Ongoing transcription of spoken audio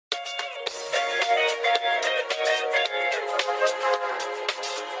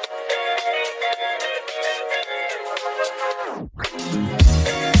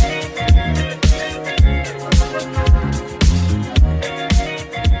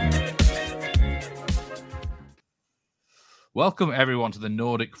Welcome everyone to the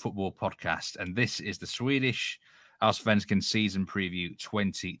Nordic Football Podcast, and this is the Swedish Allsvenskan Season Preview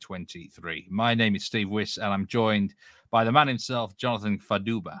 2023. My name is Steve Wyss, and I'm joined by the man himself, Jonathan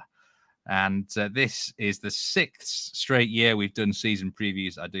Fadugba. And this is the sixth straight year we've done season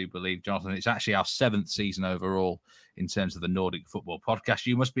previews, I do believe, Jonathan. It's actually our seventh season overall in terms of the Nordic Football Podcast.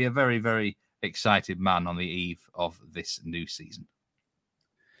 You must be a very, very excited man on the eve of this new season.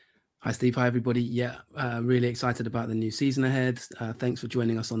 Hi, Steve. Hi, everybody. Yeah, really excited about the new season ahead. Thanks for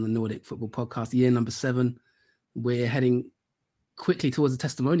joining us on the Nordic Football Podcast, year number 7. We're heading quickly towards a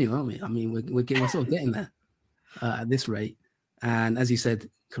testimonial, aren't we? I mean, we're sort of getting there at this rate. And as you said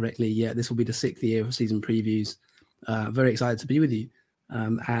correctly, yeah, this will be the 6th year of season previews. Very excited to be with you.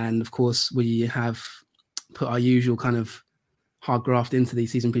 And of course, we have put our usual kind of hard graft into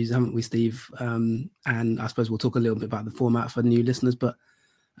these season previews, haven't we, Steve? And I suppose we'll talk a little bit about the format for new listeners, but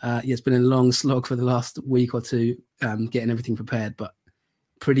yeah, it's been a long slog for the last week or two, getting everything prepared, but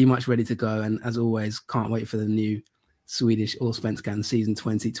pretty much ready to go. And as always, can't wait for the new Swedish Allsvenskan Season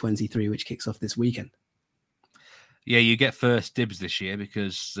 2023, which kicks off this weekend. Yeah, you get first dibs this year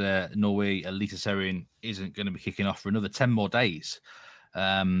because Norway Eliteserien isn't going to be kicking off for another 10 more days.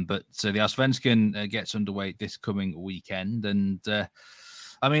 But the Allsvenskan gets underway this coming weekend. And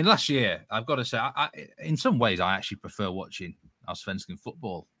I mean, last year, I've got to say, in some ways, I actually prefer watching Allsvenskan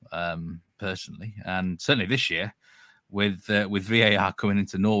football personally, and certainly this year with VAR coming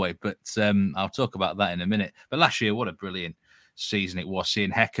into Norway. But I'll talk about that in a minute. But last year, what a brilliant season it was, seeing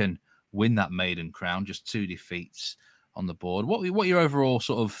Häcken win that maiden crown, just 2 defeats on the board. What are your overall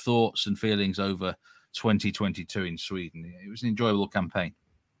sort of thoughts and feelings over 2022 in Sweden? It was an enjoyable campaign.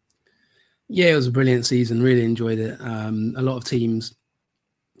 Yeah, it was a brilliant season. Really enjoyed it. A lot of teams,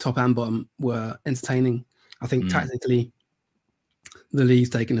 top and bottom, were entertaining. I think tactically, the league's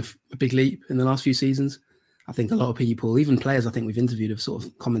taken a big leap in the last few seasons. I think a lot of people, even players I think we've interviewed, have sort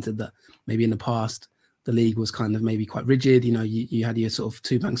of commented that maybe in the past the league was kind of maybe quite rigid. You know, you had your sort of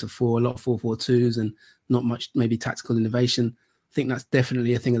 2 banks of 4, a lot of 4-4-2s, and not much maybe tactical innovation. I think that's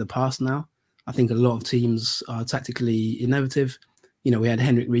definitely a thing of the past now. I think a lot of teams are tactically innovative. You know, we had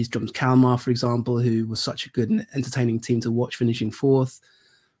Henrik Rydström's Kalmar, for example, who was such a good and entertaining team to watch, finishing 4th.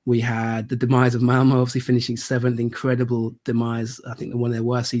 We had the demise of Malmö, obviously finishing 7th. Incredible demise. I think one of their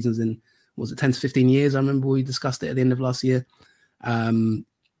worst seasons in, was it 10 to 15 years? I remember we discussed it at the end of last year.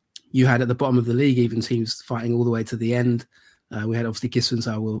 You had at the bottom of the league even teams fighting all the way to the end. We had obviously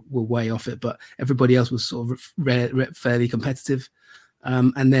Gissundsau were way off it, but everybody else was sort of fairly competitive.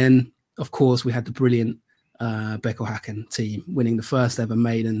 And then, of course, we had the brilliant BK Häcken team winning the first ever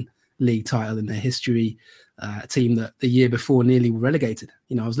maiden league title in their history. A team that the year before nearly were relegated.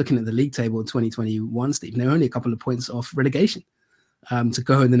 You know, I was looking at the league table in 2021, Steve, and they were only a couple of points off relegation. To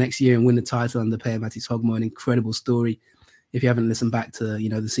go in the next year and win the title under Per-Mattis Hogmo, an incredible story. If you haven't listened back to, you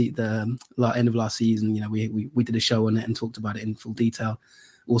know, the end of last season, you know, we did a show on it and talked about it in full detail.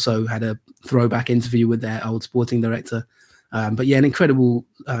 Also had a throwback interview with their old sporting director. But yeah, an incredible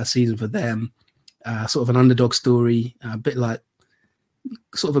season for them. Sort of an underdog story, a bit like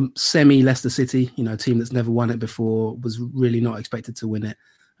sort of a semi-Leicester City, you know, a team that's never won it before, was really not expected to win it,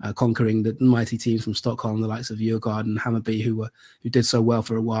 conquering the mighty teams from Stockholm, the likes of Djurgården, Hammarby, who did so well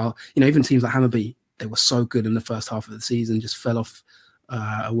for a while. You know, even teams like Hammarby, they were so good in the first half of the season, just fell off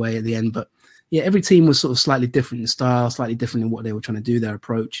away at the end. But yeah, every team was sort of slightly different in style, slightly different in what they were trying to do, their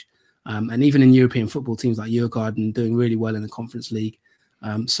approach. And even in European football, teams like Djurgården doing really well in the Conference League.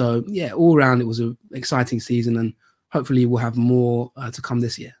 So yeah, all around it was an exciting season, and hopefully we'll have more to come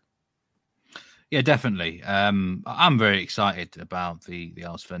this year. Yeah, definitely. I'm very excited about the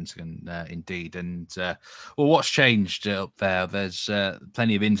Allsvenskan indeed. And well, what's changed up there? There's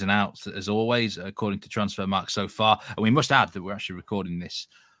plenty of ins and outs, as always, according to Transfermarkt so far. And we must add that we're actually recording this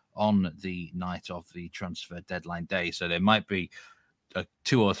on the night of the transfer deadline day. So there might be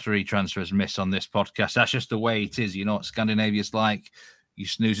 2 or 3 transfers missed on this podcast. That's just the way it is. You know what Scandinavia's like. You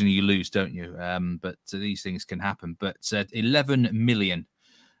snooze and you lose, don't you? But these things can happen. But 11 million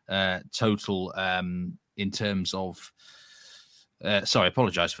total in terms of... sorry, I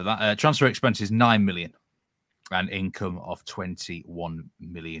apologise for that. Transfer expenses, 9 million. And income of 21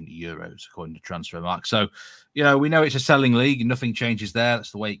 million euros, according to Transfermarkt. So, you know, we know it's a selling league. Nothing changes there.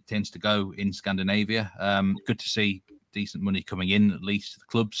 That's the way it tends to go in Scandinavia. Good to see decent money coming in, at least to the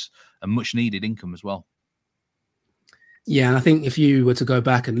clubs, and much needed income as well. Yeah, and I think if you were to go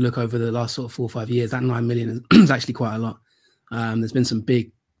back and look over the last sort of 4 or 5 years, that 9 million is actually quite a lot. There's been some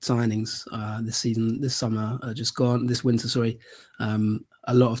big signings this season, this summer, just gone, this winter, sorry.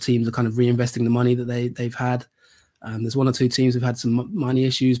 A lot of teams are kind of reinvesting the money that they've had. There's one or two teams who've had some money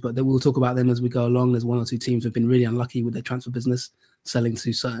issues, but we'll talk about them as we go along. There's one or two teams who've been really unlucky with their transfer business, selling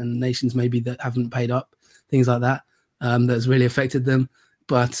to certain nations maybe that haven't paid up, things like that. That's really affected them.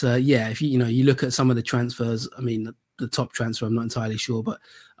 But if you look at some of the transfers, I mean, the top transfer, I'm not entirely sure, but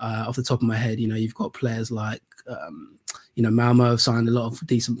off the top of my head, you've got players like, Malmö have signed a lot of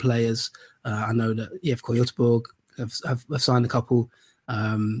decent players. I know that EFK Göteborg have signed a couple.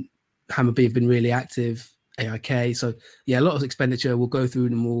 Hammarby have been really active. AIK. So a lot of expenditure. We'll go through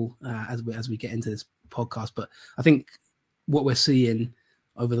them all as we get into this podcast. But I think what we're seeing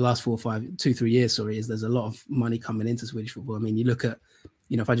over the last 2-3 years, is there's a lot of money coming into Swedish football. I mean, you look at,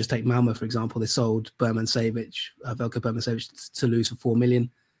 if I just take Malmö, for example, they sold Velko Berman-Savic to lose for 4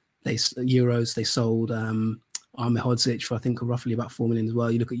 million euros. They sold Ahmed Hodzic for, I think, roughly about 4 million as well.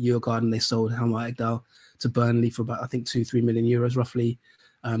 You look at Djurgården, they sold Hammarby to Burnley for about, I think, 2-3 million euros roughly.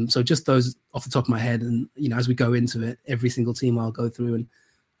 So just those off the top of my head, and as we go into it, every single team I'll go through and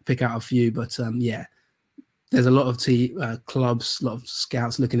pick out a few. But there's a lot of clubs, a lot of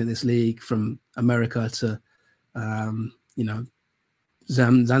scouts looking at this league from America to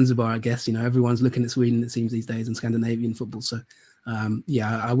Zanzibar. I guess everyone's looking at Sweden, it seems, these days, and Scandinavian football. So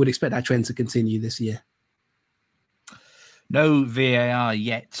I would expect that trend to continue this year. No VAR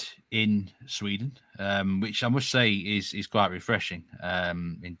yet in Sweden, which I must say is quite refreshing,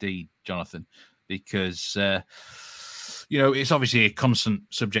 indeed, Jonathan, because it's obviously a constant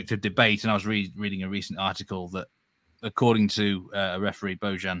subject of debate. And I was reading a recent article that, according to a referee,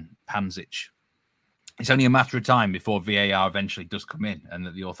 Bojan Panzic, it's only a matter of time before VAR eventually does come in, and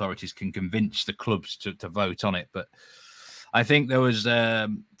that the authorities can convince the clubs to vote on it. But I think there was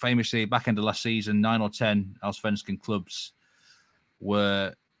famously back end of last season, 9 or 10 Allsvenskan clubs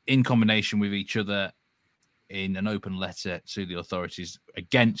were in combination with each other in an open letter to the authorities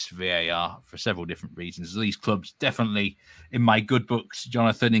against VAR for several different reasons. These clubs definitely in my good books,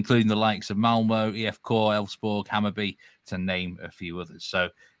 Jonathan, including the likes of Malmö, EFK, Elfsborg, Hammarby, to name a few others. So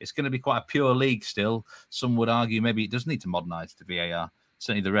it's going to be quite a pure league still. Some would argue maybe it does need to modernise to VAR.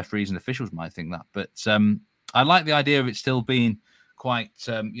 Certainly the referees and officials might think that. But I like the idea of it still being quite,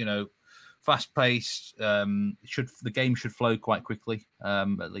 fast-paced. The game should flow quite quickly,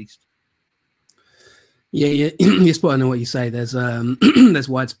 at least. Yeah, you're spot on what you say. There's there's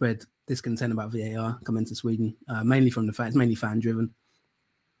widespread discontent about VAR coming to Sweden, mainly from the fans, mainly fan-driven.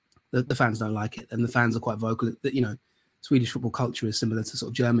 The fans don't like it, and the fans are quite vocal. That Swedish football culture is similar to sort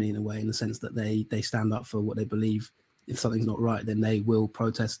of Germany in a way, in the sense that they stand up for what they believe. If something's not right, then they will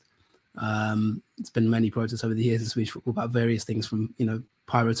protest. It's been many protests over the years in Swedish football about various things, from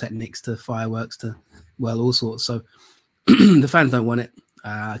pyrotechnics to fireworks to all sorts. So the fans don't want it.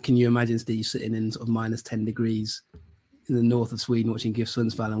 Can you imagine, Steve, sitting in sort of minus 10 degrees in the north of Sweden watching GIF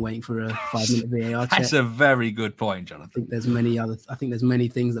Sundsvall and waiting for a 5-minute VAR check? That's a very good point, Jonathan. I think there's many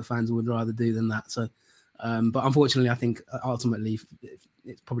things that fans would rather do than that. So, but unfortunately, I think ultimately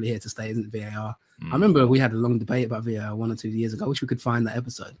it's probably here to stay, isn't it, VAR? I remember we had a long debate about VAR 1 or 2 years ago. I wish we could find that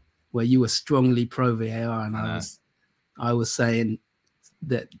episode where you were strongly pro VAR and I was saying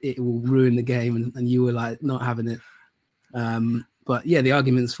that it will ruin the game, and you were like not having it. But the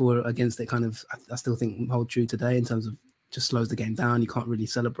arguments for against it kind of, I still think, hold true today, in terms of just slows the game down. You can't really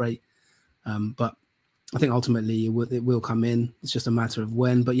celebrate. But I think ultimately it will come in. It's just a matter of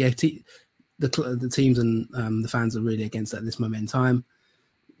when. But the teams and the fans are really against it at this moment in time.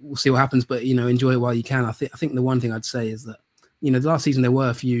 We'll see what happens, but enjoy it while you can. I think the one thing I'd say is that the last season there were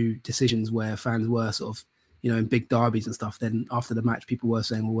a few decisions where fans were sort of in big derbies and stuff. Then after the match, people were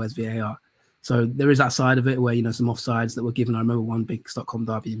saying, "Well, where's VAR?" So there is that side of it where some offsides that were given. I remember one big Stockholm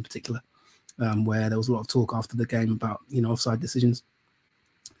derby in particular, where there was a lot of talk after the game about offside decisions.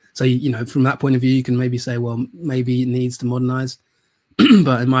 So from that point of view, you can maybe say, well, maybe it needs to modernise.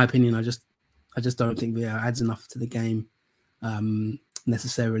 But in my opinion, I just don't think VAR adds enough to the game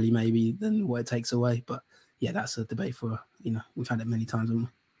necessarily, maybe, than what it takes away. But that's a debate for we've had it many times, haven't we?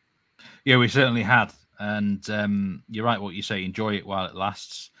 Yeah, we certainly had. And you're right what you say, enjoy it while it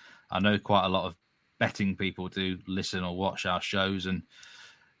lasts. I know quite a lot of betting people do listen or watch our shows, and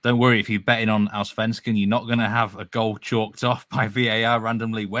don't worry, if you're betting on Allsvenskan, you're not going to have a goal chalked off by VAR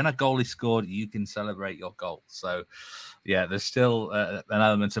randomly. When a goal is scored, you can celebrate your goal. So, there's still an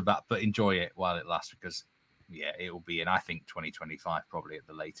element of that, but enjoy it while it lasts, because, it will be in, I think, 2025 probably at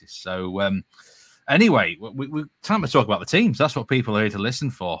the latest. So, anyway, we time to talk about the teams. That's what people are here to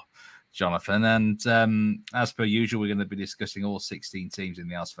listen for, Jonathan. And as per usual, we're going to be discussing all 16 teams in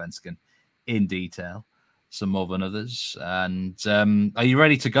the Allsvenskan in detail, some more than others. And are you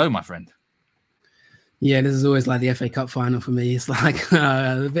ready to go, my friend? Yeah, this is always like the FA Cup final for me. It's like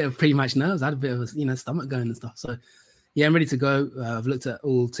a bit of pre-match nerves. I had a bit of stomach going and stuff. So yeah, I'm ready to go. I've looked at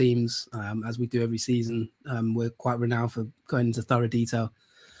all teams as we do every season. We're quite renowned for going into thorough detail.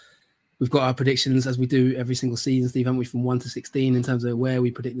 We've got our predictions as we do every single season, Steve, haven't we, from 1 to 16 in terms of where we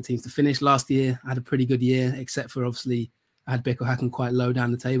predict the teams to finish. Last year, I had a pretty good year, except for obviously I had BK Häcken quite low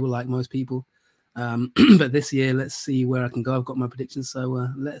down the table like most people. But this year, let's see where I can go. I've got my predictions, so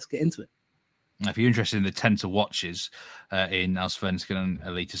let's get into it. If you're interested in the 10 to watches in Allsvenskan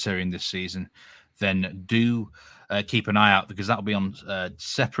and Itinerary this season, then do keep an eye out, because that'll be on a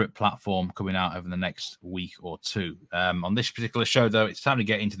separate platform coming out over the next week or two. On this particular show, though, it's time to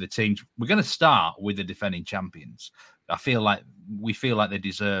get into the teams. We're going to start with the defending champions. We feel like they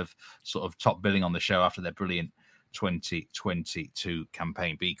deserve sort of top billing on the show after their brilliant 2022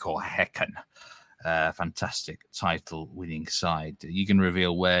 campaign. BK Häcken. Fantastic title-winning side. You can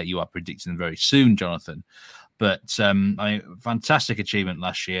reveal where you are predicting them very soon, Jonathan. But fantastic achievement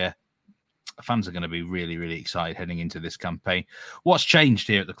last year. Fans are going to be really, really excited heading into this campaign. What's changed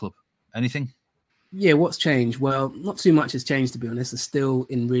here at the club? Anything? Yeah, what's changed? Well, not too much has changed, to be honest. They're still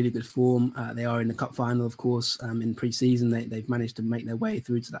in really good form. They are in the cup final, of course. In pre-season, they've managed to make their way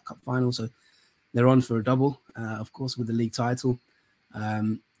through to that cup final. So they're on for a double, of course, with the league title.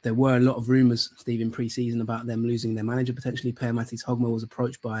 There were a lot of rumours, Steve, in pre-season about them losing their manager potentially. Per-Mathias Hogma was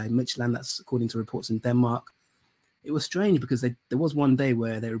approached by Midtjylland. That's according to reports in Denmark. It was strange because there was one day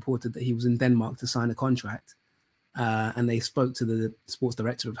where they reported that he was in Denmark to sign a contract, and they spoke to the sports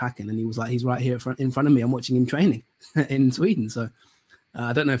director of Häcken, and he was like, he's right here in front of me. I'm watching him training in Sweden. So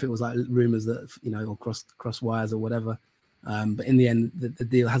I don't know if it was like rumours that, or cross wires or whatever. But in the end, the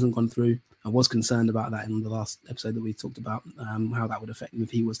deal hasn't gone through. I was concerned about that in the last episode that we talked about, how that would affect him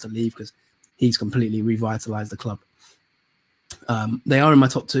if he was to leave, because he's completely revitalized the club. They are in my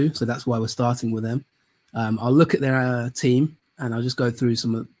top two, so that's why we're starting with them. I'll look at their team and I'll just go through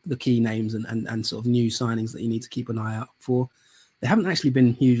some of the key names and sort of new signings that you need to keep an eye out for. They haven't actually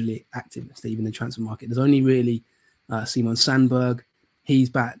been hugely active, Steve, in the transfer market. There's only really Simon Sandberg. He's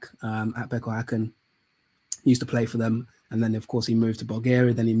back at BK Häcken. He used to play for them. And then, of course, he moved to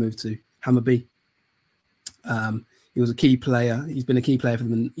Bulgaria. Then he moved to Hammarby. He was a key player. He's been a key player for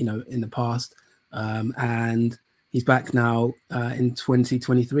them, in the past. And he's back now in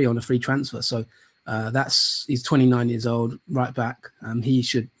 2023 on a free transfer. So he's 29 years old, right back. He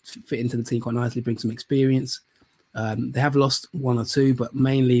should fit into the team quite nicely, bring some experience. They have lost one or two, but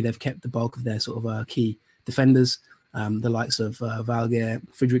mainly they've kept the bulk of their sort of key defenders, the likes of Valgeir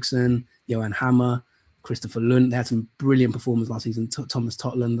Fredriksson, Johan Hammer, Christopher Lund. They had some brilliant performers last season. Thomas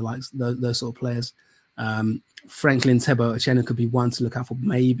Totland, the likes, those sort of players. Franklin Tebo Achena could be one to look out for,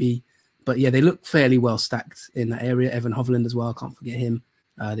 maybe. But yeah, they look fairly well stacked in that area. Evan Hovland as well, can't forget him,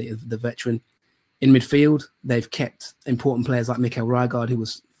 the veteran. In midfield, they've kept important players like Mikael Rygaard, who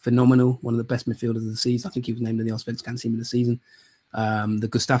was phenomenal, one of the best midfielders of the season. I think he was named in the Allsvenskan team of the season. The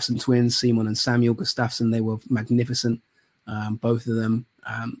Gustafsson twins, Simon and Samuel Gustafsson, they were magnificent. Both of them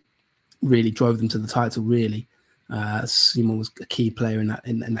really drove them to the title, really. Simon was a key player in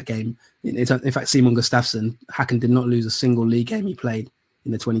that game. In fact, Simon Gustafsson, Häcken did not lose a single league game he played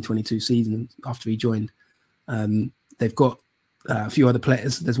in the 2022 season after he joined. They've got a few other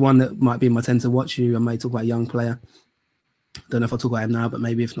players. There's one that might be in my 10 to watch, who I may talk about, a young player. Don't know if I'll talk about him now, but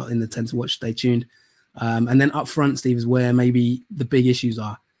maybe if not in the 10 to watch, stay tuned. And then up front, Steve, is where maybe the big issues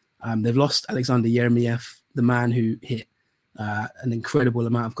are. They've lost Alexander Yeremiev, the man who hit an incredible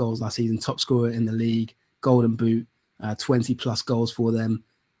amount of goals last season, top scorer in the league, golden boot, 20 plus goals for them.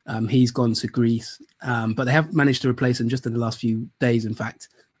 He's gone to Greece, but they have managed to replace him just in the last few days, in fact,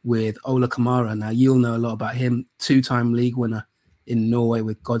 with Ola Kamara. Now, you'll know a lot about him, two-time league winner in Norway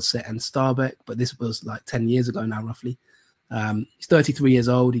with Godset and Stabæk, but this was like 10 years ago now, roughly. He's 33 years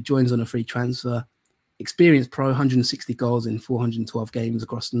old. He joins on a free transfer. Experienced pro, 160 goals in 412 games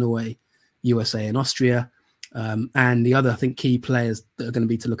across Norway, USA and Austria. And the other, I think, key players that are going to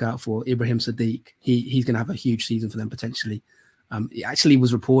be to look out for, Ibrahim Sadiq. He's going to have a huge season for them potentially. It actually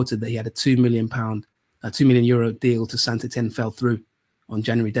was reported that he had a €2 million deal to Saint-Etienne fell through on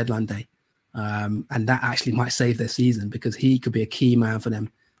January deadline day. And that actually might save their season because he could be a key man for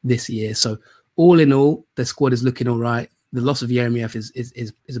them this year. So all in all, their squad is looking all right. The loss of Yeremiev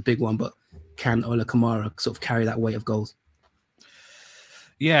is a big one, but can Ola Kamara sort of carry that weight of goals?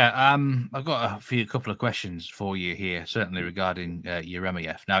 Yeah, I've got a couple of questions for you here, certainly regarding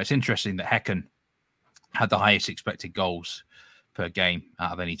Yeremiev. Now, it's interesting that Häcken had the highest expected goals per game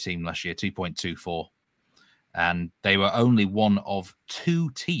out of any team last year, 2.24. And they were only one of two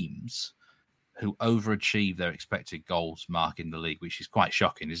teams who overachieve their expected goals mark in the league, which is quite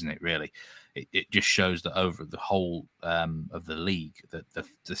shocking, isn't it, really? It just shows that over the whole of the league, that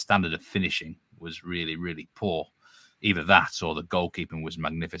the standard of finishing was really, really poor. Either that or the goalkeeping was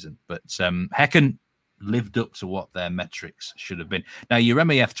magnificent. But Häcken lived up to what their metrics should have been. Now,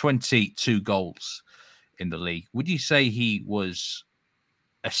 Yeremyev, 22 goals in the league. Would you say he was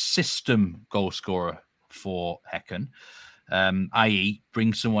a system goal scorer for Häcken, i.e.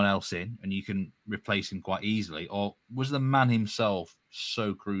 bring someone else in and you can replace him quite easily? Or was the man himself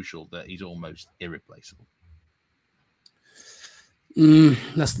so crucial that he's almost irreplaceable?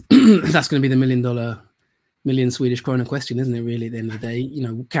 That's going to be the million Swedish krona question, isn't it, really, at the end of the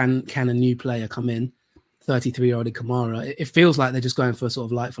day? Can a new player come in, 33-year-old Kamara? It feels like they're just going for sort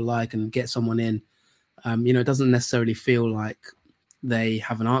of like for like and get someone in. It doesn't necessarily feel like they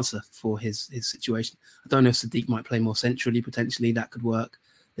have an answer for his situation. I don't know if Sadiq might play more centrally, potentially. That could work.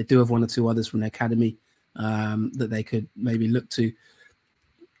 They do have one or two others from their academy that they could maybe look to.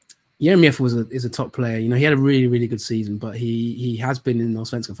 Yeremyev is a top player. He had a really, really good season, but he has been in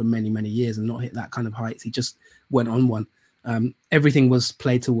Allsvenskan for many, many years and not hit that kind of heights. He just went on one. Everything was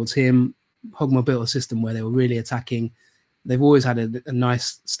played towards him. Hogmo built a system where they were really attacking. They've always had a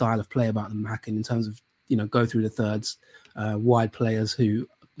nice style of play about them, Häcken, in terms of, go through the thirds, wide players who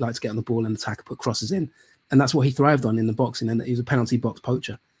like to get on the ball and attack, put crosses in. And that's what he thrived on in the boxing, and he was a penalty box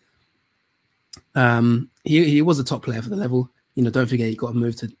poacher. He was a top player for the level. Don't forget he got a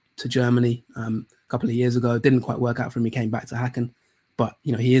move to Germany a couple of years ago. Didn't quite work out for him. He came back to Häcken. But,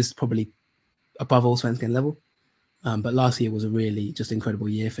 he is probably above Allsvenskan level. But last year was a really just incredible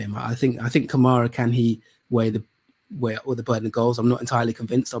year for him. I think Kamara, can he weigh all the burden of goals? I'm not entirely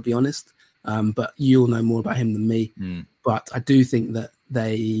convinced, I'll be honest. But you'll know more about him than me. But I do think that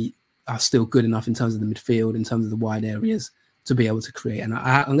they are still good enough in terms of the midfield, in terms of the wide areas, to be able to create. And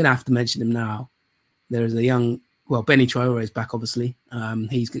I'm going to have to mention him now. There is a young, Benny Traore is back, obviously.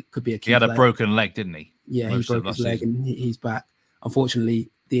 He could be a key He had player. a broken leg, didn't he? Yeah, he broke his leg and he's back. Unfortunately,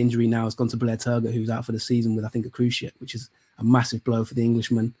 the injury now has gone to Blair Turgott, who's out for the season with, I think, a cruciate, which is a massive blow for the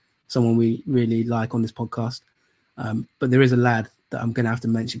Englishman, someone we really like on this podcast. But there is a lad that I'm going to have to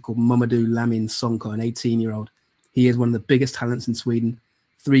mention called Mamadou Lamine Sonko, an 18-year-old. He is one of the biggest talents in Sweden.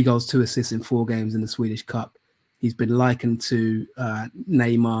 3 goals, 2 assists in 4 games in the Swedish Cup. He's been likened to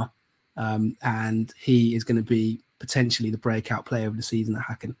Neymar, and he is going to be potentially the breakout player of the season at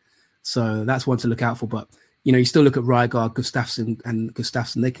Häcken. So that's one to look out for. But, you still look at Rygaard,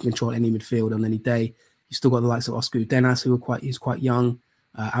 Gustafsson. They can control any midfield on any day. You still got the likes of Oscar Udenas, who's quite young.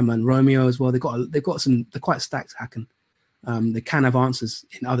 Aman Romeo as well. They're quite stacked, Häcken. They can have answers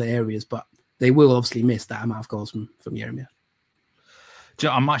in other areas, but they will obviously miss that amount of goals from Yeremyev.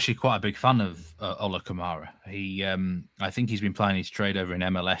 I'm actually quite a big fan of Ola Kamara. I think he's been playing his trade over in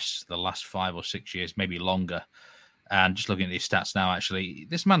MLS the last 5 or 6 years, maybe longer. And just looking at his stats now, actually,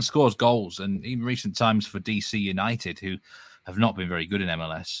 this man scores goals, and in recent times for DC United, who have not been very good in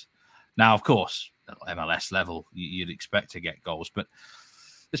MLS. Now, of course, at MLS level, you'd expect to get goals, but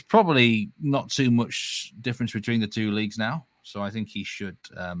there's probably not too much difference between the two leagues now. So I think he should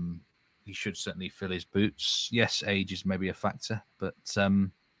certainly fill his boots. Yes, age is maybe a factor, but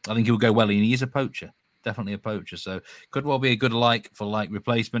I think he'll go well. And he is a poacher, definitely a poacher. So could well be a good like-for-like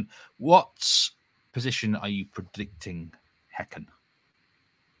replacement. What position are you predicting Häcken?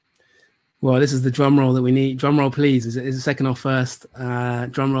 Well, this is the drum roll that we need. Drum roll, please. Is it second or first?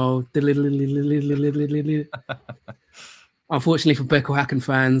 Drum roll. Unfortunately for BK Häcken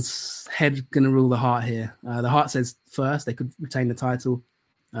fans, head going to rule the heart here. The heart says first. They could retain the title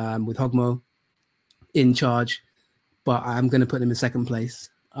with Hogmo in charge, but I'm going to put them in second place.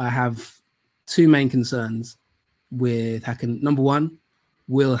 I have 2 main concerns with Häcken. Number 1,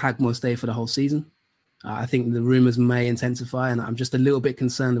 will Hogmo stay for the whole season? I think the rumours may intensify, and I'm just a little bit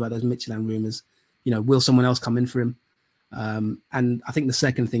concerned about those Midtjylland rumours. Will someone else come in for him? And I think the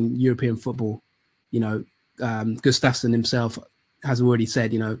second thing, European football, Gustafsson himself has already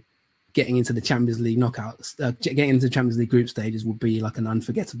said, getting into the Champions League knockouts, getting into the Champions League group stages will be like an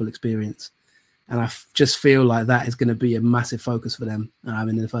unforgettable experience. And I just feel like that is going to be a massive focus for them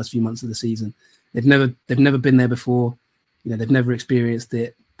in the first few months of the season. They've never been there before. They've never experienced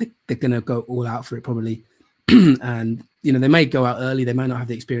it. They're going to go all out for it probably. And, they may go out early. They may not have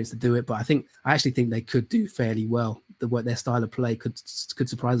the experience to do it, but I actually think they could do fairly well. Their style of play could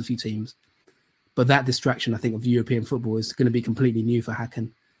surprise a few teams. But that distraction, I think, of European football is going to be completely new for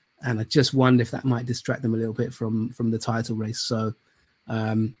Häcken. And I just wonder if that might distract them a little bit from the title race. So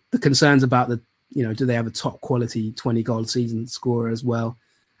the concerns about do they have a top quality 20-goal season scorer as well?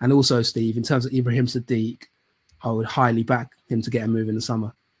 And also, Steve, in terms of Ibrahim Sadiq, I would highly back him to get a move in the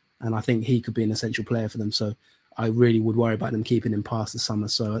summer. and I think he could be an essential player for them. So I really would worry about them keeping him past the summer.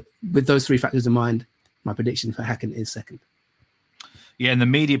 So with those three factors in mind, my prediction for Häcken is second. Yeah, and the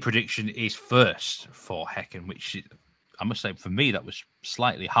media prediction is first for Häcken, which I must say for me that was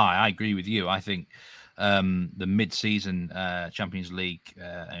slightly high. I agree with you. I think the mid-season Champions League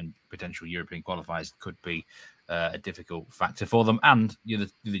and potential European qualifiers could be a difficult factor for them. And you're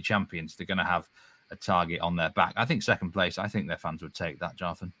the champions. They're going to have a target on their back. I think second place, I think their fans would take that,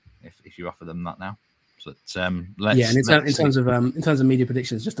 Jonathan, if you offer them that now. But in terms of media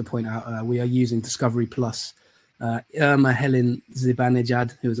predictions, just to point out, we are using Discovery Plus. Irma Helen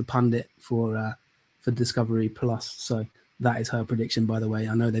Zibanejad, who is a pundit for Discovery Plus. So that is her prediction, by the way.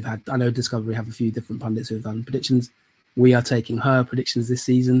 I know Discovery have a few different pundits who have done predictions. We are taking her predictions this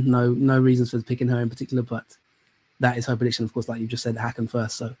season. No reasons for picking her in particular, but that is her prediction. Of course, like you just said, Häcken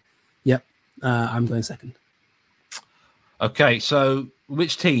first. So, yep, I'm going second. Okay, so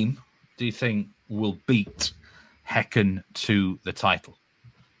which team do you think will beat Häcken to the title?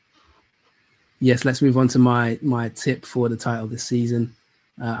 Yes, let's move on to my tip for the title this season.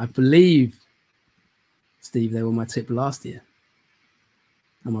 I believe, Steve, they were my tip last year.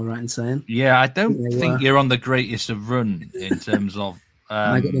 Am I right in saying? Yeah, I don't think you're on the greatest of run in terms of...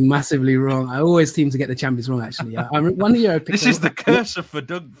 I got them massively wrong. I always seem to get the champions wrong, actually. One year I picked... This is the curse of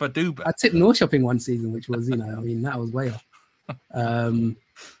Fadugba. I tipped Norrköping one season, which was, that was way off.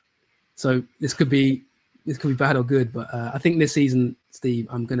 So this could be bad or good, but I think this season, Steve,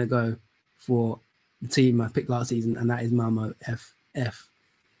 I'm going to go for the team I picked last season, and that is Malmö FF.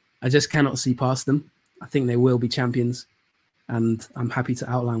 I just cannot see past them. I think they will be champions, and I'm happy to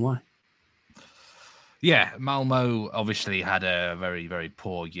outline why. Yeah, Malmö obviously had a very, very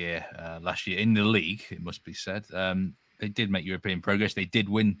poor year last year in the league, it must be said. They did make European progress. They did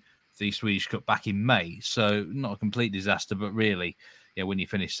win the Swedish Cup back in May, so not a complete disaster, but really, when you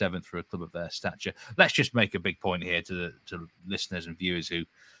finish seventh for a club of their stature. Let's just make a big point here to listeners and viewers who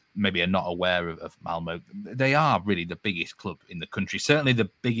maybe are not aware of Malmö. They are really the biggest club in the country, certainly the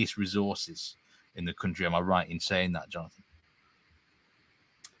biggest resources in the country. Am I right in saying that, Jonathan?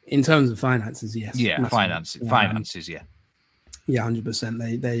 In terms of finances, yes. Yeah, finances, yeah. Yeah,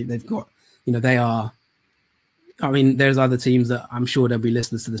 100%. They've got, they are. I mean, there's other teams that I'm sure there'll be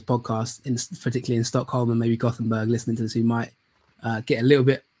listeners to this podcast, particularly in Stockholm and maybe Gothenburg, listening to this, who might get a little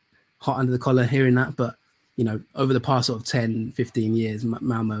bit hot under the collar hearing that. But, over the past sort of 10, 15 years,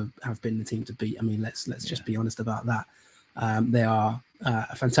 Malmö have been the team to beat. I mean, let's just be honest about that. They are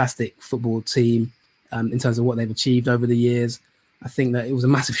a fantastic football team in terms of what they've achieved over the years. I think that it was a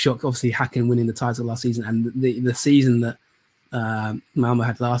massive shock, obviously, Häcken winning the title last season. And the season that Malmö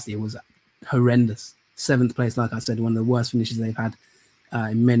had last year was horrendous. 7th place, like I said, one of the worst finishes they've had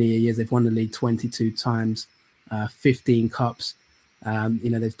in many years. They've won the league 22 times, 15 cups.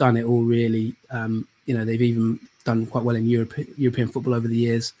 They've done it all really. They've even done quite well in European football over the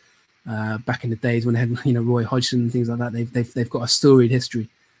years. Back in the days when they had, Roy Hodgson and things like that, they've got a storied history.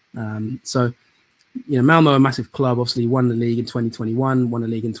 Malmö are a massive club. Obviously, won the league in 2021, won the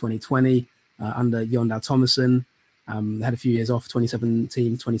league in 2020 under Jon Dahl Tomasson. They had a few years off,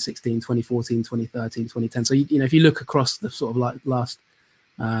 2017, 2016, 2014, 2013, 2010. So, if you look across the sort of like last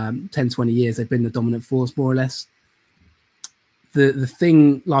 10, 20 years, they've been the dominant force, more or less. The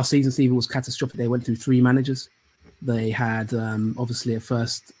thing last season, Steve, was catastrophic. They went through 3 managers. They had, obviously, at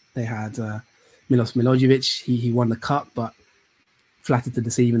first, they had Milos Milojevic. He won the cup, but flattered to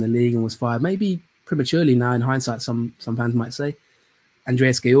deceive in the league and was fired. Maybe prematurely now, in hindsight, some fans might say.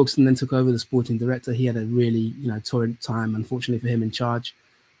 Andreas Georgsson then took over the sporting director. He had a really, torrid time, unfortunately for him, in charge.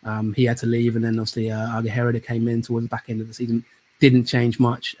 He had to leave, and then obviously Aga Herrera came in towards the back end of the season. Didn't change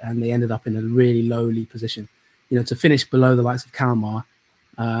much, and they ended up in a really lowly position. To finish below the likes of Kalmar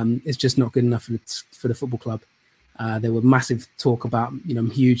is just not good enough for the football club. There were massive talk about,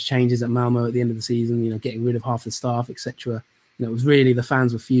 huge changes at Malmö at the end of the season, getting rid of half the staff, etc. It was really, the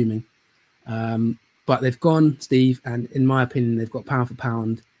fans were fuming. But they've gone, Steve, and in my opinion, they've got pound for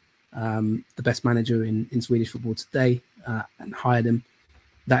pound the best manager in Swedish football today, and hired him.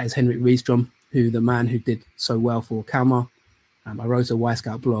 That is Henrik Rydström, the man who did so well for Kalmar. I wrote a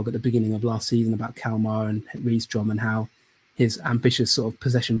Y-Scout blog at the beginning of last season about Kalmar and Rydström and how his ambitious sort of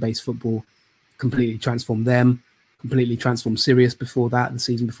possession-based football completely transformed them, completely transformed Sirius before that, the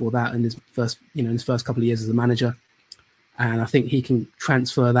season before that, in his first couple of years as a manager. And I think he can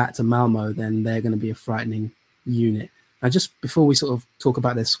transfer that to Malmö, then they're going to be a frightening unit. Now, just before we sort of talk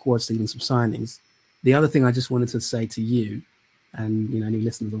about their squad, Steve, and some signings, the other thing I just wanted to say to you and, any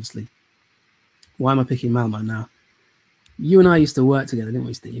listeners, obviously, why am I picking Malmö now? You and I used to work together, didn't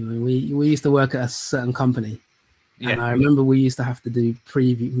we, Steve? We used to work at a certain company. Yeah. And I remember we used to have to do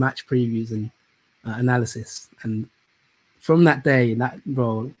match previews and analysis. And from that day, in that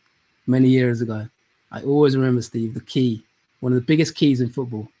role, many years ago, I always remember, Steve, the key, one of the biggest keys in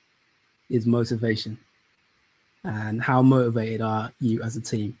football is motivation. And how motivated are you as a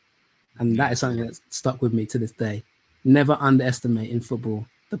team? And that is something that's stuck with me to this day. Never underestimate in football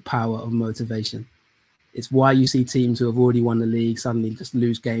the power of motivation. It's why you see teams who have already won the league suddenly just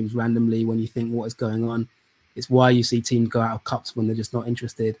lose games randomly when you think what is going on. It's why you see teams go out of cups when they're just not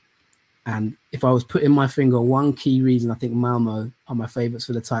interested. And if I was putting my finger on one key reason, I think Malmö are my favourites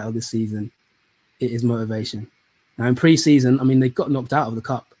for the title this season, it is motivation. Now, in pre-season, I mean, they got knocked out of the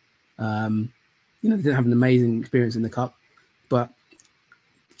cup. They didn't have an amazing experience in the cup. But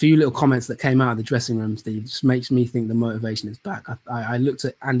a few little comments that came out of the dressing room, Steve, just makes me think the motivation is back. I looked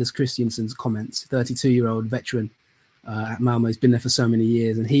at Anders Christiansen's comments, 32-year-old veteran at Malmö. He's been there for so many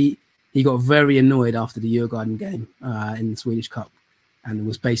years. And he got very annoyed after the Djurgården game in the Swedish Cup, and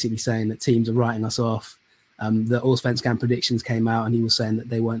was basically saying that teams are writing us off. The Allsvenskan predictions came out, and he was saying that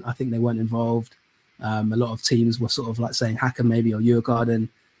they weren't involved. A lot of teams were sort of like saying Häcken maybe or Djurgården.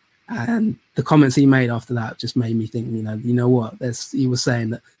 And the comments he made after that just made me think, you know what? He was saying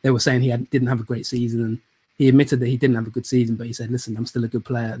that they were saying didn't have a great season, and he admitted that he didn't have a good season, but he said, listen, I'm still a good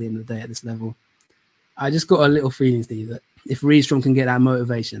player at the end of the day at this level. I just got a little feeling, Steve, that if Rydström can get that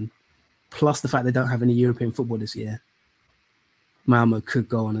motivation, plus the fact they don't have any European football this year, Malmö could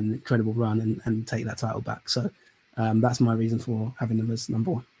go on an incredible run and take that title back. So that's my reason for having them as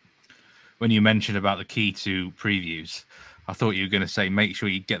number one. When you mentioned about the key to previews, I thought you were going to say make sure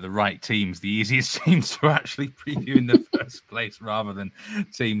you get the right teams, the easiest teams to actually preview in the first place, rather than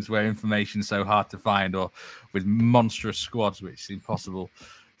teams where information is so hard to find or with monstrous squads, which is impossible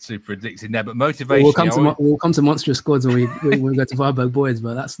to predict in there. But motivation... We'll come to monstrous squads when we go to Varbergs boys,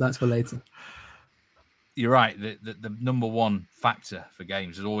 but that's for later. You're right. The number one factor for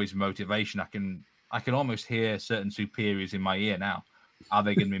games is always motivation. I can almost hear certain superiors in my ear now. Are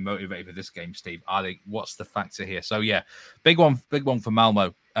they going to be motivated for this game, Steve? What's the factor here? So yeah, big one for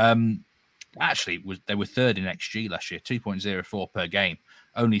Malmö. Actually, they were third in XG last year, 2.04 per game.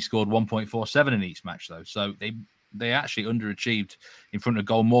 Only scored 1.47 in each match though. So they actually underachieved in front of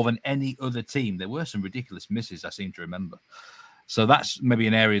goal more than any other team. There were some ridiculous misses, I seem to remember. So that's maybe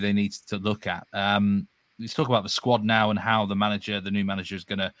an area they need to look at. Let's talk about the squad now and how the new manager is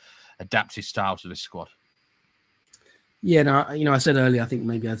going to adapt his style to this squad. Yeah, no, I said earlier, I think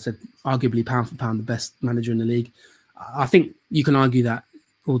maybe I said arguably pound for pound the best manager in the league. I think you can argue that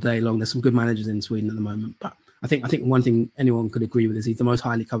all day long. There's some good managers in Sweden at the moment, but I think one thing anyone could agree with is he's the most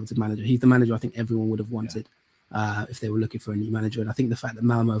highly coveted manager. He's the manager I think everyone would have wanted if they were looking for a new manager. And I think the fact that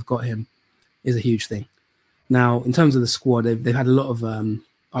Malmö have got him is a huge thing. Now, in terms of the squad, they've had a lot of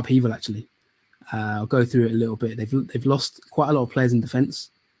upheaval actually. I'll go through it a little bit. They've lost quite a lot of players in defence.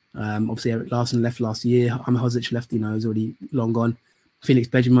 Obviously, Erik Larsson left last year. Hozic left, he's already long gone. Felix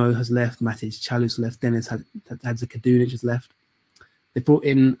Bejimo has left. Matic Chalus left. Dennis Hadzikadunic has left. They've brought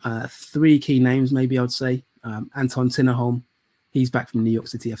in three key names, maybe I would say. Anton Tinnerholm, he's back from New York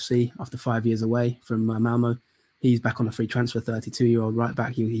City FC after 5 years away from Malmö. He's back on a free transfer, 32-year-old right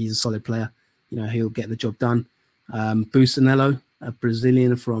back. He's a solid player. He'll get the job done. Busanello, a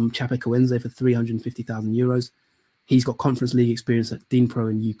Brazilian from Chapecoense for 350,000 euros. He's got Conference League experience at Dnipro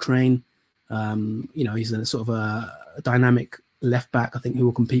in Ukraine. He's a sort of a dynamic left back, I think, who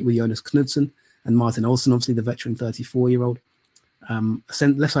will compete with Jonas Knudsen and Martin Olsen, obviously the veteran 34-year-old.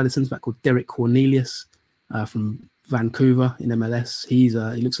 Left-sided centre back called Derek Cornelius from Vancouver in MLS. He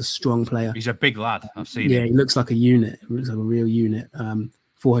looks a strong player. He's a big lad. I've seen him. Yeah, he looks like a unit. He looks like a real unit.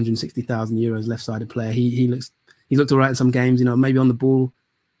 460,000 euros left-sided player. He's looked all right in some games. Maybe on the ball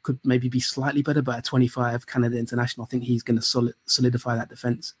could maybe be slightly better, but at 25 Canada international, I think he's going to solidify that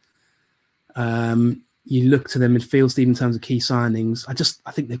defence. You look to their midfield, Steve, in terms of key signings.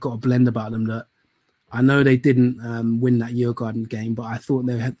 I think they've got a blend about them that I know they didn't win that Djurgården game, but I thought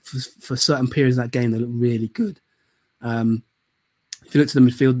they had for certain periods of that game they looked really good. If you look to the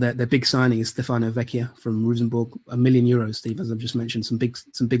midfield, their big signing is Stefano Vecchia from Rosenborg, €1 million, Steve, as I've just mentioned, some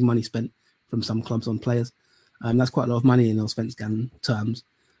big money spent from some clubs on players. That's quite a lot of money in Allsvenskan terms.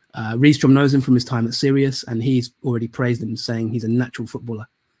 Rydström knows him from his time at Sirius, and he's already praised him, saying he's a natural footballer.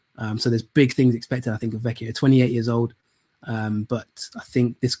 So there's big things expected, I think, of Vecchia. 28 years old, but I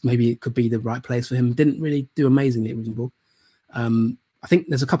think it could be the right place for him. Didn't really do amazingly at Rosenborg. I think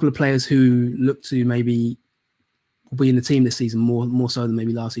there's a couple of players who look to maybe will be in the team this season more so than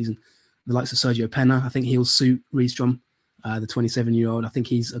maybe last season. The likes of Sergio Penna, I think he'll suit Rydström, the 27-year-old. I think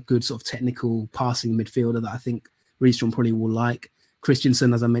he's a good sort of technical passing midfielder that I think Rydström probably will like.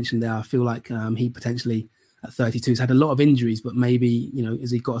 Christensen, as I mentioned there, I feel like he potentially at 32. He's had a lot of injuries, but maybe,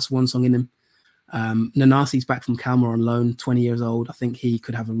 has he got a swan song in him? Nanasi's back from Kalmar on loan, 20 years old. I think he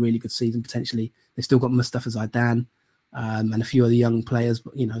could have a really good season potentially. They've still got Mustafa Zaidan and a few other young players,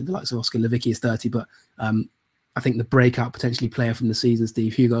 but the likes of Oscar Lewicki is 30. But I think the breakout potentially player from the season,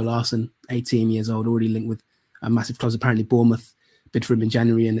 Steve, Hugo Larsson, 18 years old, already linked with massive clubs. Apparently Bournemouth bid for him in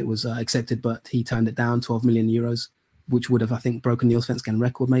January and it was accepted, but he turned it down, 12 million euros, which would have, I think, broken the Allsvenskan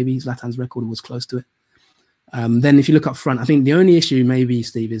record, maybe. Zlatan's record was close to it. Then if you look up front, I think the only issue maybe,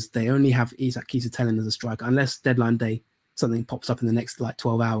 Steve, is they only have Isak Kiese-Tellin as a striker, unless deadline day, something pops up in the next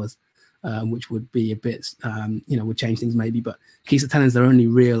 12 hours, which would be a bit, would change things maybe. But Kiese-Tellin is their only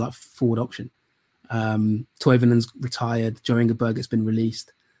real forward option. Toivonen's retired. Joe Ingeberg has been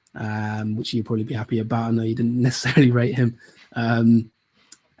released, which you'll probably be happy about. I know you didn't necessarily rate him. And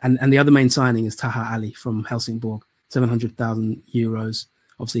the other main signing is Taha Ali from Helsingborg, 700,000 euros.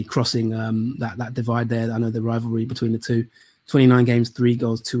 Obviously crossing that divide there. I know the rivalry between the two. 29 games, 3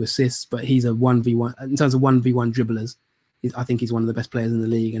 goals, 2 assists, but he's a 1v1. In terms of 1v1 dribblers, I think he's one of the best players in the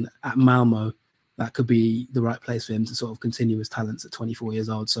league. And at Malmö, that could be the right place for him to sort of continue his talents at 24 years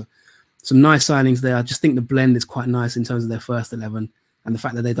old. So some nice signings there. I just think the blend is quite nice in terms of their first 11. And the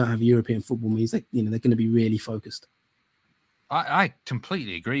fact that they don't have European football means that, they're going to be really focused. I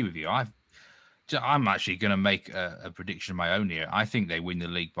completely agree with you. I'm actually going to make a prediction of my own here. I think they win the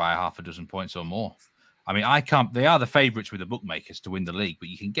league by half a dozen points or more. I mean, they are the favourites with the bookmakers to win the league, but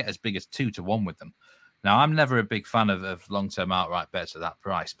you can get as big as 2-1 with them. Now, I'm never a big fan of long-term outright bets at that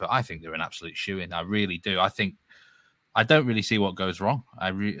price, but I think they're an absolute shoo-in. I really do. I don't really see what goes wrong.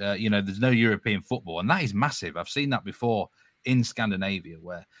 There's no European football, and that is massive. I've seen that before in Scandinavia,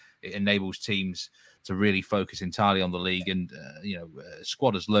 where it enables teams to really focus entirely on the league, and a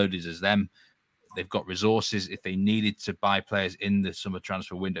squad as loaded as them. They've got resources. If they needed to buy players in the summer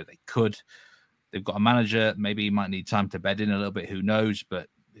transfer window, they could. They've got a manager. Maybe he might need time to bed in a little bit. Who knows? But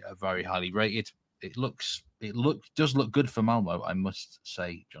very highly rated. It does look good for Malmö, I must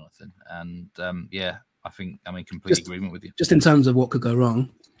say, Jonathan. And I think I'm in complete agreement with you. Just in terms of what could go wrong,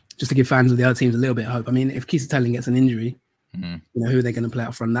 just to give fans of the other teams a little bit of hope. I mean, if Kiese-Tellin gets an injury, who are they going to play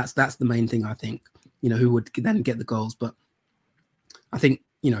out from? That's the main thing, I think. Who would then get the goals? But I think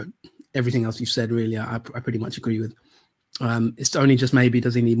everything else you said, really, I pretty much agree with. It's only just maybe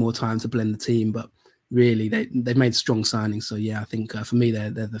does he need more time to blend the team, but really they've made strong signings. So yeah, I think for me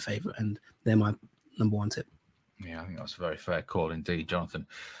they're the favourite and they're my number one tip. Yeah, I think that's a very fair call indeed, Jonathan.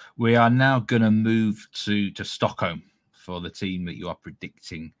 We are now going to move to Stockholm for the team that you are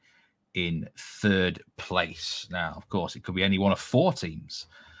predicting in third place. Now, of course, it could be any one of 4 teams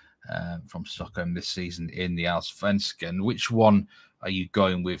from Stockholm this season in the Allsvenskan. Which one are you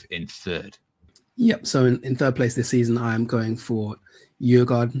going with in third? Yep. So in third place this season, I am going for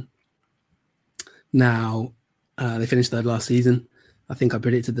Djurgården. Now, they finished third last season. I think I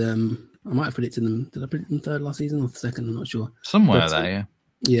predicted them. I might have predicted them. Did I predict them third last season or second? I'm not sure. Somewhere there,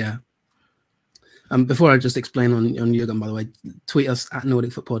 yeah. Before I just explain on Djurgården, by the way, tweet us at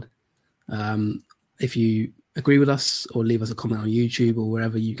Nordic Foot Pod. If you agree with us or leave us a comment on YouTube or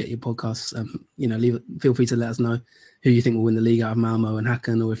wherever you get your podcasts, feel free to let us know who you think will win the league out of Malmö and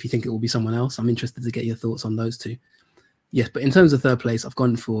Häcken, or if you think it will be someone else. I'm interested to get your thoughts on those two. Yes, but in terms of third place, I've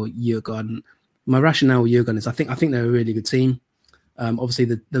gone for Djurgården. My rationale with Djurgården is I think they're a really good team. Obviously,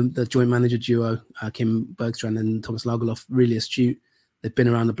 the joint manager duo, Kim Bergstrand and Thomas Lagerlof, really astute. They've been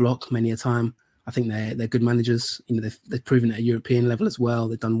around the block many a time. I think they're good managers. They've proven it at a European level as well.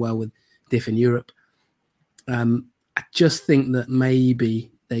 They've done well with Diff in Europe. I just think that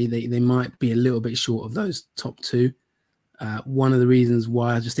maybe they might be a little bit short of those top 2. One of the reasons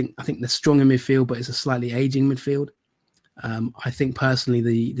why I think they're strong in midfield, but it's a slightly aging midfield. I think personally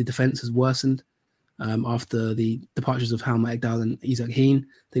the defense has worsened after the departures of Halmar Ekdal and Isak Hien.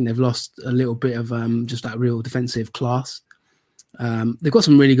 I think they've lost a little bit of just that real defensive class. They've got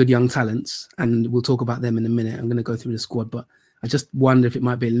some really good young talents, and we'll talk about them in a minute. I'm going to go through the squad, but I just wonder if it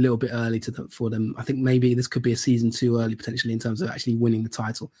might be a little bit early for them. I think maybe this could be a season too early potentially in terms of actually winning the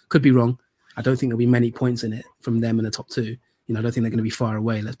title. Could be wrong. I don't think there'll be many points in it from them in the top 2. I don't think they're going to be far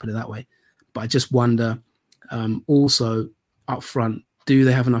away. Let's put it that way. But I just wonder also up front, do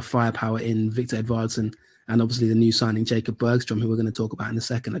they have enough firepower in Victor Edvardsson and obviously the new signing Jacob Bergstrom, who we're going to talk about in a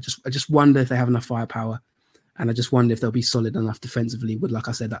second? I just wonder if they have enough firepower, and I just wonder if they'll be solid enough defensively with, like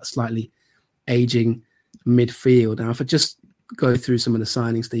I said, that slightly aging midfield. Now, if I just go through some of the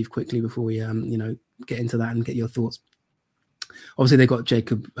signings, Steve, quickly before we get into that and get your thoughts. Obviously, they got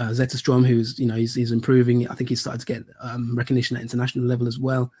Jacob Zetterstrom, who's he's improving. I think he's started to get recognition at international level as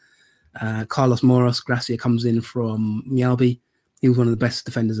well. Carlos Moros Gracia comes in from Mjällby. He was one of the best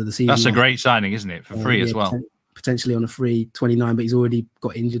defenders of the season. That's a great signing, isn't it? For free as well. Potentially on a free 29, but he's already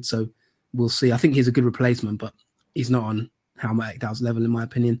got injured, so we'll see. I think he's a good replacement, but he's not on Helmut Ekdal's level, in my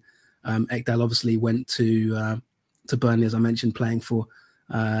opinion. Ekdal obviously went to Burnley, as I mentioned, playing for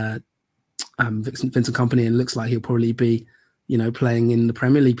Vincent Kompany, and looks like he'll probably be, playing in the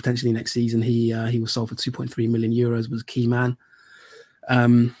Premier League potentially next season. He was sold for 2.3 million euros, was a key man. They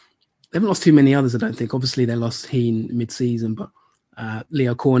haven't lost too many others, I don't think. Obviously, they lost Heen mid-season, but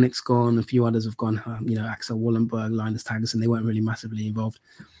Leo Kornick's gone. A few others have gone. Axel Wallenberg, Linus Tagerson. They weren't really massively involved.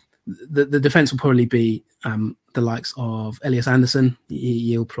 The defense will probably be the likes of Elias Anderson.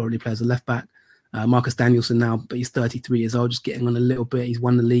 He'll probably play as a left back. Marcus Danielsson now, but he's 33 years old, just getting on a little bit. He's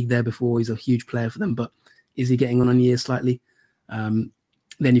won the league there before. He's a huge player for them, but is he getting on years slightly?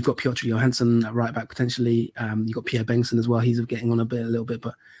 Then you've got Piotr Johansson at right back potentially. You've got Pierre Bengtsson as well. He's getting on a little bit,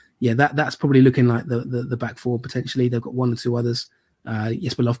 but yeah, that's probably looking like the back four potentially. They've got one or two others.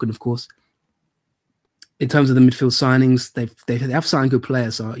 Jesper Lofgren, of course. In terms of the midfield signings, they have signed good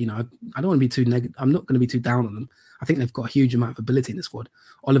players. So I don't want to be too negative. I'm not going to be too down on them. I think they've got a huge amount of ability in the squad.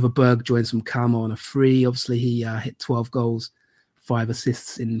 Oliver Berg joins from Kalmar on a free. Obviously, he hit 12 goals, 5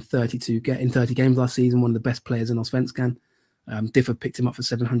 assists in 30 games last season. One of the best players in Allsvenskan. Differ picked him up for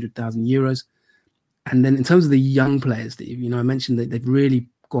 700,000 euros. And then in terms of the young players, I mentioned that they've really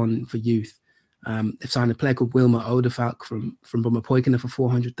gone for youth. They've signed a player called Wilmer Odefalk from Brommapojkarna for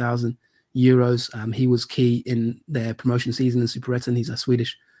 400,000 euros. He was key in their promotion season in Superettan. He's a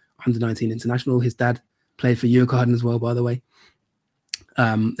Swedish under-19 international. His dad played for Djurgården as well, by the way.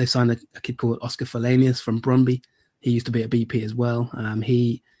 They signed a kid called Oscar Falenius from Brøndby. He used to be at BP as well.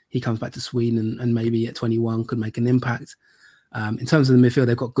 He comes back to Sweden and maybe at 21 could make an impact. In terms of the midfield,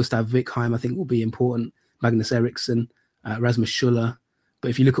 they've got Gustav Wickheim, I think will be important. Magnus Eriksson, Rasmus Schuller. But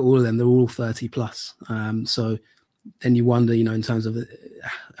if you look at all of them, they're all 30 plus. So then you wonder, in terms of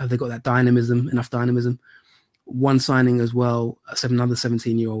have they got that enough dynamism? One signing as well, another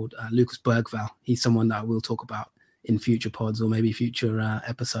 17-year-old, Lucas Bergvall. He's someone that I will talk about in future pods or maybe future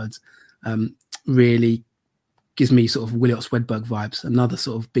episodes. Really gives me sort of Williot Swedberg vibes. Another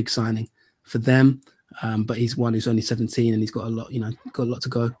sort of big signing for them. But he's one who's only 17 and he's got a lot to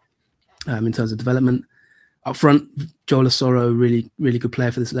go in terms of development. Up front, Joel Asoro, really, really good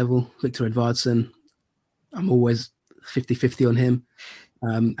player for this level. Victor Edvardsson, I'm always 50-50 on him.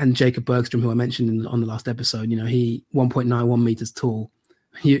 And Jacob Bergstrom, who I mentioned on the last episode, he 1.91 meters tall.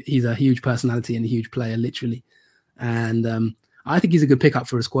 He's a huge personality and a huge player, literally. And I think he's a good pickup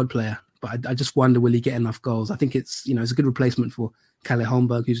for a squad player. But I just wonder, will he get enough goals? I think it's a good replacement for Kalle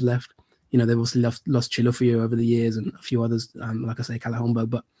Holmberg, who's left. They've obviously lost Chilufya over the years and a few others, like I say, Kalle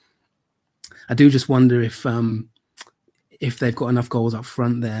Holmberg. But I do just wonder if they've got enough goals up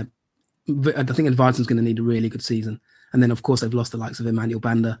front there. But I think Edvardsson's going to need a really good season. And then, of course, they've lost the likes of Emmanuel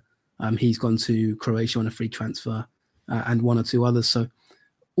Banda. He's gone to Croatia on a free transfer and one or two others. So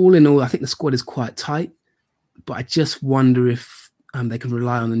all in all, I think the squad is quite tight. But I just wonder if they can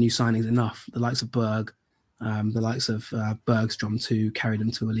rely on the new signings enough, the likes of Berg, the likes of Bergstrom, to carry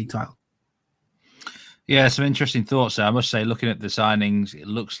them to a league title. Yeah, some interesting thoughts there. I must say, looking at the signings, it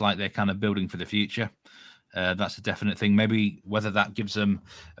looks like they're kind of building for the future. That's a definite thing. Maybe whether that gives them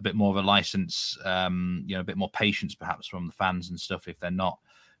a bit more of a license, a bit more patience perhaps from the fans and stuff if they're not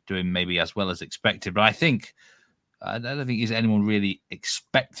doing maybe as well as expected. But I don't think is anyone really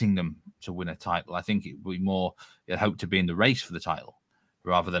expecting them to win a title. I think it would be more hope to be in the race for the title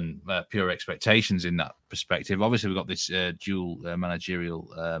rather than pure expectations in that perspective. Obviously, we've got this dual managerial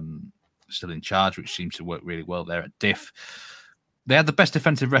still in charge, which seems to work really well there at Diff. They had the best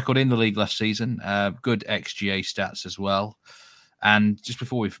defensive record in the league last season, good XGA stats as well. And just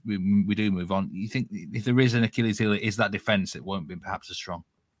before we do move on, you think if there is an Achilles heel, is that defence that won't be perhaps as strong?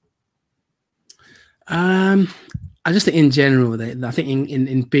 I just think in general, I think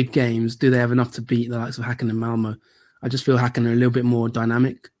in big games, do they have enough to beat the likes of Häcken and Malmö? I just feel Häcken are a little bit more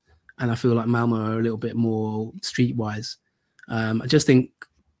dynamic, and I feel like Malmö are a little bit more streetwise. I just think,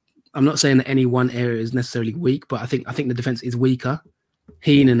 I'm not saying that any one area is necessarily weak, but I think the defense is weaker.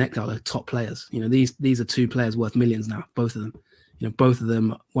 Heen and Ekdal are top players. These are two players worth millions now, both of them. Both of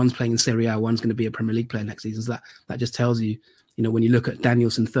them, one's playing in Serie A, one's going to be a Premier League player next season. So that just tells you, when you look at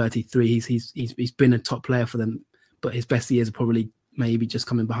Danielsson, 33, he's been a top player for them, but his best years are probably maybe just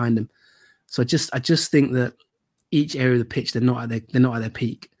coming behind him. So I just think that each area of the pitch, they're not at their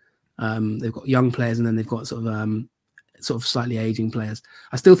peak. They've got young players and then they've got sort of slightly aging players.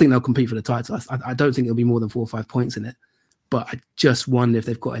 I still think they'll compete for the title. I don't think there'll be more than 4 or 5 points in it, but I just wonder if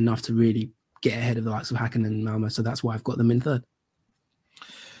they've got enough to really get ahead of the likes of Häcken and Malmö. So that's why I've got them in third.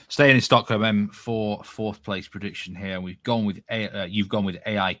 Staying in Stockholm, for fourth place prediction here. We've gone with you've gone with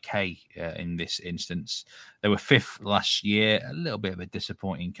AIK in this instance. They were fifth last year. A little bit of a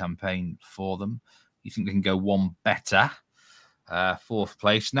disappointing campaign for them. You think they can go one better? Fourth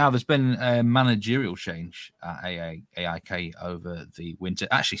place. Now there's been a managerial change at AIK over the winter.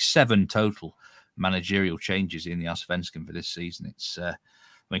 Actually, 7 total managerial changes in the Allsvenskan for this season. It's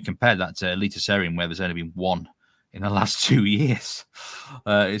compare that to Itinerary, where there's only been 1 in the last 2 years.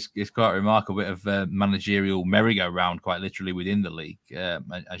 It's quite a remarkable bit of managerial merry-go-round, quite literally, within the league,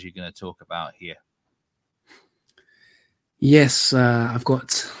 as you're going to talk about here. Yes, I've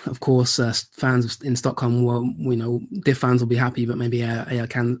got, of course, fans in Stockholm. Well, we know Diff fans will be happy, but maybe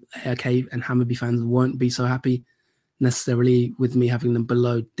AIK and Hammarby fans won't be so happy necessarily with me having them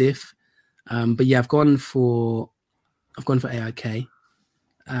below Diff. But yeah, I've gone for AIK,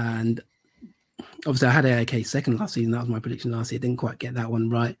 and obviously I had AIK second last season. That was my prediction last year. Didn't quite get that one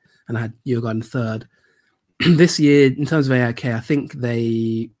right, and I had Djurgården third. This year, in terms of AIK, I think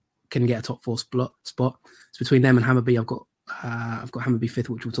they can get a top 4 spot. It's between them and Hammarby. I've got Hammarby fifth,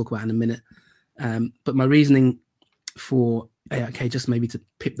 which we'll talk about in a minute. But my reasoning for AIK, just maybe to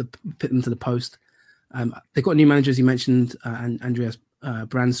pit them to the post. They've got new managers. You mentioned Andreas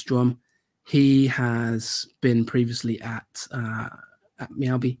Brandstrom. He has been previously at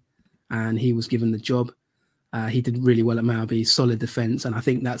Mjällby, and he was given the job. He did really well at Mjällby, solid defense, and I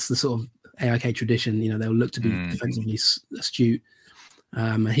think that's the sort of AIK tradition. You know, they'll look to be defensively astute.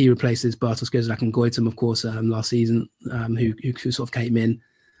 He replaces Bartosz Grzlak and Goitom, of course, last season, who sort of came in.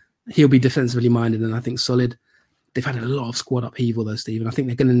 He'll be defensively minded and I think solid. They've had a lot of squad upheaval, though, Steve, and I think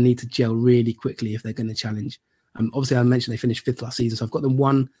they're going to need to gel really quickly if they're going to challenge. Obviously, I mentioned they finished 5th last season, so I've got them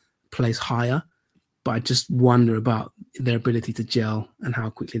 1 place higher, but I just wonder about their ability to gel and how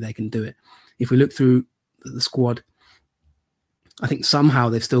quickly they can do it. If we look through the squad, I think somehow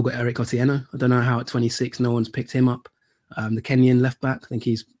they've still got Eric Otieno. I don't know how at 26 no one's picked him up. The Kenyan left back, I think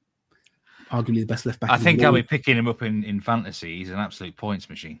he's arguably the best left back. I think I'll be picking him up in fantasy. He's an absolute points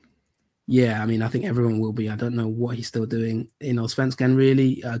machine. Yeah, I mean, I think everyone will be. I don't know what he's still doing in Allsvenskan,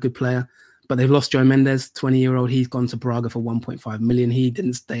 really. A good player. But they've lost Joe Mendes, 20-year-old. He's gone to Braga for 1.5 million. He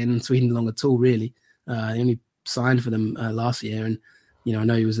didn't stay in Sweden long at all, really. He only signed for them last year. And, you know, I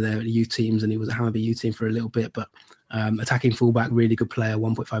know he was there at the youth teams and he was at Hammarby youth team for a little bit. But attacking fullback, really good player,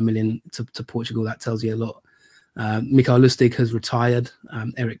 1.5 million to Portugal. That tells you a lot. Mikael Lustig has retired.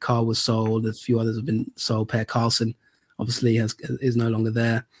 Eric Carr was sold. A few others have been sold. Per Carlson, obviously, is no longer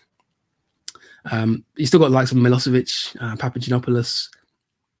there. You still got the likes of Milosevic, Papagiannopoulos,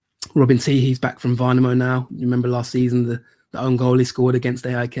 Robin T. He's back from Värnamo now. You remember last season the own goal he scored against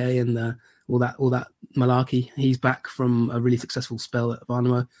AIK and all that malarkey. He's back from a really successful spell at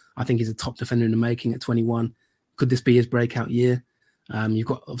Värnamo. I think he's a top defender in the making at 21. Could this be his breakout year? You've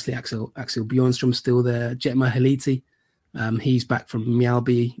got obviously Axel Bjornstrom still there. Jetma Heliti, he's back from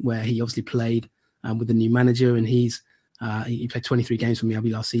Mjällby, where he obviously played with the new manager, and he played 23 games for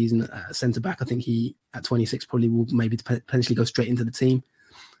Mjällby last season. Centre back, I think he at 26 probably will maybe potentially go straight into the team.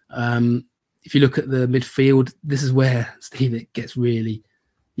 If you look at the midfield, this is where, Steve, it gets really,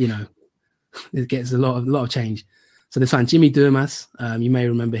 it gets a lot of change. So they signed Jimmy Durmaz. You may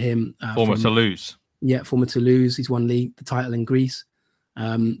remember him. Former Toulouse. Yeah, former Toulouse. He's won the title in Greece.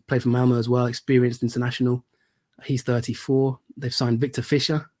 Played for Malmö as well, experienced international. He's 34. They've signed Victor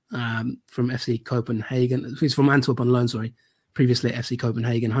Fischer from FC Copenhagen. He's from Antwerp on loan, sorry. Previously at FC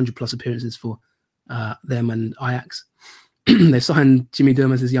Copenhagen, 100+ appearances for them and Ajax. They've signed Jimmy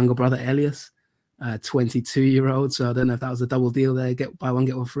Durmaz's younger brother, Elias, 22-year-old. So I don't know if that was a double deal there. Buy one,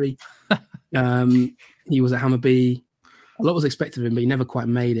 get one free. He was at Hammarby. A lot was expected of him, but he never quite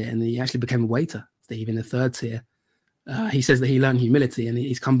made it. And he actually became a waiter, Steve, in the 3rd tier. He says that he learned humility, and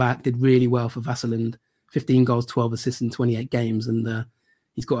he's come back, did really well for Vassarland. 15 goals, 12 assists in 28 games. And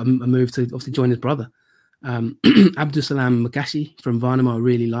he's got a move to obviously join his brother. Abdusalam Magashi from Värnamo I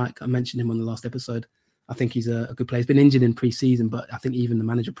really like. I mentioned him on the last episode. I think he's a good player. He's been injured in pre-season, but I think even the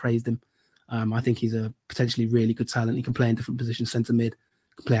manager praised him. I think he's a potentially really good talent. He can play in different positions, centre mid,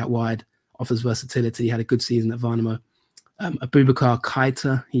 can play out wide, offers versatility. He had a good season at Värnamo. Abubakar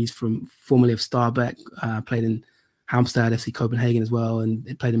Keita, he's formerly of Stabæk, played in Halmstad, FC Copenhagen as well,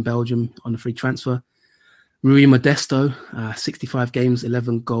 and played in Belgium on a free transfer. Rui Modesto, 65 games,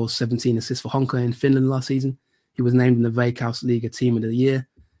 11 goals, 17 assists for Honka in Finland last season. He was named in the Veikkausliiga Team of the Year.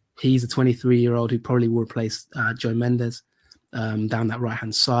 He's a 23-year-old who probably will replace Joe Mendes down that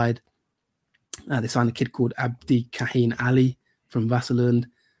right-hand side. They signed a kid called Abdi Kahin Ali from Vassarland.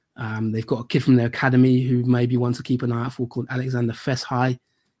 They've got a kid from their academy who maybe wants to keep an eye out for called Alexander Feshai.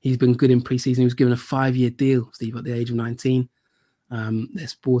 He's been good in pre-season. He was given a 5-year deal, Steve, at the age of 19.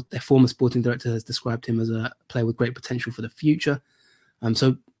 Their former sporting director has described him as a player with great potential for the future.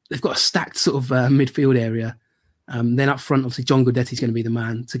 So they've got a stacked sort of midfield area. Then up front, obviously, John Guidetti's going to be the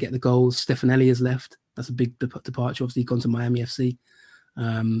man to get the goals. Stefanelli has left. That's a big departure. Obviously, gone to Miami FC.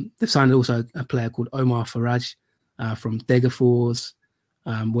 They've signed also a player called Omar Faraj from Degerfors.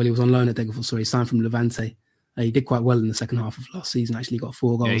 Well, he was on loan at Degerfors, so he signed from Levante. He did quite well in the second half of last season. Actually, got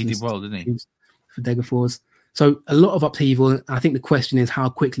 4 goals. Yeah, he did well, didn't he? For Degerfors. So a lot of upheaval. I think the question is how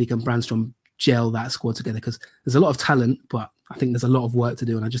quickly can Brandstrom gel that squad together? Because there's a lot of talent, but I think there's a lot of work to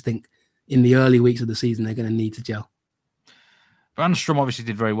do. And I just think in the early weeks of the season, they're going to need to gel. Brandstrom obviously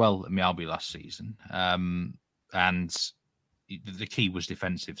did very well at Mjällby last season. And the key was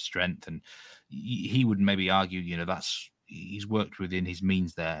defensive strength. And he would maybe argue, he's worked within his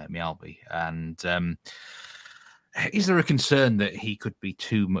means there at Mjällby. And is there a concern that he could be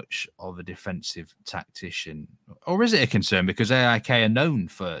too much of a defensive tactician? Or is it a concern? Because AIK are known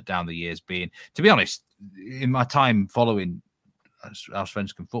for, down the years, being, to be honest, in my time following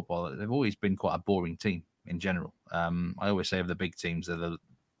Allsvenskan football, they've always been quite a boring team in general. I always say of the big teams, they're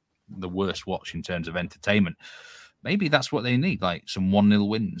the worst watch in terms of entertainment. Maybe that's what they need, like some 1-0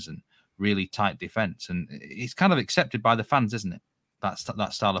 wins and really tight defence. And it's kind of accepted by the fans, isn't it?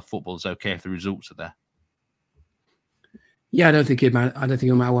 That style of football is okay if the results are there. Yeah, I don't think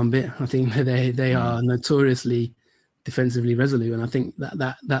it'll matter one bit. I think they are notoriously defensively resolute, and I think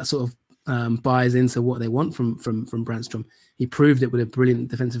that sort of buys into what they want from Brandstrom. He proved it with a brilliant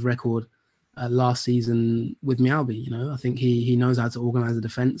defensive record last season with Mjällby. I think he knows how to organise a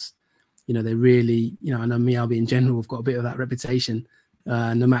defence. They really, I know Mjällby in general have got a bit of that reputation,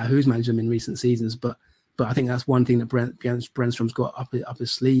 no matter who's managed them in recent seasons. But I think that's one thing that Brandstrom's got up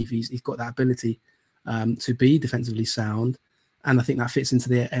his sleeve. He's got that ability to be defensively sound, and I think that fits into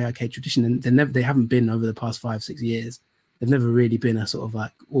the AIK tradition. And they haven't been over the past 5-6 years. They've never really been a sort of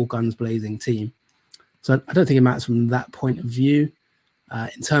like all guns blazing team. So I don't think it matters from that point of view.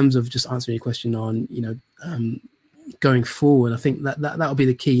 In terms of just answering your question on going forward, I think that'll be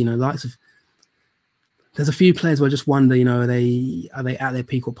the key. There's a few players where I just wonder, are they at their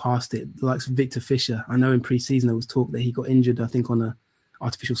peak or past it? The likes of Victor Fischer. I know in pre-season there was talk that he got injured, I think, on an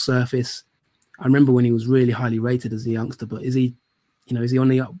artificial surface. I remember when he was really highly rated as a youngster, but is he on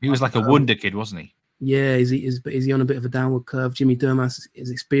the up? He was like a wonder kid, wasn't he? Yeah, is he on a bit of a downward curve? Jimmy Durmaz is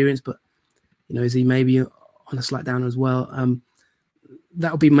experienced, but is he maybe on a slight downer as well?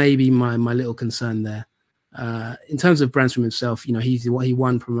 That would be maybe my little concern there. In terms of Brandstrom himself, he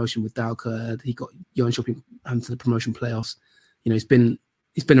won promotion with Dalkurd. He got Jönköping to the promotion playoffs. He's been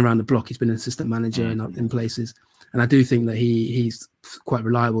around the block. He's been an assistant manager in places, and I do think that he's quite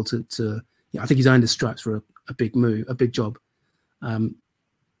reliable to I think he's earned his stripes for a big move, a big job. And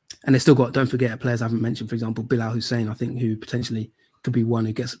they've still got, don't forget, players I haven't mentioned, for example, Bilal Hussein, I think, who potentially could be one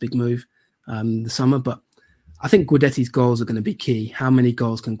who gets a big move this summer. But I think Guidetti's goals are going to be key. How many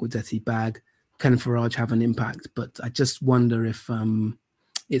goals can Guidetti bag? Can Faraj have an impact? But I just wonder if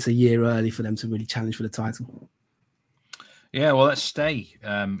it's a year early for them to really challenge for the title. Yeah, well, let's stay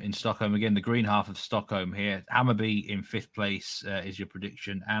in Stockholm again. The green half of Stockholm here. Hammarby in 5th place is your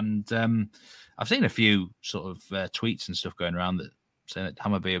prediction. And I've seen a few sort of tweets and stuff going around that saying that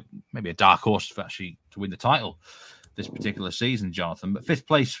Hammarby are maybe a dark horse to win the title this particular season, Jonathan. But 5th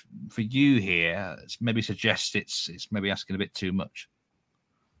place for you here maybe suggests it's maybe asking a bit too much.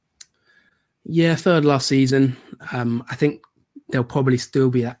 Yeah, 3rd last season. I think there'll probably still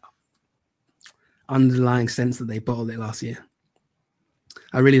be that underlying sense that they bottled it last year.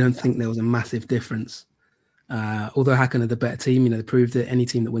 I really don't think there was a massive difference. Although Häcken are the better team, they proved it. Any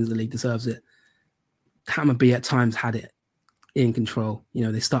team that wins the league deserves it. Hammarby at times had it in control.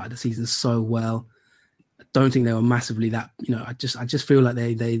 They started the season so well. I don't think they were massively that. I just feel like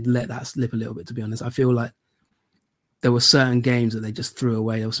they let that slip a little bit. To be honest, I feel like there were certain games that they just threw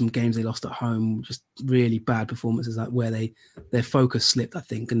away. There were some games they lost at home, just really bad performances, like where their focus slipped, I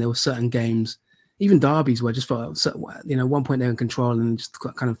think. And there were certain games, even derbies, where I just felt, one point they were in control and just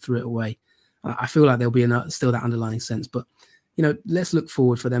kind of threw it away. I feel like there'll be still that underlying sense. But, let's look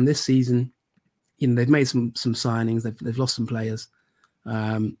forward for them this season. They've made some signings. They've lost some players.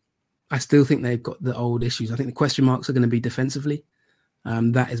 I still think they've got the old issues. I think the question marks are going to be defensively.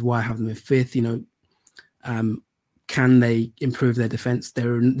 That is why I have them in 5th. Can they improve their defense?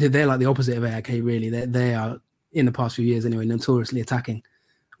 They're like the opposite of AIK, really. They are, in the past few years anyway, notoriously attacking,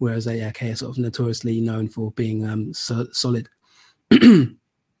 whereas AIK are sort of notoriously known for being solid. I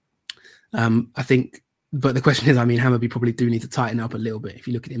think, but the question is, Hammarby probably do need to tighten up a little bit. If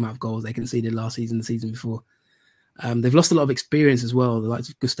you look at the amount of goals they conceded last season, the season before, they've lost a lot of experience as well. The likes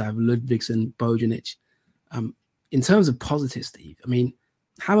of Gustav Ludvigsson, Bojanic. in terms of positive, Steve, I mean,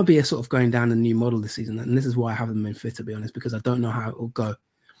 Hammarby are sort of going down a new model this season, and this is why I have them in fifth, to be honest, because I don't know how it will go.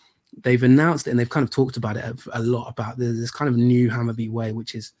 They've announced it and they've kind of talked about it a lot, about this kind of new Hammarby way,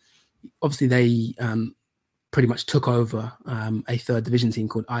 which is obviously they pretty much took over a third division team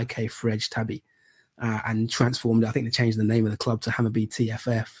called IK Frej Tabby and transformed it. I think they changed the name of the club to Hammarby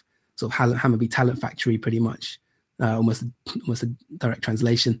TFF, sort of Hammarby Talent Factory, pretty much, almost a direct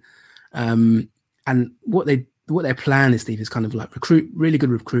translation. And what their plan is, Steve, is kind of like really good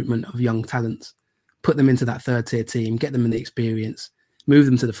recruitment of young talents, put them into that third tier team, get them in the experience, move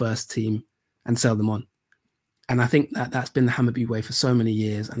them to the first team and sell them on. And I think that's been the Hammarby way for so many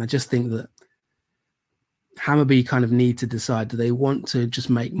years. And I just think that Hammarby kind of need to decide, do they want to just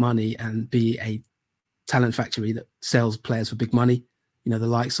make money and be a talent factory that sells players for big money? You know, the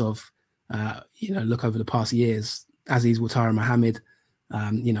likes of, look over the past years, Aziz Ouattara Mohammed,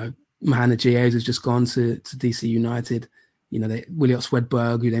 Mahana Gies has just gone to DC United. You know, Williot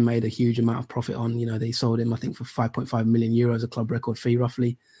Swedberg, who they made a huge amount of profit on, you know, they sold him, I think, for 5.5 million euros, a club record fee,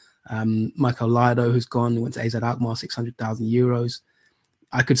 roughly. Michael Lido, who's gone, went to AZ Alkmaar, 600,000 euros.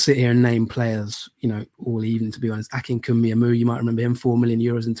 I could sit here and name players, you know, all evening, to be honest. Akin Kumiamu, you might remember him, 4 million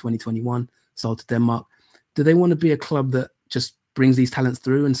euros in 2021, sold to Denmark. Do they want to be a club that just brings these talents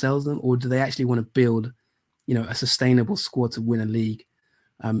through and sells them? Or do they actually want to build, you know, a sustainable squad to win a league?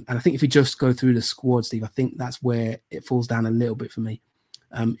 And I think if you just go through the squad, Steve, I think that's where it falls down a little bit for me.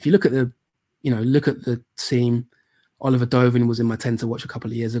 If you look at the team, Oliver Dovin was in my 10 to watch a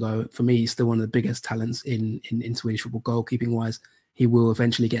couple of years ago. For me, he's still one of the biggest talents in Swedish football, goalkeeping wise. He will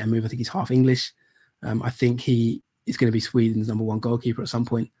eventually get a move. I think he's half English. I think he is going to be Sweden's number one goalkeeper at some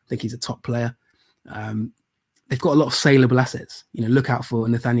point. I think he's a top player. They've got a lot of saleable assets. You know, look out for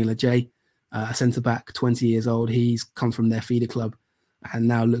Nathaniel Ajay, a centre-back, 20 years old. He's come from their feeder club and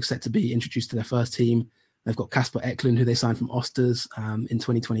now looks set to be introduced to their first team. They've got Kasper Eklund, who they signed from Osters in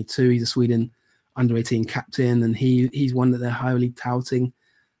 2022. He's a Sweden under-18 captain, and he's one that they're highly touting.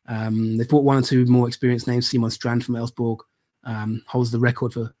 They've brought one or two more experienced names. Simon Strand from Elfsborg holds the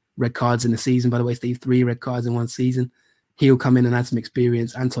record for red cards in the season, by the way, Steve, 3 red cards in one season. He'll come in and add some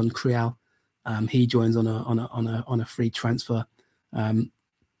experience. Anton Krial, he joins on a free transfer. They've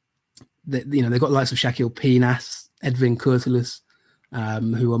got the likes of Shakil Pinas, Edvin Kurtulus,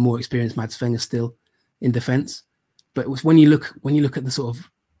 who are more experienced. Mads Fenger still in defence, but when you look at the sort of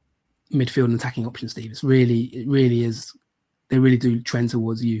midfield and attacking options, Steve, it really is. They really do trend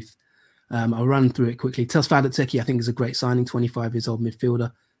towards youth. I'll run through it quickly. Telsvad Atseki, I think, is a great signing. 25 years old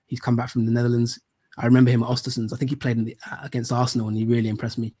midfielder. He's come back from the Netherlands. I remember him at Ostersunds. I think he played against Arsenal, and he really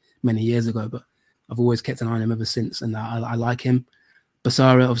impressed me many years ago. But I've always kept an eye on him ever since, and I like him.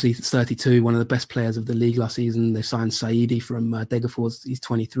 Basara, obviously 32, one of the best players of the league last season. They signed Saidi from Degerfors. He's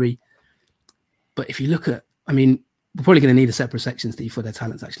 23. But if you look at, I mean, we're probably going to need a separate section, Steve, for their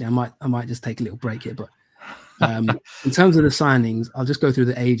talents. Actually, I might just take a little break here. But in terms of the signings, I'll just go through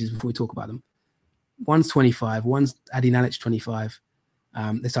the ages before we talk about them. One's 25, one's Adi Nalic, 25.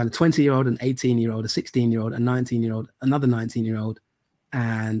 They signed a 20-year-old, an 18-year-old, a 16-year-old, a 19-year-old, another 19-year-old,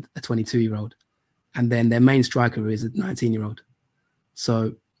 and a 22-year-old. And then their main striker is a 19-year-old.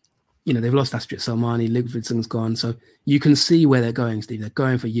 So, you know, they've lost Astrid Salmani, Ludvigsson's gone. So you can see where they're going, Steve. They're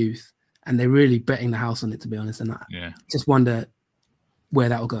going for youth, and they're really betting the house on it, to be honest. And I just wonder where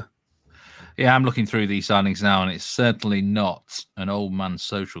that will go. Yeah, I'm looking through these signings now, and it's certainly not an old man's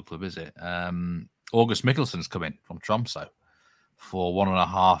social club, is it? August Mikkelsen's come in from Tromsø for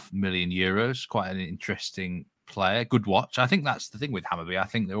 €1.5 million. Quite an interesting player. Good watch. I think that's the thing with Hammarby. I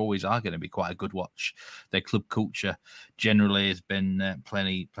think there always are going to be quite a good watch. Their club culture generally has been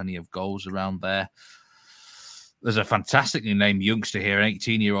plenty of goals around there. There's a fantastically named youngster here, an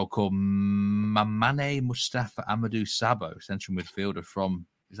 18-year-old called Mamane Mustafa Amadou Sabo, central midfielder from,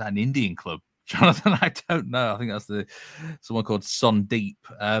 is that an Indian club? Jonathan, I don't know. I think that's someone called Sondeep.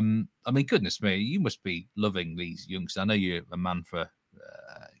 I mean, goodness me, you must be loving these youngsters. I know you're a man for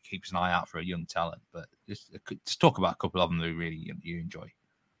keeps an eye out for a young talent, but just talk about a couple of them that really you enjoy.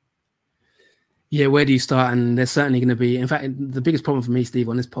 Yeah, where do you start? And there's certainly going to be, in fact, the biggest problem for me, Steve,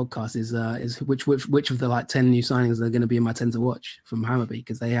 on this podcast is which of the like 10 new signings are going to be in my 10 to watch from Hammarby,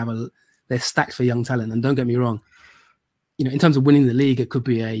 because they're stacked for young talent. And don't get me wrong, you know, in terms of winning the league, it could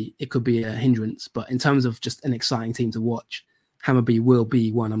be a hindrance, but in terms of just an exciting team to watch, Hammarby will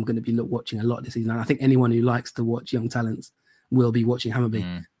be one I'm going to be watching a lot this season. And I think anyone who likes to watch young talents will be watching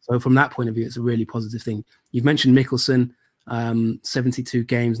Hammarby. So from that point of view, it's a really positive thing. You've mentioned Mikkelsen, 72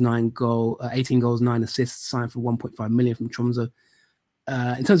 games, 18 goals, 9 assists, signed for 1.5 million from Tromsø.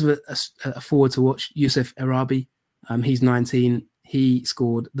 In terms of a forward to watch, Youssef Erabi, he's 19. He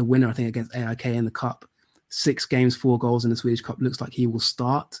scored the winner, I think, against AIK in the Cup. 6 games, 4 goals in the Swedish Cup. Looks like he will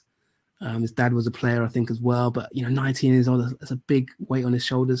start. His dad was a player, I think, as well. But, 19 years old, that's a big weight on his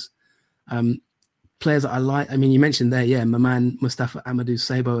shoulders. Players that I like, you mentioned there, my man Mustafa Amadou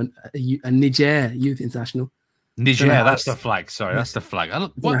Sabo, a Niger youth international. Niger, that's the flag. Sorry, that's the flag. I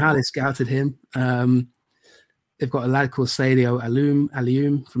don't know how they scouted him. They've got a lad called Sadio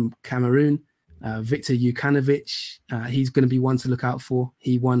Alioum from Cameroon. Victor Jukanovic, he's going to be one to look out for.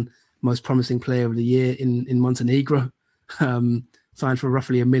 He won Most Promising Player of the Year in Montenegro. Signed for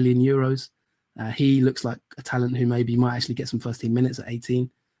roughly €1 million. He looks like a talent who maybe might actually get some first team minutes at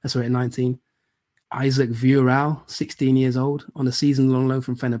 19. Isaac Vural, 16 years old, on a season-long loan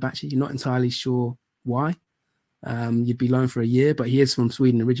from Fenerbahce. You're not entirely sure why. You'd be loaned for a year, but he is from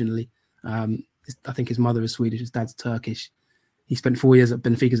Sweden originally. I think his mother is Swedish, his dad's Turkish. He spent 4 years at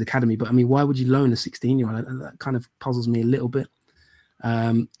Benfica's academy, but why would you loan a 16-year-old? That kind of puzzles me a little bit.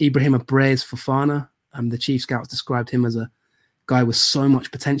 Ibrahim Abrez Fofana, the chief scouts described him as a guy with so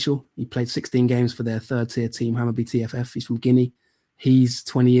much potential. He played 16 games for their third-tier team, Hammarby TFF. He's from Guinea. He's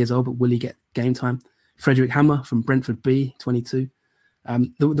 20 years old, but will he get game time? Frederick Hammer from Brentford B, 22.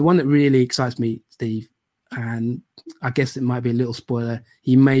 The one that really excites me, Steve, and I guess it might be a little spoiler,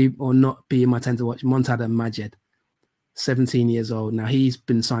 he may or not be in my 10 to watch, Montada Majed, 17 years old. Now, he's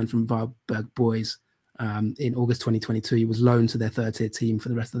been signed from Varbergs Boys in August 2022. He was loaned to their third-tier team for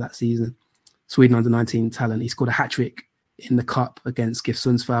the rest of that season. Sweden under-19 talent. He scored a hat-trick in the Cup against GIF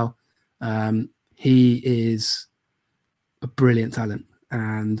Sundsvall. He is a brilliant talent,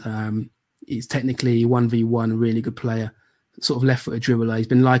 and he's technically 1v1, really good player, sort of left-footed dribbler. He's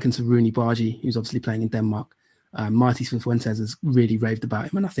been likened to Rooney Bargi, who's obviously playing in Denmark. Marty Fuentes has really raved about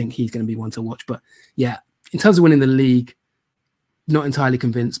him, and I think he's going to be one to watch. But yeah, in terms of winning the league, not entirely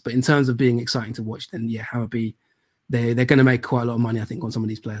convinced, but in terms of being exciting to watch, then yeah, Hammarby, they're going to make quite a lot of money, I think, on some of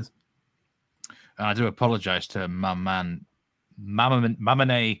these players. I do apologise to my man,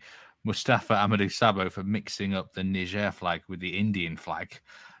 Mamane Mustafa Amadou Sabo, for mixing up the Niger flag with the Indian flag.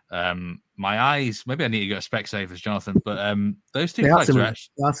 My eyes, maybe I need to go to Specsavers, Jonathan, but those two flags are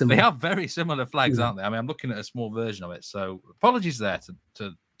actually, they are very similar flags, aren't they? I'm looking at a small version of it, so apologies there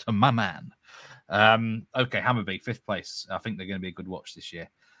to my man. Okay, Hammarby, 5th place. I think they're going to be a good watch this year.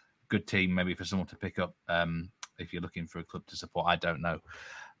 Good team, maybe for someone to pick up if you're looking for a club to support. I don't know.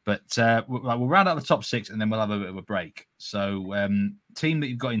 But we'll round out the top 6 and then we'll have a bit of a break. So, team that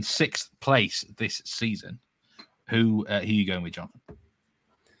you've got in 6th place this season, who are you going with, Jonathan?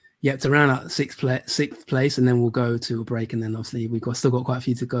 Yeah, to round out 6th place, and then we'll go to a break, and then obviously we've still got quite a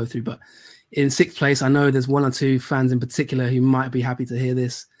few to go through. But in 6th place, I know there's 1 or 2 fans in particular who might be happy to hear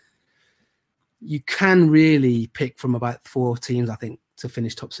this. You can really pick from about 4 teams, I think, to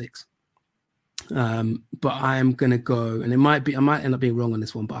finish top 6. But I am going to go, and I might end up being wrong on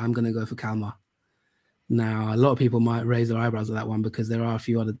this one, but I'm going to go for Kalmar. Now, a lot of people might raise their eyebrows at that one because there are a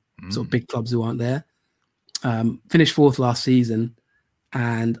few other sort of big clubs who aren't there. Finished 4th last season,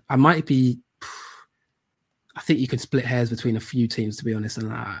 and I think you could split hairs between a few teams, to be honest.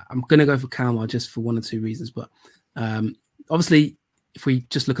 And I'm going to go for Kalmar just for 1 or 2 reasons. But obviously, if we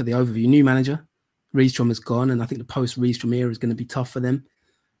just look at the overview, new manager, Rydström is gone, and I think the post-Rydström era is going to be tough for them.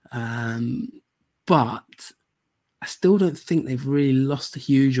 But I still don't think they've really lost a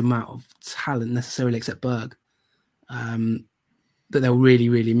huge amount of talent necessarily, except Berg, that they'll really,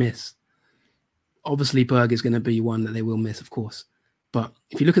 really miss. Obviously, Berg is going to be one that they will miss, of course. But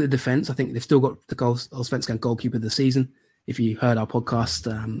if you look at the defence, I think they've still got the Allsvenskan goalkeeper of the season. If you heard our podcast,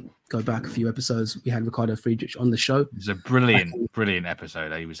 go back a few episodes, we had Ricardo Friedrich on the show. It was a brilliant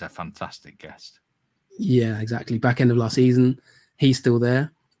episode. He was a fantastic guest. Yeah, exactly. Back end of last season, he's still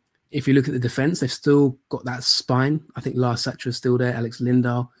there. If you look at the defence, they've still got that spine. I think Lars Satra is still there. Alex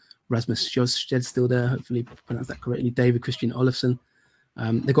Lindahl, Rasmus Sjøsted's still there. Hopefully, pronounce that correctly. David Christian Olofsson.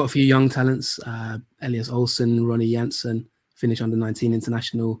 They've got a few young talents. Elias Olsen, Ronnie Janssen, Finnish under-19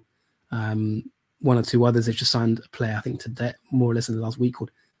 international. 1 or 2 others. They've just signed a player, I think, today, more or less in the last week,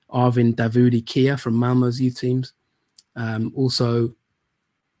 called Arvin Davudi Kia from Malmö's youth teams. Also,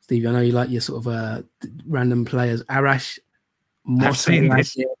 Steve, I know you like your sort of random players. Arash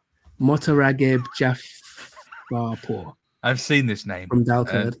Motorageb Jaffarpour. I've seen this name from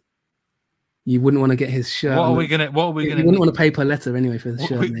Dalkurd. You wouldn't want to get his shirt. What are we gonna? You wouldn't want to pay per letter anyway for the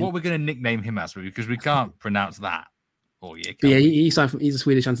shirt. What are we gonna nickname him as? Because we can't pronounce that. Oh yeah, he's a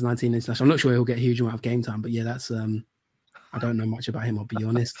Swedish under-19 international. I'm not sure he'll get a huge amount of game time, but yeah, that's I don't know much about him, I'll be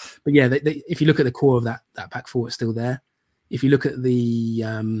honest. But yeah, if you look at the core of that back four, it's still there. If you look at the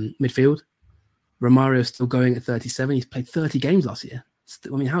midfield, Romario's still going at 37. He's played 30 games last year.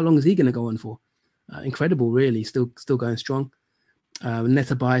 How long is he going to go on for? Incredible, really. Still going strong.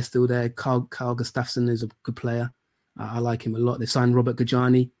 Netabai is still there. Carl Gustafsson is a good player. I like him a lot. They've signed Robert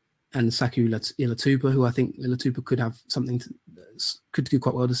Gajani and Saku Ilatupa, who I think Ilatupa could have could do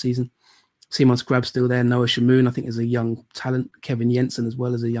quite well this season. Simon Scrab's still there. Noah Shamoon, I think, is a young talent. Kevin Jensen as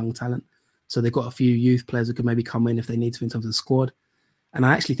well as a young talent. So they've got a few youth players who could maybe come in if they need to in terms of the squad. And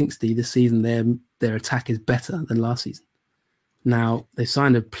I actually think, Steve, this season their attack is better than last season. Now, they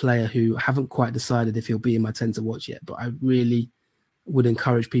signed a player who I haven't quite decided if he'll be in my 10 to watch yet, but I really would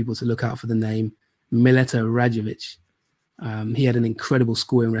encourage people to look out for the name Mileta Rajovic. He had an incredible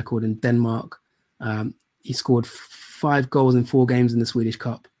scoring record in Denmark. He scored 5 goals in 4 games in the Swedish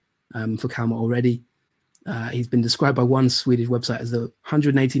Cup for Kalmar already. He's been described by one Swedish website as the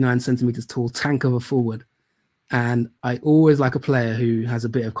 189 centimeters tall tank of a forward. And I always like a player who has a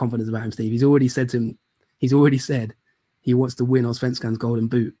bit of confidence about him, Steve. He's already said he wants to win Allsvenskan's Golden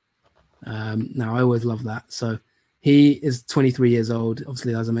Boot. Now, I always love that. So he is 23 years old.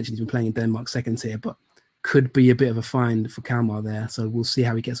 Obviously, as I mentioned, he's been playing in Denmark second tier, but could be a bit of a find for Kalmar there. So we'll see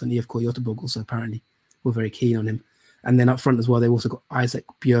how he gets on. IFK Göteborg also apparently were very keen on him. And then up front as well, they also got Isaac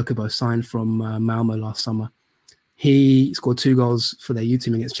Björkebo signed from Malmö last summer. He scored 2 goals for their youth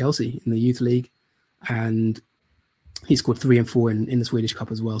team against Chelsea in the youth league. And he scored 3 and 4 in the Swedish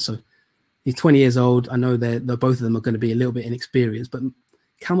Cup as well. So he's 20 years old. I know they're both of them are going to be a little bit inexperienced, but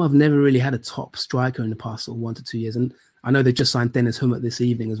Kalmar have never really had a top striker in the past 1 to 2 years. And I know they've just signed Dennis Hummert this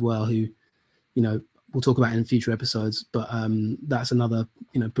evening as well, who, we'll talk about in future episodes, but that's another,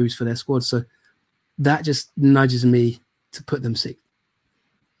 boost for their squad. So that just nudges me to put them 6th.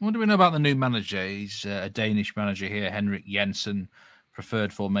 What do we know about the new manager? He's a Danish manager here, Henrik Jensen.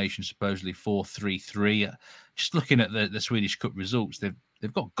 Preferred formation, supposedly 4-3-3. Just looking at the Swedish Cup results,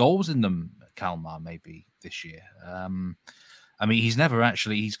 they've got goals in them, Kalmar, maybe this year.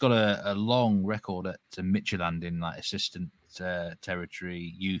 He's got a long record at Midtjylland in assistant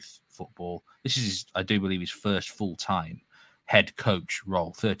territory youth football. This is, I do believe, his first full-time head coach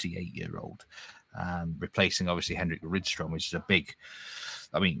role, 38-year-old, replacing obviously Henrik Rydström, which is a big.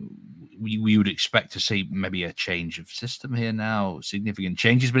 We would expect to see maybe a change of system here now, significant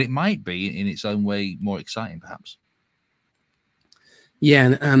changes, but it might be in its own way more exciting, perhaps.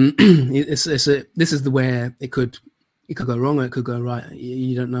 Yeah, and this is where it could go wrong or it could go right.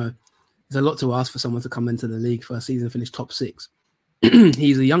 You don't know. There's a lot to ask for someone to come into the league first season and finish top 6.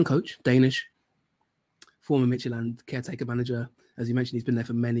 He's a young coach, Danish, former Midtjylland caretaker manager. As you mentioned, he's been there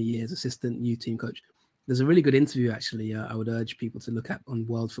for many years, assistant youth team coach. There's a really good interview, actually, I would urge people to look at on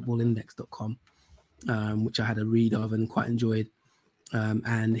worldfootballindex.com, which I had a read of and quite enjoyed.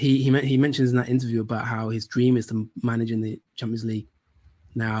 And he mentions in that interview about how his dream is to manage in the Champions League.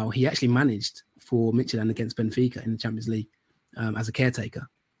 Now, he actually managed for Midtjylland against Benfica in the Champions League as a caretaker.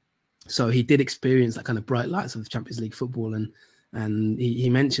 So he did experience that kind of bright lights of Champions League football. And he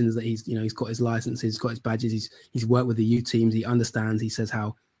mentions that he's got his licenses, he's got his badges, he's worked with the youth teams, he understands, he says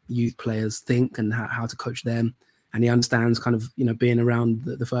how youth players think and how to coach them, and he understands kind of being around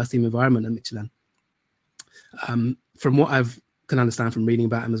the first team environment at Midtjylland. From what I've can understand from reading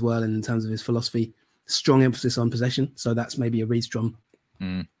about him as well, and in terms of his philosophy, strong emphasis on possession. So that's maybe a Rydström,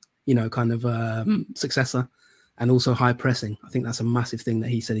 successor, and also high pressing. I think that's a massive thing that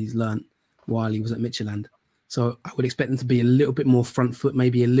he said he's learned while he was at Midtjylland. So I would expect them to be a little bit more front foot,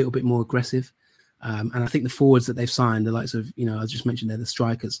 maybe a little bit more aggressive. And I think the forwards that they've signed, the likes of, I just mentioned they're the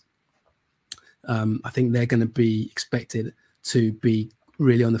strikers. I think they're going to be expected to be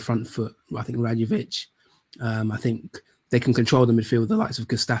really on the front foot. I think Rajovic, I think they can control the midfield, the likes of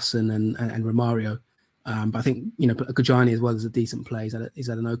Gustafsson and Romario. But I think, Gajani as well is a decent player. He's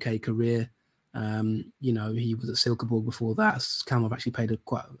had an okay career. He was at Silkeborg before that. Kalmar have actually paid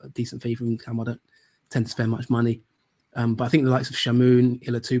quite a decent fee for him. Kalmar don't tend to spend much money. But I think the likes of Shamoon,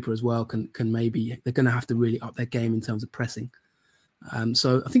 Ilatupa as well can maybe, they're going to have to really up their game in terms of pressing.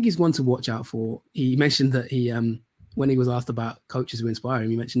 So I think he's one to watch out for. He mentioned that he, when he was asked about coaches who inspire him,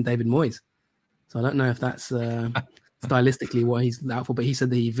 he mentioned David Moyes. So I don't know if that's stylistically what he's out for, but he said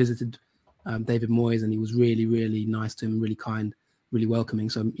that he visited David Moyes and he was really, really nice to him, really kind, really welcoming.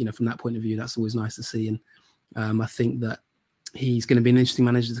 So, from that point of view, that's always nice to see. And I think that he's going to be an interesting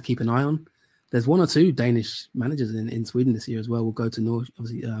manager to keep an eye on. There's 1 or 2 Danish managers in Sweden this year as well. We'll go to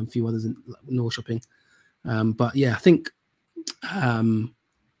obviously a few others in Norrköping. But yeah, I think the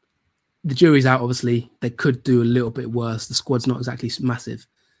jury's out, obviously. They could do a little bit worse. The squad's not exactly massive.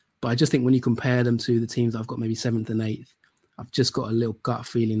 But I just think when you compare them to the teams that I've got maybe 7th and 8th, I've just got a little gut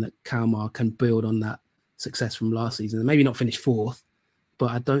feeling that Kalmar can build on that success from last season. And maybe not finish 4th,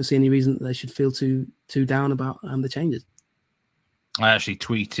 but I don't see any reason that they should feel too down about the changes. I actually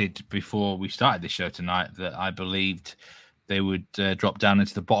tweeted before we started this show tonight that I believed they would drop down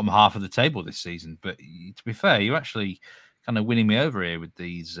into the bottom half of the table this season. But to be fair, you're actually kind of winning me over here with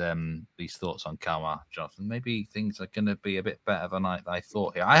these thoughts on Kalmar, Jonathan. Maybe things are going to be a bit better than I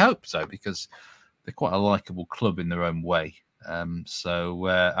thought here. I hope so, because they're quite a likeable club in their own way. So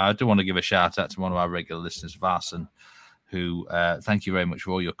I do want to give a shout out to one of our regular listeners, Varson, who thank you very much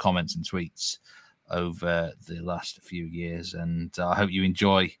for all your comments and tweets over the last few years. And I hope you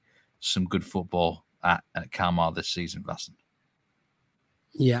enjoy some good football at Kalmar this season, Varson.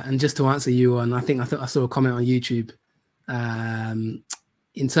 Yeah, and just to answer you on, I think I saw a comment on YouTube.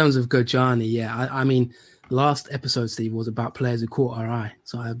 In terms of Gojani, I mean, last episode, Steve, was about players who caught our eye.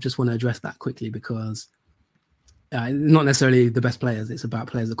 So I just want to address that quickly, because not necessarily the best players. It's about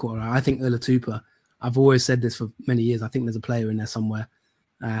players that caught our eye. I think Ulatupa, I've always said this for many years. I think there's a player in there somewhere.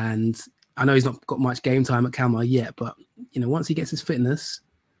 And I know he's not got much game time at Kalmar yet, but, once he gets his fitness,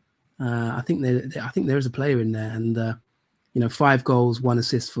 I think there is a player in there. And, 5 goals, 1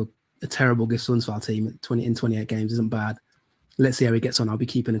 assist for a terrible GIF Sundsvall team in 28 games isn't bad. Let's see how he gets on. I'll be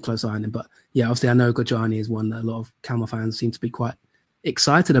keeping a close eye on him. But yeah, obviously I know Gojani is one that a lot of Kalmar fans seem to be quite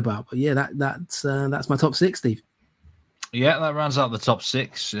excited about. But yeah, that's my top 6, Steve. Yeah, that rounds out the top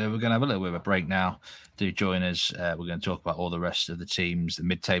 6. We're going to have a little bit of a break now. Do join us. We're going to talk about all the rest of the teams, the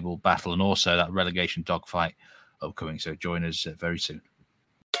mid-table battle, and also that relegation dogfight upcoming. So join us very soon.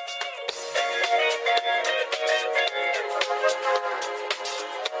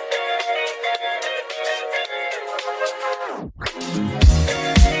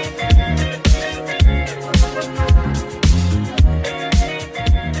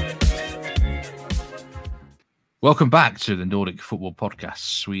 Welcome back to the Nordic Football Podcast,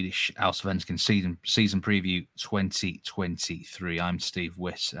 Swedish Allsvenskan Season Preview 2023. I'm Steve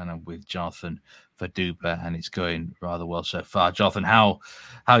Wyss, and I'm with Jonathan Fadugba, and it's going rather well so far. Jonathan, how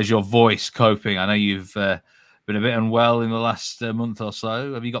is your voice coping? I know you've been a bit unwell in the last month or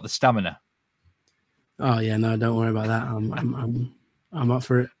so. Have you got the stamina? Oh yeah, no, don't worry about that. I'm up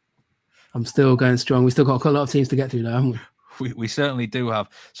for it. I'm still going strong. We still got a lot of teams to get through, though, haven't we? We certainly do have.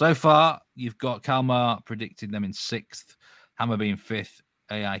 So far, you've got Kalmar predicting them in 6th, Hammarby in 5th,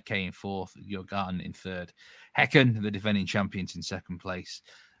 AIK in 4th, Djurgården in 3rd, Häcken, the defending champions, in 2nd place,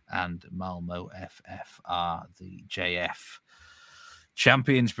 and Malmö FF are the JF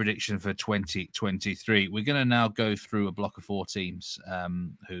champions prediction for 2023. We're going to now go through a block of 4 teams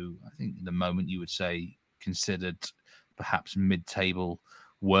who I think at the moment you would say considered perhaps mid-table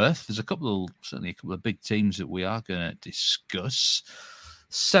worth. There's certainly a couple of big teams that we are going to discuss.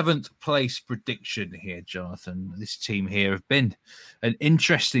 7th place prediction here, Jonathan. This team here have been an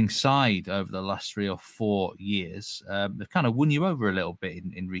interesting side over the last 3 or 4 years. They've kind of won you over a little bit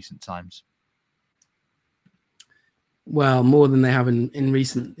in recent times. Well, more than they have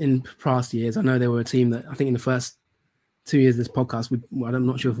in past years. I know they were a team that I think in the first 2 years of this podcast, I'm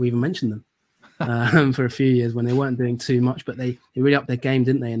not sure if we even mentioned them. For a few years when they weren't doing too much, but they really upped their game,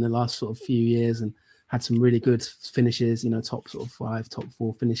 didn't they, in the last sort of few years, and had some really good finishes, top sort of 5, top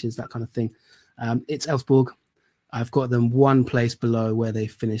 4 finishes, that kind of thing. It's Elfsborg. I've got them 1 place below where they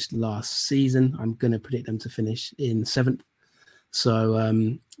finished last season. I'm going to predict them to finish in 7th.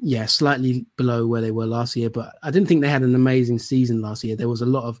 So, slightly below where they were last year, but I didn't think they had an amazing season last year. There was a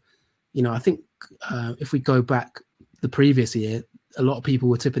lot of, I think if we go back the previous year, a lot of people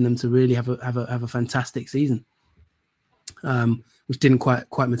were tipping them to really have a fantastic season, which didn't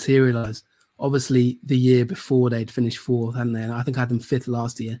quite materialize. Obviously, the year before they'd finished 4th, hadn't they? And I think I had them 5th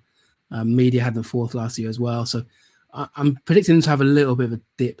last year. Media had them 4th last year as well. So I'm predicting them to have a little bit of a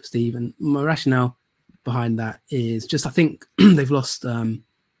dip, Steve. And my rationale behind that is just I think they've lost.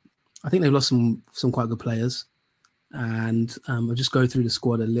 I think they've lost some quite good players, and I'll just go through the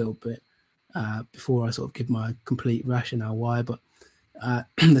squad a little bit before I sort of give my complete rationale why. But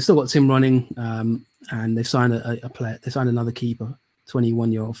they've still got Tim running, and they've signed a player. They signed another keeper,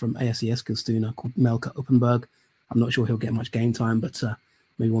 21-year-old from AFC Eskilstuna called Melker Uppenberg. I'm not sure he'll get much game time, but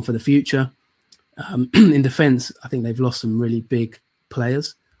maybe one for the future. In defence, I think they've lost some really big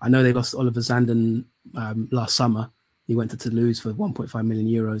players. I know they lost Oliver Zanden last summer. He went to Toulouse for 1.5 million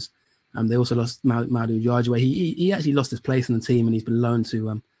euros. They also lost Madu Jarjeway. He actually lost his place in the team, and he's been loaned to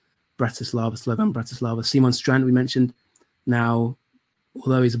Slovan Bratislava. Simon Strand, we mentioned. Now,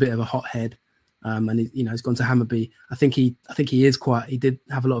 although he's a bit of a hothead, and he's gone to Hammarby. I think he did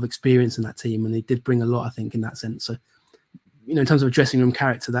have a lot of experience in that team, and he did bring a lot, I think, in that sense. So, in terms of a dressing room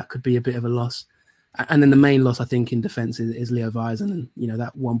character, that could be a bit of a loss. And then the main loss, I think, in defence is Leo Weisen, and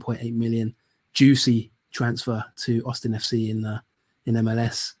that 1.8 million juicy transfer to Austin FC in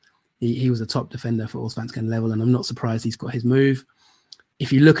MLS. He was a top defender for Allsvenskan level, and I'm not surprised he's got his move.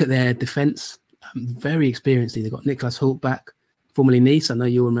 If you look at their defence, very experienced. They've got Niklas Hult back, formerly Nice. I know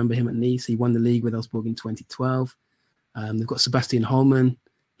you'll remember him at Nice. He won the league with Elfsborg in 2012. They've got Sebastian Holman.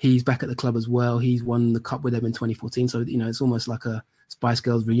 He's back at the club as well. He's won the cup with them in 2014. So, it's almost like a Spice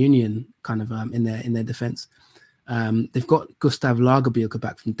Girls reunion kind of in their defence. They've got Gustav Lagerbielke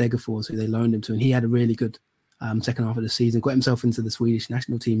back from Degerfors, who they loaned him to, and he had a really good second half of the season, got himself into the Swedish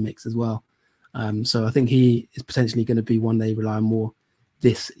national team mix as well. So I think he is potentially going to be one they rely on more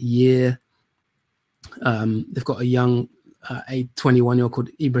this year. They've got a young, a 21-year-old called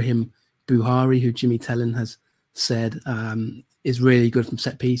Ibrahim Buhari, who Jimmy Tellin has said is really good from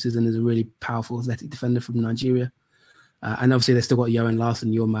set pieces and is a really powerful athletic defender from Nigeria. And obviously they've still got Johan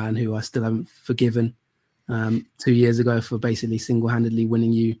Larsson, your man, who I still haven't forgiven 2 years ago for basically single-handedly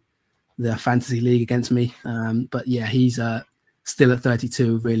winning you the fantasy league against me. But yeah, he's still at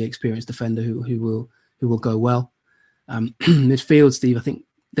 32, really experienced defender who will go well. Midfield, Steve, I think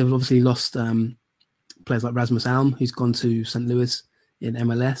they've obviously lost players like Rasmus Alm, who's gone to St. Louis in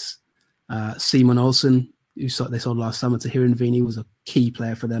MLS. Simon Olsen, who they sold last summer to Heerenveen, was a key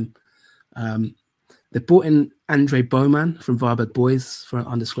player for them. They brought in Andre Bowman from Varberg Boys for an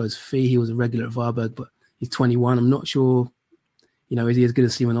undisclosed fee. He was a regular at Varberg, but he's 21. I'm not sure, is he as good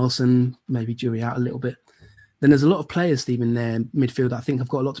as Simon Olsen? Maybe jury out a little bit. Then there's a lot of players, Steve, in their midfield that I think have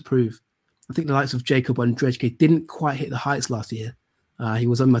got a lot to prove. I think the likes of Jacob Ondrejke didn't quite hit the heights last year. He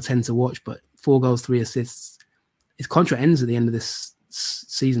was on my 10 to watch, but 4 goals, 3 assists. His contract ends at the end of this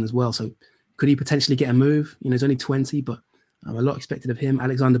season as well. So could he potentially get a move? He's only 20, but a lot expected of him.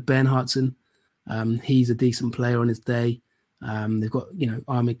 Alexander Bernhardsson, he's a decent player on his day. They've got,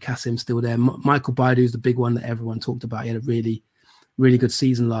 Ahmed Kassim still there. Michael Baidu is the big one that everyone talked about. He had a really, really good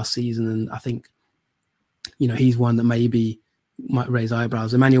season last season. And I think, he's one that maybe might raise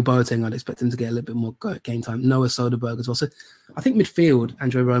eyebrows. Emmanuel Boateng, I'd expect him to get a little bit more game time. Noah Soderberg as well. So I think midfield,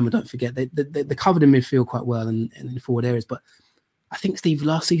 Andre Roma, don't forget, they covered in midfield quite well and in forward areas. But I think, Steve,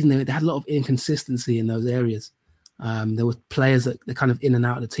 last season they had a lot of inconsistency in those areas. There were players that they're kind of in and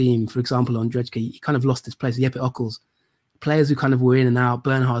out of the team. For example, Ondrejke, he kind of lost his place. Jeppe Ockels, players who kind of were in and out.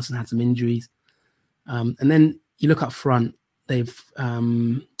 Bernhardsson had some injuries. And then you look up front, they've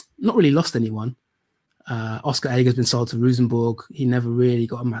not really lost anyone. Oscar Ager's been sold to Rosenborg. He never really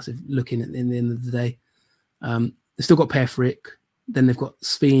got a massive look in at the end of the day. They've still got Per Frick. Then they've got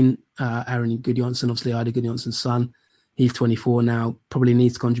Sveen, Aaron Gudjonsson, obviously Ida Gudjonsson's son. He's 24 now, probably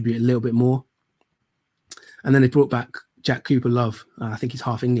needs to contribute a little bit more. And then they brought back Jack Cooper-Love. I think he's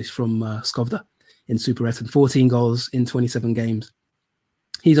half English from Skovda in Superettan. 14 goals in 27 games.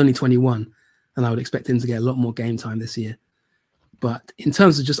 He's only 21, and I would expect him to get a lot more game time this year. But in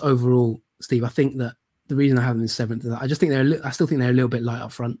terms of just overall, Steve, I think that the reason I have them in 7th is I still think they're a little bit light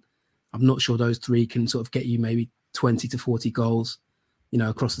up front. I'm not sure those 3 can sort of get you maybe 20 to 40 goals,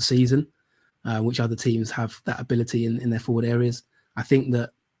 across the season, which other teams have that ability in their forward areas. I think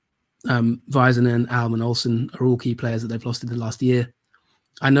that Väisänen, Alm and Olsen are all key players that they've lost in the last year.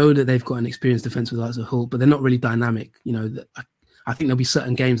 I know that they've got an experienced defence with the likes of Hult, but they're not really dynamic. I think there'll be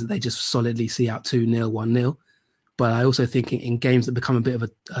certain games that they just solidly see out 2-0, 1-0. But I also think in games that become a bit of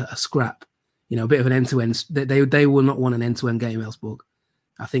a scrap, a bit of an end-to-end, they will not want an end-to-end game, Elfsborg.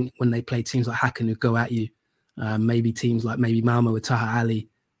 I think when they play teams like Häcken who go at you, maybe teams like Malmö with Taha Ali,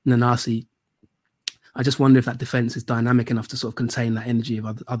 Nanasi, I just wonder if that defence is dynamic enough to sort of contain that energy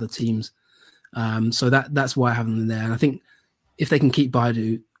of other teams. So that's why I have them in there. And I think if they can keep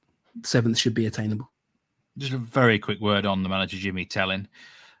Baidu, 7th should be attainable. Just a very quick word on the manager, Jimmy Tellin.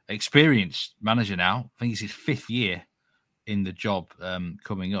 Experienced manager now. I think it's his 5th year in the job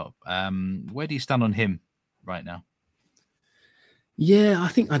coming up. Where do you stand on him right now? Yeah,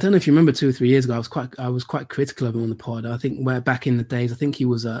 I don't know if you remember 2 or 3 years ago, I was quite critical of him on the pod. I think back in the days, I think he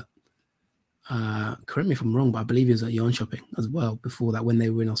was at, correct me if I'm wrong, but I believe he was at Jönköping as well before that when they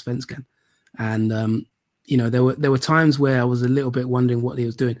were in Allsvenskan. And, there were times where I was a little bit wondering what he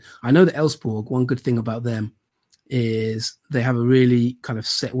was doing. I know that Elfsborg, one good thing about them is they have a really kind of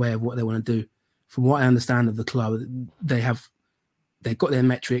set way of what they want to do. From what I understand of the club, they've got their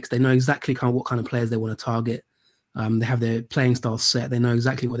metrics. They know exactly kind of what kind of players they want to target. They have their playing style set. They know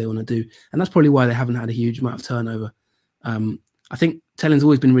exactly what they want to do. And that's probably why they haven't had a huge amount of turnover. I think Tellin's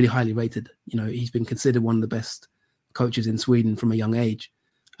always been really highly rated. He's been considered one of the best coaches in Sweden from a young age.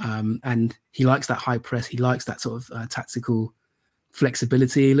 And he likes that high press. He likes that sort of tactical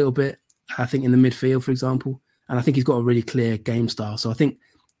flexibility a little bit, I think, in the midfield, for example. And I think he's got a really clear game style. So I think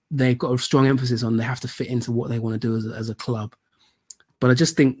they've got a strong emphasis on they have to fit into what they want to do as a club. But I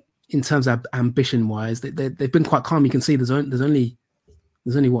just think in terms of ambition-wise, they've been quite calm. You can see there's only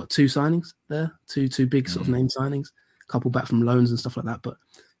what, 2 signings there? Two big sort of name signings, a couple back from loans and stuff like that. But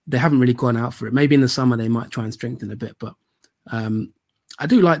they haven't really gone out for it. Maybe in the summer they might try and strengthen a bit, but I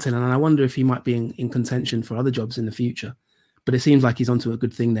do like Tillon, and I wonder if he might be in contention for other jobs in the future. But it seems like he's onto a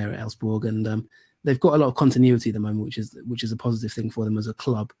good thing there at Elfsborg, and they've got a lot of continuity at the moment, which is a positive thing for them as a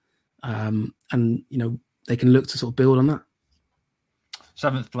club. And they can look to sort of build on that.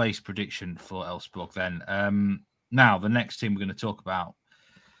 7th place prediction for Elfsborg then. Now, the next team we're going to talk about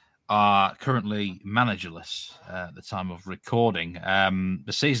are currently managerless at the time of recording.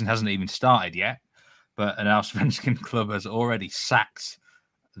 The season hasn't even started yet, but an Allsvenskan club has already sacked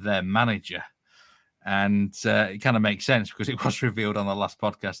their manager. And it kind of makes sense because it was revealed on the last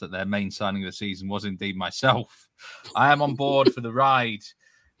podcast that their main signing of the season was indeed myself. I am on board for the ride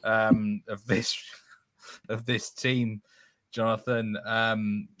of this team, Jonathan.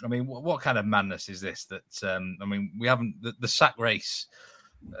 What kind of madness is this? We haven't the sack race.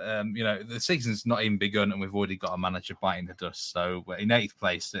 The season's not even begun, and we've already got a manager biting the dust. So in 8th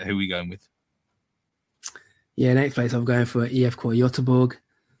place, who are we going with? Yeah, in 8th place, I'm going for IFK Göteborg.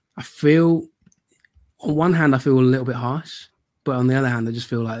 I feel, on one hand, I feel a little bit harsh, but on the other hand, I just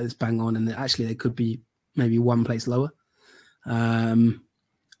feel like it's bang on, and actually they could be maybe one place lower.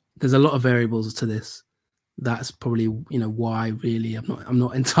 There's a lot of variables to this. That's probably why really I'm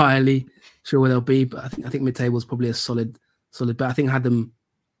not entirely sure where they'll be, but I think mid-table is probably a solid. But I think I had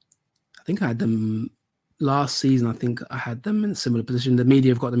them last season. I think I had them in a similar position. The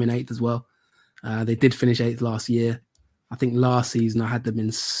media have got them in 8th as well. They did finish 8th last year. I think last season I had them in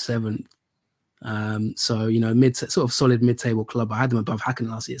 7th. Sort of solid mid-table club. I had them above Häcken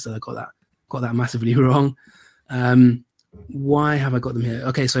last year, so I got that massively wrong. Why have I got them here?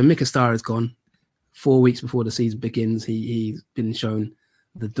 Okay, so Mika Star is gone. 4 weeks before the season begins, he's been shown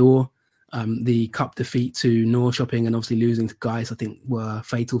the door. The cup defeat to Norrköping and obviously losing to Guys, I think, were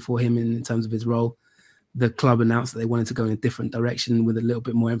fatal for him in terms of his role. The club announced that they wanted to go in a different direction with a little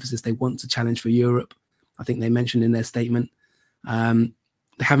bit more emphasis. They want to challenge for Europe. I think they mentioned in their statement. They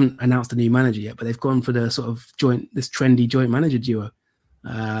haven't announced a new manager yet, but they've gone for the sort of this trendy joint manager duo.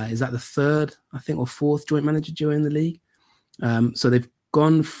 Is that the 3rd, I think, or 4th joint manager duo in the league? So they've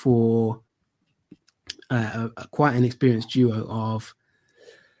gone for quite an experienced duo of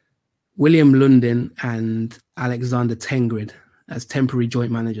William Lundin and Alexander Tengrid as temporary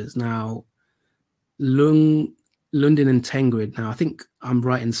joint managers. Now, Lundin and Tengrid, now I think I'm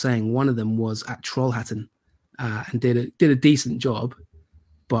right in saying one of them was at Trollhättan and did a decent job,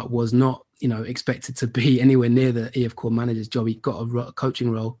 but was not, expected to be anywhere near the IFK manager's job. He got a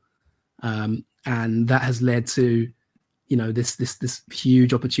coaching role, and that has led to, this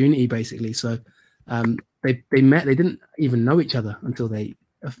huge opportunity basically. So they met. They didn't even know each other until the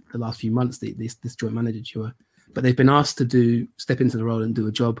last few months. This joint manager duo, but they've been asked to step into the role and do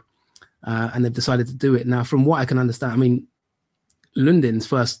a job, and they've decided to do it. Now, from what I can understand, Lundin's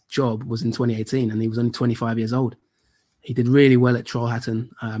first job was in 2018, and he was only 25 years old. He did really well at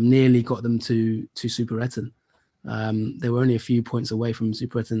Trollhättan, nearly got them to Superettan. They were only a few points away from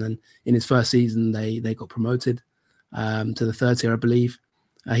Superettan, and in his first season, they got promoted to the 3rd tier, I believe.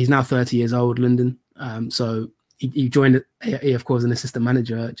 He's now 30 years old, Lundin. So he joined IFK as an assistant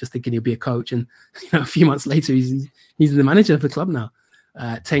manager, just thinking he'll be a coach, and a few months later, he's the manager of the club now.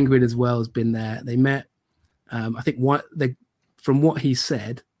 Tengrid as well has been there. They met. I think from what he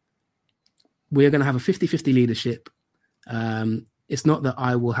said, we're going to have a 50-50 leadership. It's not that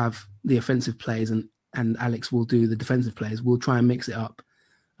I will have the offensive players and Alex will do the defensive players. We'll try and mix it up.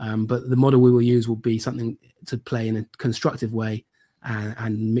 But the model we will use will be something to play in a constructive way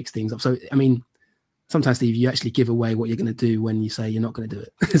and mix things up. So, sometimes, Steve, you actually give away what you're going to do when you say you're not going to do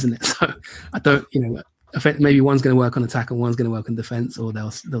it, isn't it? So I don't, maybe one's going to work on attack and one's going to work on defense, or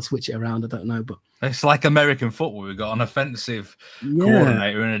they'll switch it around. I don't know, but it's like American football. We've got an offensive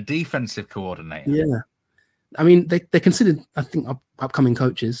coordinator and a defensive coordinator. Yeah. They considered, I think, upcoming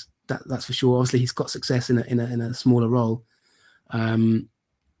coaches. That's for sure. Obviously, he's got success in a smaller role.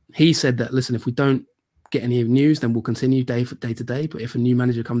 He said that, listen, if we don't get any news, then we'll continue day to day. But if a new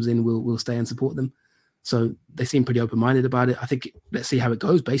manager comes in, we'll stay and support them. So they seem pretty open-minded about it. I think let's see how it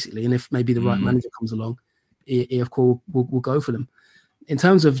goes, basically. And if maybe the right manager comes along, IFK will go for them. In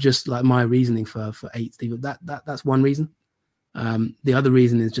terms of just like my reasoning for 8, Steve, that's one reason. The other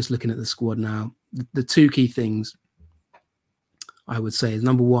reason is just looking at the squad now. The 2 key things I would say is,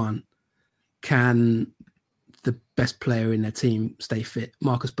 number 1, can the best player in their team stay fit?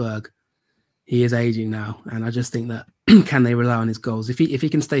 Marcus Berg, he is aging now, and I just think that can they rely on his goals? If he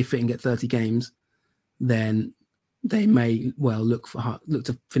can stay fit and get 30 games, then they may look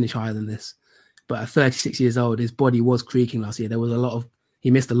to finish higher than this. But at 36 years old, his body was creaking last year. There was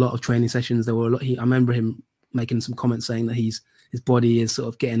he missed a lot of training sessions. There were I remember him making some comments saying that his body is sort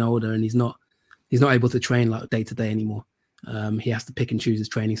of getting older and he's not able to train like day to day anymore. He has to pick and choose his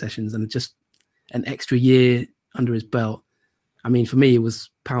training sessions, and just an extra year under his belt. I mean, for me, it was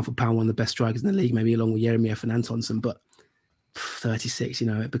pound for pound one of the best strikers in the league, maybe along with Jeremejeff and Antonsson. But 36,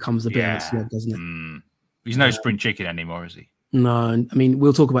 it becomes a bit of a slog, doesn't it? He's no spring chicken anymore, is he? No, I mean,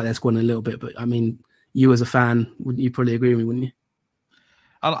 we'll talk about their squad in a little bit, but I mean, you as a fan, you probably agree with me, wouldn't you?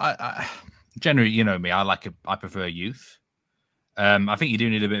 I generally, you know me, I prefer youth. I think you do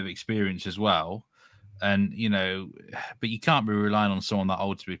need a bit of experience as well. And, but you can't be relying on someone that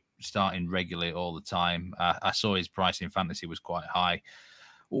old to be starting regularly all the time. I saw his price in fantasy was quite high.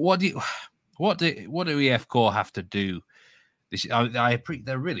 What do EF Core have to do? They're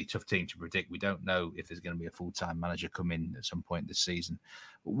a really tough team to predict. We don't know if there's going to be a full-time manager come in at some point this season.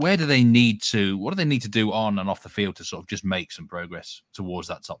 What do they need to do on and off the field to sort of just make some progress towards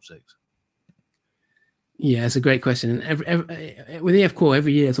that top six? Yeah, it's a great question. And with EF Core,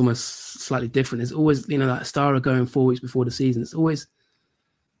 every year it's almost slightly different. It's always, that star going 4 weeks before the season. It's always,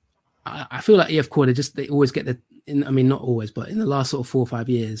 I feel like EF Core, they always get not always, but in the last sort of 4 or 5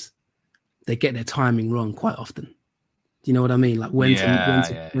 years, they get their timing wrong quite often. Do you know what I mean? Like when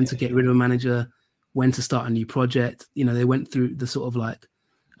to get rid of a manager, when to start a new project. They went through the sort of like,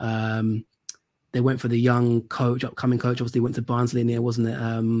 they went for the young coach, upcoming coach. Obviously, went to Barnsley in there, wasn't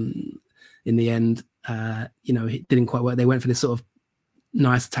it? In the end, it didn't quite work. They went for this sort of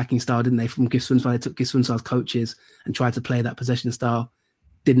nice attacking style, didn't they? From GIF Sundsvall, they took GIF Sundsvall's coaches and tried to play that possession style.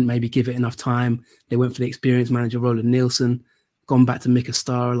 Didn't maybe give it enough time. They went for the experienced manager, Roland Nielsen. Gone back to Mika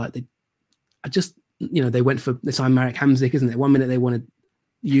Star. They signed Marek Hamzik, isn't it? 1 minute they wanted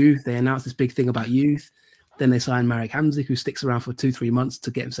youth. They announced this big thing about youth. Then they signed Marek Hamzik, who sticks around for 2-3 months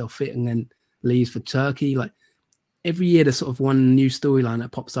to get himself fit and then leaves for Turkey. Like every year, there's sort of one new storyline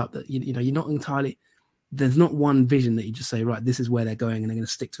that pops up that you're not entirely. There's not one vision that you just say, right, this is where they're going, and they're going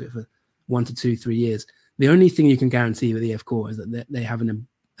to stick to it for 1 to 2, 3 years. The only thing you can guarantee with EF Core is that they have an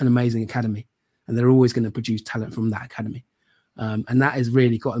amazing academy, and they're always going to produce talent from that academy. And that has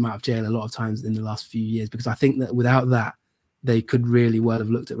really got them out of jail a lot of times in the last few years, because I think that without that, they could really well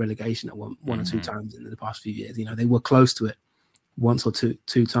have looked at relegation at one or two times in the past few years. They were close to it once or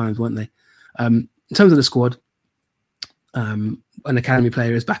two times, weren't they? In terms of the squad, an academy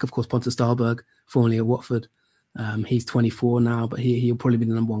player is back, of course, Pontus Dahlberg, formerly at Watford. He's 24 now, but he'll probably be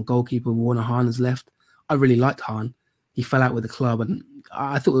the number one goalkeeper. Warner Hahn has left. I really liked Hahn. He fell out with the club, and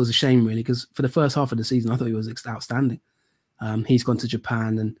I thought it was a shame, really, because for the first half of the season, I thought he was outstanding. He's gone to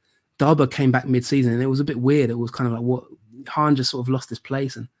Japan, and Dahlberg came back mid-season, and it was a bit weird. It was kind of like what Hahn just sort of lost his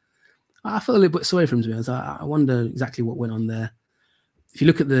place, and I felt a little bit sorry for him, to be honest. I wonder exactly what went on there. If you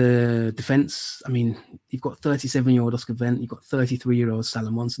look at the defence, I mean, you've got 37-year-old Oscar Wendt, you've got 33-year-old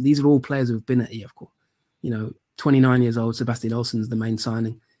Salomon. These are all players who have been at EF Core. 29 years old, Sebastian Olsen's the main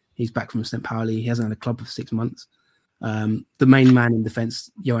signing. He's back from St. Pauli. He hasn't had a club for 6 months. The main man in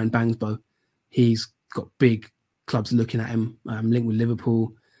defence, Johan Bangsbo, he's got big clubs looking at him, linked with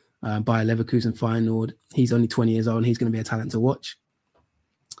Liverpool, Bayer Leverkusen, Feyenoord. He's only 20 years old, and he's going to be a talent to watch.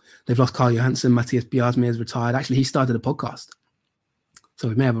 They've lost Carl Johansson. Matthias Bjartmeier has retired. Actually, he started a podcast, so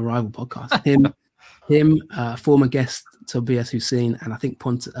we may have a rival podcast. Him, former guest Tobias Hussein, and I think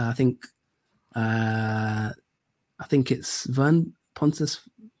it's Pontus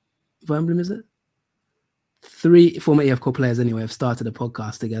Wernbloom, is it? 3 former EF Core players anyway have started a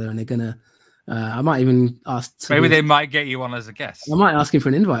podcast together, and they're gonna. I might even ask. Maybe they might get you on as a guest. I might ask him for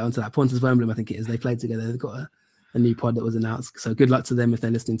an invite onto that. Pontus Wernbloom, I think it is. They played together. They've got a new pod that was announced. So good luck to them if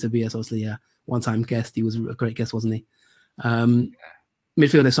they're listening to BS. Obviously, one-time guest. He was a great guest, wasn't he?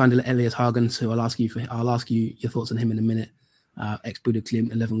 Midfield, they signed Elias Hagen, so I'll ask you your thoughts on him in a minute. Ex-Buda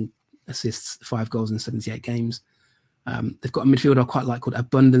Klimt, 11 assists, 5 goals in 78 games. They've got a midfielder I quite like called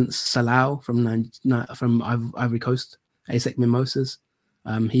Abundance Salau from Ivory Coast, ASEC Mimosas.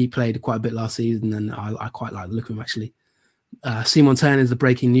 He played quite a bit last season, and I quite like the look of him, actually. Simon Turner is the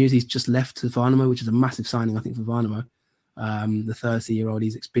breaking news. He's just left to Värnamo, which is a massive signing, I think, for Värnamo. The 30-year-old,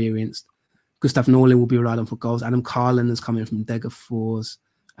 he's experienced. Gustav Norlin will be relied on for goals. Adam Carlin has come in from Degerfors.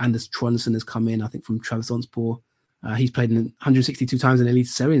 Anders Tronsen has come in, I think, from Trabzonspor. He's played 162 times in Elite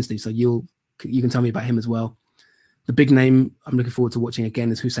Serien, Steve, so you can tell me about him as well. The big name I'm looking forward to watching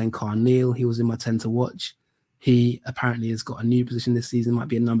again is Hussein Carneal. He was in my 10 to watch. He apparently has got a new position this season, might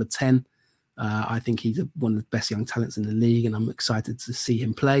be a number 10. I think he's one of the best young talents in the league, and I'm excited to see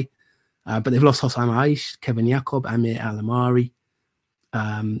him play. But they've lost Hossam Aish, Kevin Jakob, Amir Alamari,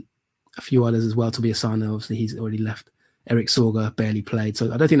 a few others as well. Tobias Sana, obviously, he's already left. Eric Sorga barely played.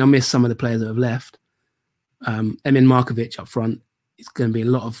 So I don't think I'll miss some of the players that have left. Emin Markovic up front. It's going to be a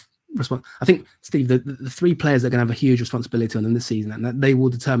lot of I think, Steve, the three players that are going to have a huge responsibility on them this season, and that they will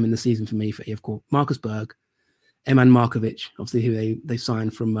determine the season for me for EFK: Marcus Berg, Eman Markovic, obviously who they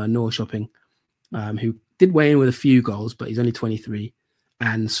signed from Norrköping, who did weigh in with a few goals, but he's only 23,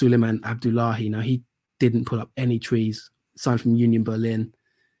 and Suleiman Abdullahi. Now, he didn't put up any trees, signed from Union Berlin.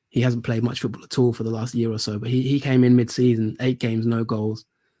 He hasn't played much football at all for the last year or so, but he came in mid-season, 8 games, no goals.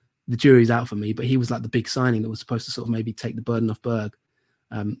 The jury's out for me, but he was like the big signing that was supposed to sort of maybe take the burden off Berg.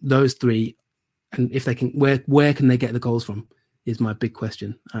 Those three, and if they can, where can they get the goals from is my big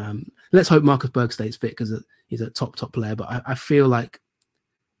question. Let's hope Marcus Berg stays fit because he's a top player, but I feel like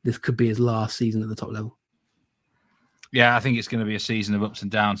this could be his last season at the top level. Yeah, I think it's going to be a season of ups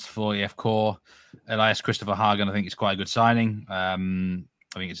and downs for EFK. Elias Christopher Hagen, I think it's quite a good signing. I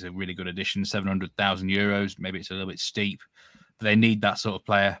think it's a really good addition, 700,000 euros. Maybe it's a little bit steep, but they need that sort of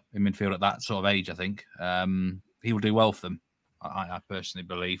player in midfield at that sort of age, I think. He will do well for them, I personally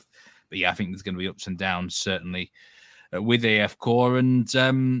believe. But yeah, I think there's going to be ups and downs, certainly, with EFK. And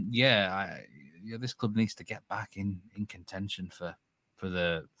this club needs to get back in contention for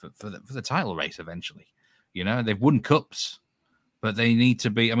the title race eventually. You know, they've won cups, but they need to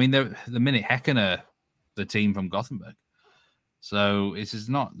be. I mean, the minute Häcken are the team from Gothenburg. So this is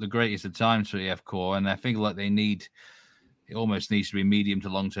not the greatest of times for EFK, and I feel like it almost needs to be a medium to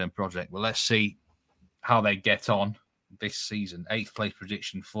long-term project. Well, let's see how they get on this season. 8th place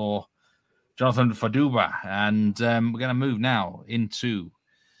prediction for Jonathan Fadugba. And we're going to move now into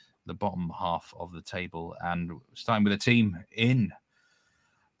the bottom half of the table, and starting with a team in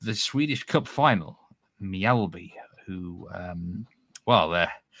the Swedish Cup final, Mjällby, who,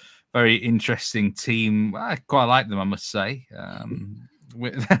 they're very interesting team. I quite like them, I must say.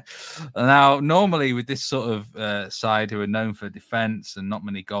 Now, normally with this sort of side who are known for defence and not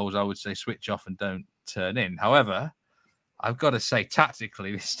many goals, I would say switch off and don't turn in. However, I've got to say,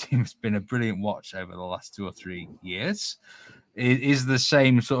 tactically, this team has been a brilliant watch over the last 2 or 3 years. Is the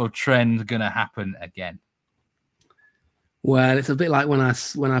same sort of trend going to happen again? Well, it's a bit like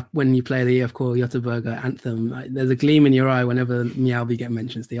when you play the EFK Göteborg anthem. There's a gleam in your eye whenever Mjällby get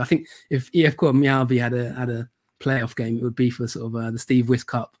mentioned, Steve. I think if EFK and Mjällby had a playoff game, it would be for sort of the Steve Wyss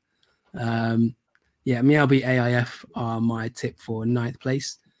Cup. Mjällby AIF are my tip for 9th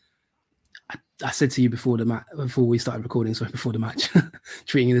place. I said to you before we started recording, before the match,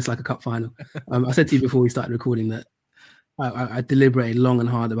 treating this like a cup final. I said to you before we started recording that I deliberated long and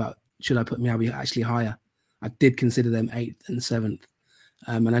hard about should I put Mjällby actually higher. I did consider them 8th and 7th.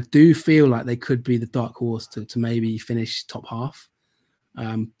 And I do feel like they could be the dark horse to maybe finish top half.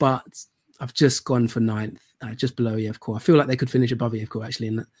 But I've just gone for 9th, just below EFK. I feel like they could finish above EFK, actually,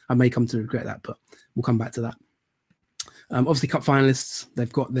 and I may come to regret that, but we'll come back to that. Obviously, cup finalists,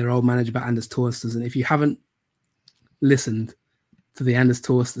 they've got their old manager, Anders Torstensson. And if you haven't listened to the Anders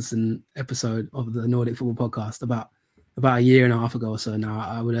Torstensson episode of the Nordic Football Podcast about a year and a half ago or so now,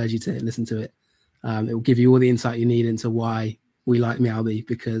 I would urge you to listen to it. It will give you all the insight you need into why we like Mjällby,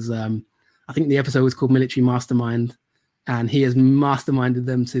 because I think the episode was called Military Mastermind, and he has masterminded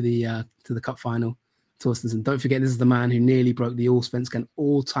them to the cup final. Torstensson, don't forget, this is the man who nearly broke the Allsvenskan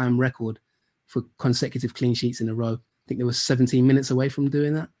all-time record for consecutive clean sheets in a row. I think there was 17 minutes away from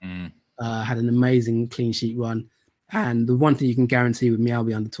doing that. Had an amazing clean sheet run. And the one thing you can guarantee with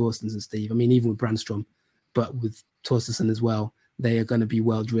Mjällby under Torstensson, Steve, I mean, even with Brandstrom, but with Torstensson as well, they are going to be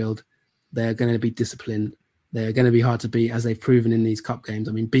well drilled. They're going to be disciplined. They're going to be hard to beat, as they've proven in these cup games.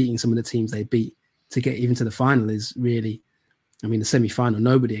 I mean, beating some of the teams they beat to get even to the final is really, I mean, the semi-final,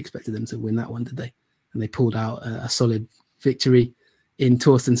 nobody expected them to win that one, did they? And they pulled out a solid victory in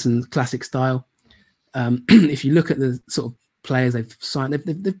Torstensson's classic style. If you look at the sort of players they've signed,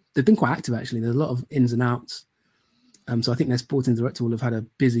 they've been quite active, actually. There's a lot of ins and outs. So I think their sporting director will have had a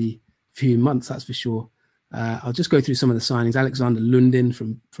busy few months, that's for sure. I'll just go through some of the signings. Alexander Lundin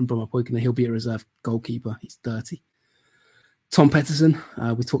from Brommapojkarna, he'll be a reserve goalkeeper. He's 30. Tom Pettersson,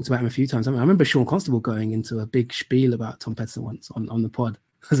 we talked about him a few times. I remember Sean Constable going into a big spiel about Tom Pettersson once on the pod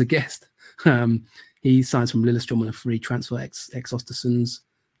as a guest. He signs from Lillestrøm on a free transfer, ex Ostersunds.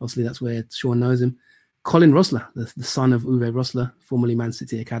 Obviously, that's where Sean knows him. Colin Rosler, the son of Uwe Rosler, formerly Man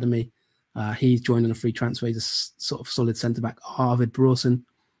City Academy. He's joined on a free transfer. He's a sort of solid centre-back. Arvid Bråsen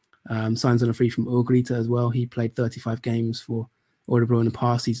signs on a free from Ogrita as well. He played 35 games for Örebro in the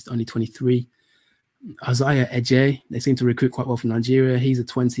past. He's only 23. Isaiah Eje, they seem to recruit quite well from Nigeria. He's a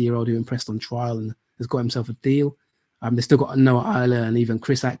 20-year-old who impressed on trial and has got himself a deal. They've still got Noah Eiler and even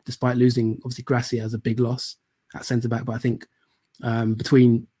Krisak, despite losing, obviously, Gracia as a big loss at centre-back. But I think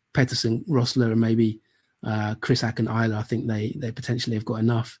between Pettersson, Rosler, and maybe Krisak and Eiler, I think they potentially have got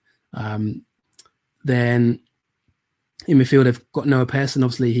enough. Then In midfield, they've got Noah Pearson.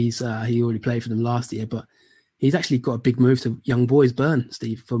 Obviously, he already played for them last year, but he's actually got a big move to Young Boys Bern,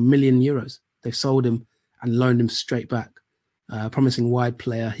 Steve, for €1 million. They've sold him and loaned him straight back. Promising wide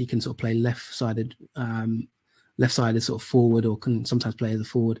player. He can sort of play left-sided sort of forward, or can sometimes play as a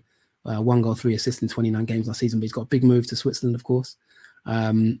forward. 1 goal, 3 assists in 29 games last season, but he's got a big move to Switzerland, of course.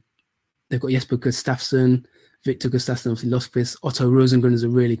 They've got Jesper Gustafsson, Victor Gustafsson, obviously Loftus. Otto Rosengren is a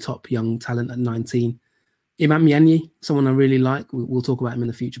really top young talent at 19. Imam Mianyi, someone I really like. We'll talk about him in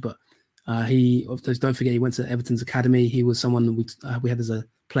the future, but don't forget he went to Everton's academy. He was someone we had as a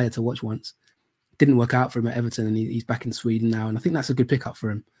player to watch once. Didn't work out for him at Everton, and he's back in Sweden now, and I think that's a good pickup for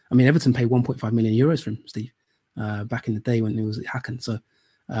him. I mean, Everton paid €1.5 million for him, Steve, back in the day when he was at Häcken. So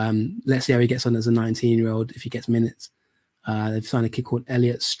let's see how he gets on as a 19-year-old, if he gets minutes. They've signed a kid called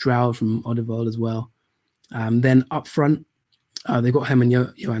Elliot Stroud from Oddevold as well. Then up front, they've got Herman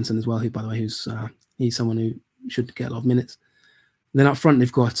Johansson as well, who, by the way, he's someone who should get a lot of minutes. Then up front,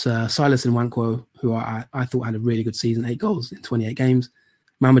 they've got Silas Nwankwo, who I thought had a really good season, 8 goals in 28 games.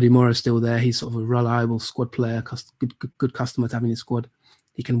 Mamadou Mora is still there. He's sort of a reliable squad player, good customer to have in his squad.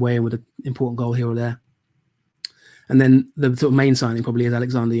 He can weigh in with an important goal here or there. And then the sort of main signing probably is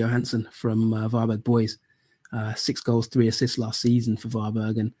Alexander Johansson from Varberg Boys. 6 goals, 3 assists last season for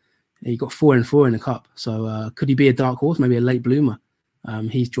Varberg, and he got 4 and 4 in the cup. So could he be a dark horse, maybe a late bloomer?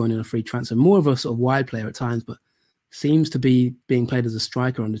 He's joining a free transfer. More of a sort of wide player at times, but seems to be being played as a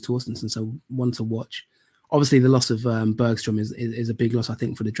striker under Torstensson, so one to watch. Obviously, the loss of Bergstrom is a big loss, I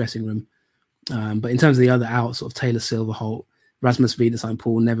think, for the dressing room. But in terms of the other outs, sort of Taylor Silverholt, Rasmus Wiedersheim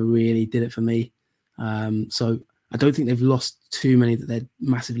Paul never really did it for me. So I don't think they've lost too many that they'd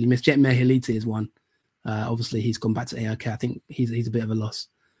massively missed. Jet Meheliti is one. Obviously, he's gone back to AIK. I think he's a bit of a loss.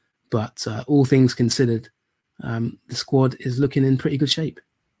 But all things considered, the squad is looking in pretty good shape.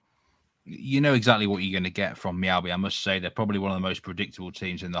 You know exactly what you're going to get from Mjällby. I must say they're probably one of the most predictable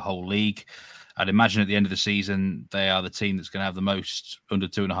teams in the whole league. I'd imagine at the end of the season, they are the team that's going to have the most under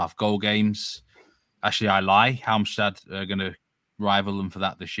 2.5 goal games. Actually, I lie. Halmstad are going to rival them for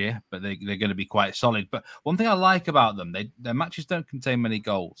that this year, but they're going to be quite solid. But one thing I like about them, their matches don't contain many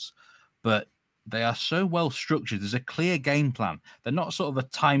goals, but they are so well structured. There's a clear game plan. They're not sort of a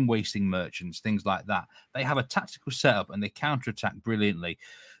time-wasting merchants, things like that. They have a tactical setup and they counter-attack brilliantly.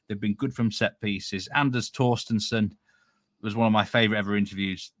 They've been good from set pieces. Anders Torstensson was one of my favourite ever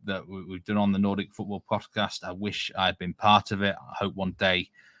interviews that we've done on the Nordic Football Podcast. I wish I'd been part of it. I hope one day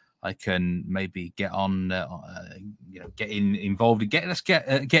I can maybe get on, get involved. Get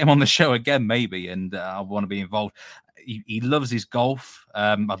him on the show again, maybe, and I want to be involved. He loves his golf.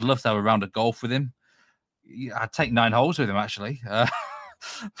 I'd love to have a round of golf with him. I'd take 9 holes with him, actually.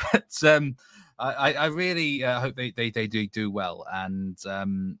 But I really hope they do well, and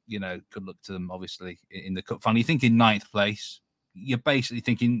good luck to them. Obviously, in the cup final, you think in 9th place, you're basically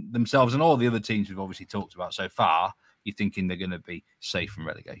thinking themselves and all the other teams we've obviously talked about so far. You're thinking they're going to be safe from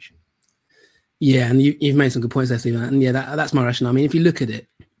relegation. Yeah, and you've made some good points there, Steve. And yeah, that's my rationale. I mean, if you look at it,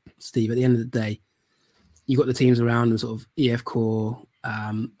 Steve, at the end of the day, you've got the teams around them, sort of EF Core.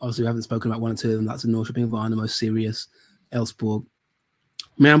 Obviously, we haven't spoken about one or two of them. That's the Norrköping, Värnamo, Sirius, Elfsborg.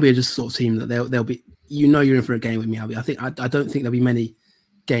 Mjällby are just sort of team that they'll be. You're in for a game with Mjällby. I don't think there'll be many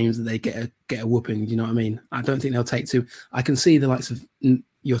games that they get a whooping. Do you know what I mean? I don't think they'll take 2. I can see the likes of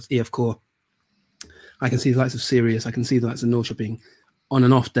your EF Core. I can see the likes of Sirius. I can see the likes of Norrköping on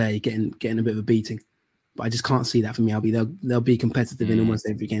an off day getting a bit of a beating. But I just can't see that from Mjällby. They'll be competitive in almost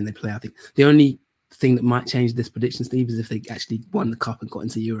every game they play. I think the only thing that might change this prediction, Steve, is if they actually won the cup and got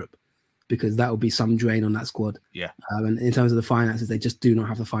into Europe, because that would be some drain on that squad. Yeah. And in terms of the finances, they just do not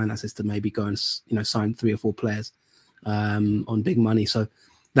have the finances to maybe go and sign 3 or 4 players on big money. So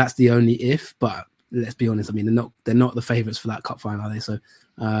that's the only if. But let's be honest. I mean, they're not the favourites for that cup final, are they? So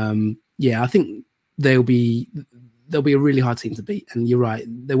I think they'll be a really hard team to beat. And you're right,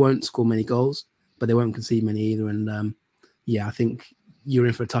 they won't score many goals, but they won't concede many either. And I think you're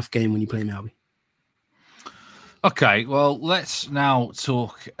in for a tough game when you play Mjällby. Okay, well, let's now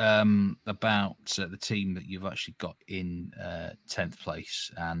talk about the team that you've actually got in 10th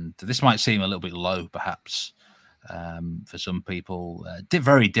place. And this might seem a little bit low, perhaps, for some people.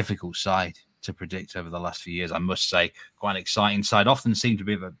 Very difficult side to predict over the last few years, I must say. Quite an exciting side. Often seem to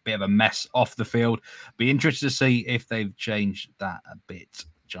be a bit of a mess off the field. Be interested to see if they've changed that a bit,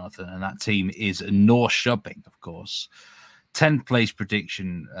 Jonathan. And that team is Norrköping, of course. 10th place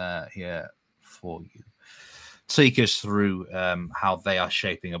prediction here for you. Take us through how they are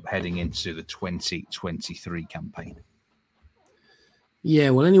shaping up heading into the 2023 campaign. Yeah,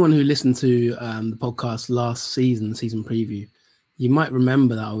 well, anyone who listened to the podcast last season, season preview, you might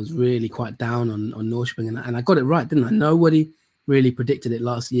remember that I was really quite down on Norrköping, and I got it right, didn't I? Nobody really predicted it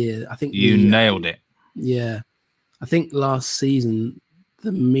last year. I think you nailed it. Yeah. I think last season,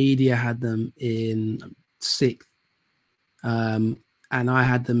 the media had them in 6th. And I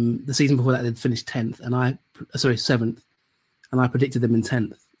had them, the season before that, they'd finished 10th, 7th. And I predicted them in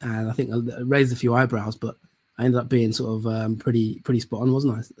 10th. And I think I raised a few eyebrows, but I ended up being sort of pretty spot on,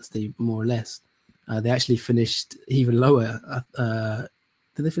 wasn't I, Steve? More or less. They actually finished even lower.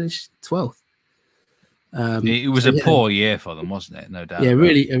 Did they finish 12th? It was a poor year for them, wasn't it? No doubt. Yeah, a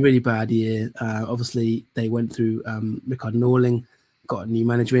really bad year. Obviously, they went through Rickard Norling, got a new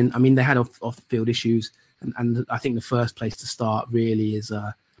manager in. I mean, they had off-field issues, and I think the first place to start really is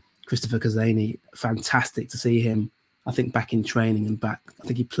Christopher Kazani. Fantastic to see him, I think, back in training and back. I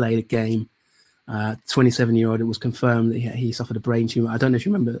think he played a game. 27-year-old, it was confirmed that he suffered a brain tumor. I don't know if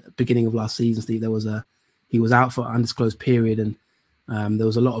you remember the beginning of last season, Steve, he was out for an undisclosed period, and there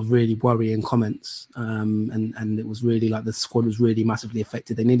was a lot of really worrying comments, and it was really like the squad was really massively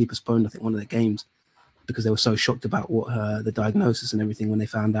affected. They nearly postponed, I think, one of their games because they were so shocked about what the diagnosis and everything when they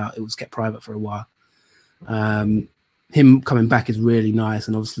found out. It was kept private for a while. Him coming back is really nice,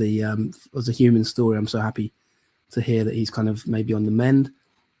 and obviously as a human story, I'm so happy to hear that he's kind of maybe on the mend.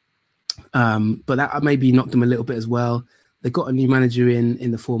 But that maybe knocked them a little bit as well. They got a new manager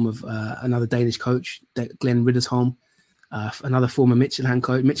in the form of another Danish coach, Glenn Riddersholm, another former Midtjylland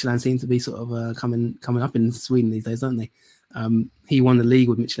coach. Midtjylland seem to be sort of coming up in Sweden these days, don't they? He won the league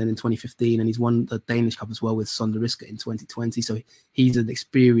with Midtjylland in 2015, and he's won the Danish Cup as well with Sonderriska in 2020. So he's an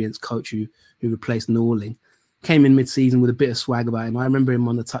experienced coach who replaced Norling. Came in mid-season with a bit of swag about him. I remember him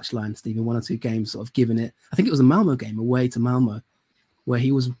on the touchline, Steve, in 1 or 2 games, sort of giving it. I think it was a Malmö game, away to Malmö, where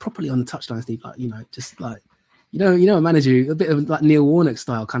he was properly on the touchline, Steve, like, just like, a manager, a bit of like Neil Warnock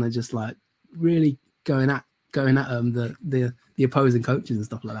style, kind of just like really going at the opposing coaches and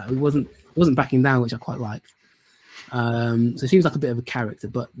stuff like that. He wasn't backing down, which I quite liked. So it seems like a bit of a character.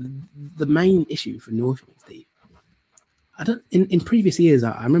 But the main issue for Norrköping, Steve, in previous years,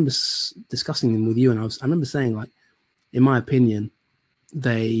 I remember discussing them with you, and I remember saying, like, in my opinion,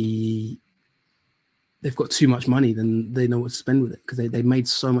 they've got too much money than they know what to spend with it, because they made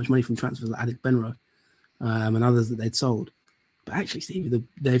so much money from transfers like Adik Benro and others that they'd sold. But actually, Steve,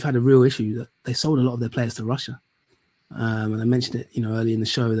 they've had a real issue that they sold a lot of their players to Russia. And I mentioned it, early in the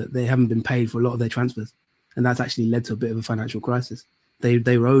show, that they haven't been paid for a lot of their transfers, and that's actually led to a bit of a financial crisis. They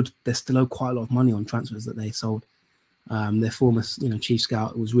still owe quite a lot of money on transfers that they sold. Their former, chief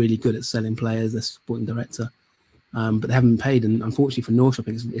scout was really good at selling players. Their sporting director. But they haven't been paid, and unfortunately for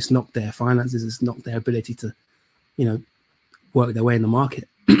Norrköping, it's knocked their finances, it's knocked their ability to, work their way in the market.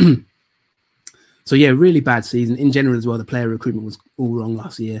 So yeah, really bad season in general as well. The player recruitment was all wrong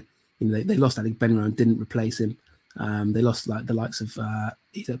last year. They lost Adik Benro and didn't replace him. They lost like the likes of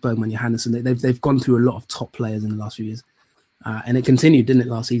Bergman Johannesson. They've gone through a lot of top players in the last few years, and it continued, didn't it?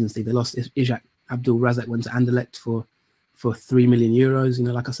 Last season, Steve, they lost Ishak Abdul Razak, went to Anderlecht for 3 million euros.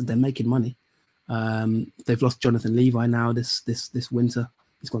 Like I said, they're making money. They've lost Jonathan Levi now this winter.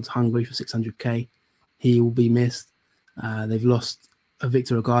 He's gone to Hungary for 600k. He will be missed. They've lost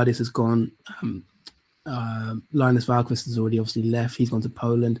Victor Ogardis has gone. Linus Valquist has already obviously left. He's gone to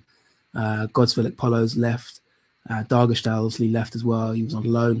Poland. Godsfelik Polo's left. Dargestal obviously left as well. He was on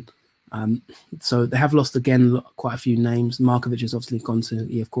loan. So they have lost again quite a few names. Markovic has obviously gone to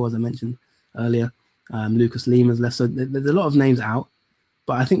EFK, as I mentioned earlier. Lucas Lima's left. So there's a lot of names out.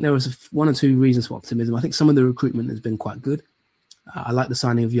 But I think there was 1 or 2 reasons for optimism. I think some of the recruitment has been quite good. I like the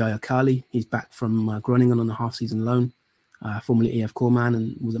signing of Yaya Kali. He's back from Groningen on a half-season loan, formerly EFK man,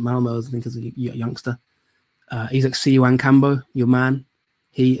 and was at Malmö, I think, as a youngster. Isaac Siwan Kambo, your man,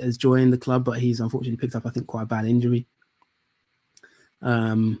 he has joined the club, but he's unfortunately picked up, I think, quite a bad injury.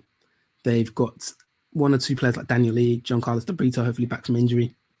 They've got 1 or 2 players like Daniel Lee, John Carlos De Brito, hopefully back from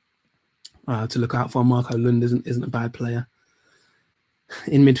injury, to look out for. Marco Lund isn't a bad player.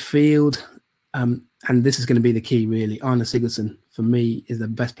 In midfield, and this is going to be the key, really, Arne Sigurdsson, for me, is the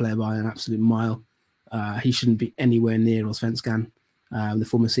best player by an absolute mile. He shouldn't be anywhere near Allsvenskan. The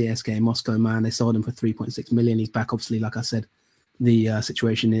former CSKA Moscow man, they sold him for 3.6 million. He's back, obviously, like I said, the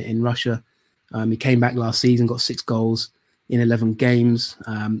situation in Russia. He came back last season, got 6 goals in 11 games.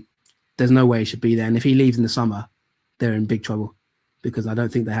 There's no way he should be there. And if he leaves in the summer, they're in big trouble, because I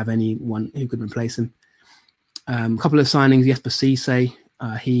don't think they have anyone who could replace him. A couple of signings, Jesper Ceesay.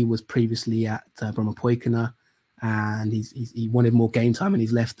 He was previously at Brommapojkarna, and he wanted more game time, and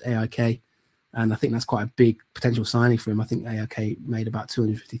he's left AIK. And I think that's quite a big potential signing for him. I think AIK made about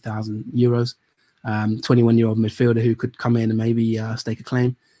 250,000 euros. 21-year-old midfielder who could come in and maybe stake a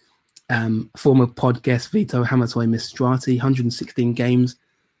claim. Former pod guest Vito Hamatoy Mistrati, 116 games,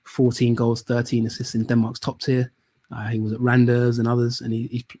 14 goals, 13 assists in Denmark's top tier. He was at Randers and others, and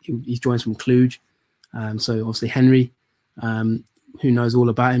he's joined from Cluj. So obviously Henry, who knows all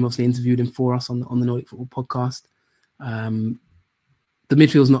about him, obviously interviewed him for us on the Nordic Football Podcast. The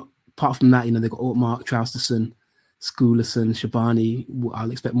midfield's not, apart from that, they've got Ortmark, Traustason, Skulason, Shabani.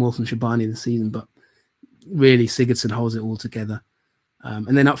 I'll expect more from Shabani this season, but really Sigurdsson holds it all together.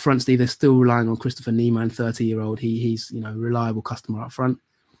 And then up front, Steve, they're still relying on Christopher Niemann, 30-year-old. He's a reliable customer up front.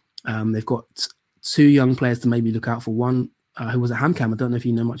 They've got two young players to maybe look out for. One who was at HamKam. I don't know if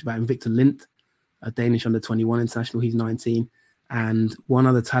you know much about him, Victor Lindt, a Danish under-21 international. He's 19. And one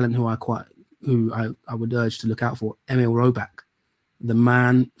other talent who I would urge to look out for, Emil Robak, the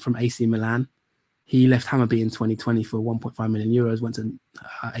man from AC Milan. He left Hammarby in 2020 for 1.5 million euros, went to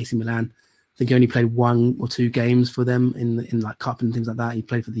AC Milan. I think he only played 1 or 2 games for them in like cup and things like that. He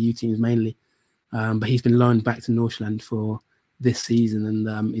played for the U teams mainly. But he's been loaned back to Nordsjælland for this season,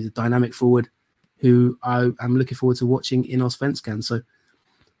 and he's a dynamic forward who I'm looking forward to watching in Allsvenskan. So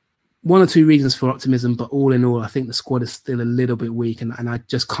 1 or 2 reasons for optimism, but all in all, I think the squad is still a little bit weak, and I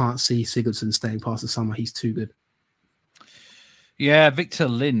just can't see Sigurdsson staying past the summer. He's too good. Yeah, Victor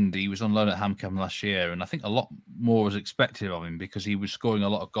Lind, he was on loan at HamKam last year, and I think a lot more was expected of him because he was scoring a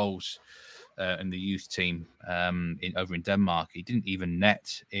lot of goals in the youth team over in Denmark. He didn't even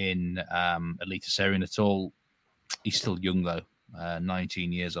net in Eliteserien at all. He's still young, though,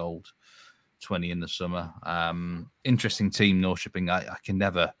 19 years old, 20 in the summer. Interesting team, Norrköping. I can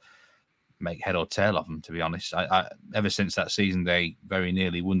never make head or tail of them, to be honest. I ever since that season, they very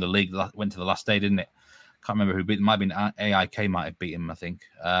nearly won the league. Went to the last day, didn't it? Can't remember who beat them. Might have been AIK might have beaten him, I think.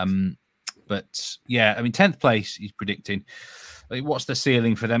 But yeah, I mean, 10th place, he's predicting. What's the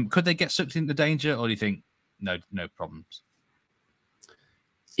ceiling for them? Could they get sucked into danger, or do you think no problems?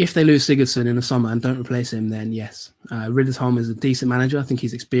 If they lose Sigurdsson in the summer and don't replace him, then yes. Riddersholm is a decent manager. I think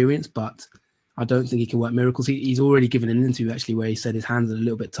he's experienced, but I don't think he can work miracles. He's already given an interview, actually, where he said his hands are a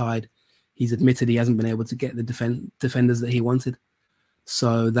little bit tied. He's admitted he hasn't been able to get the defenders that he wanted.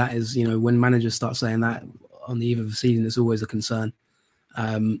 So that is, when managers start saying that on the eve of the season, it's always a concern.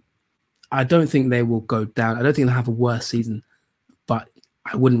 I don't think they will go down. I don't think they'll have a worse season, but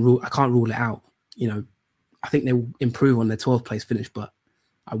I can't rule it out. I think they will improve on their 12th place finish, but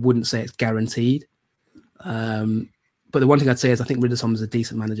I wouldn't say it's guaranteed. But the one thing I'd say is I think Riddersholm is a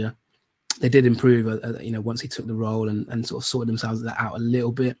decent manager. They did improve, once he took the role and sort of sorted themselves out a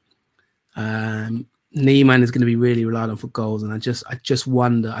little bit. Niemann is going to be really relied on for goals, and I just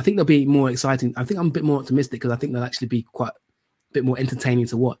wonder. I think they'll be more exciting. I think I'm a bit more optimistic because I think they'll actually be quite a bit more entertaining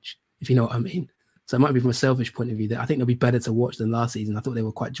to watch, if you know what I mean. So it might be from a selfish point of view that I think they'll be better to watch than last season. I thought they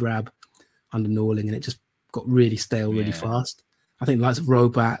were quite drab under Norling, and it just got really stale really fast. I think the likes of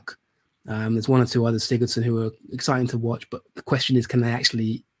Roback, there's 1 or 2 others, Sigurdsson, who are exciting to watch, but the question is, can they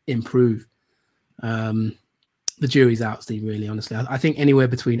actually improve? The jury's out, Steve, really, honestly. I think anywhere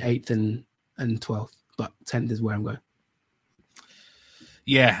between 8th and 12th, but 10th is where I'm going.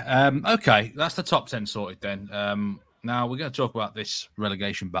 Yeah, okay. That's the top 10 sorted then. Now we're going to talk about this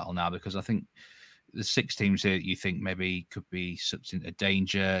relegation battle now, because I think the 6 teams here you think maybe could be sucked into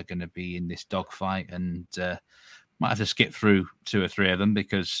danger, going to be in this dogfight, and might have to skip through 2 or 3 of them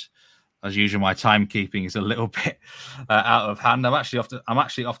because, as usual, my timekeeping is a little bit out of hand. I'm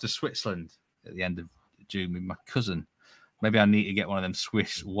actually off to Switzerland at the end of June with my cousin. Maybe I need to get one of them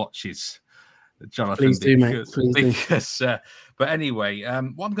Swiss watches, Jonathan. Please do, mate. Please do. But anyway,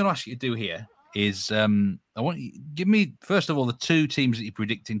 what I'm going to ask you to do here is I want you give me first of all the 2 teams that you're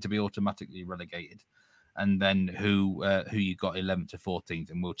predicting to be automatically relegated, and then who you got 11th to 14th,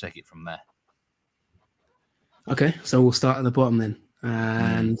 and we'll take it from there. Okay, so we'll start at the bottom then,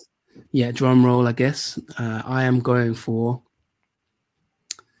 and drum roll, I guess. I am going for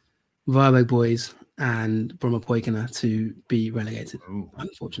Varbergs boys and Brommapojkarna to be relegated,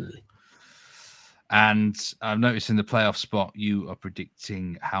 unfortunately. And I've noticed in the playoff spot, you are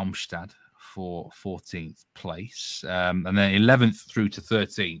predicting Halmstad for 14th place. And then 11th through to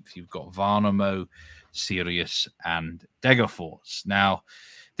 13th, you've got Värnamo, Sirius, and Degerfors. Now,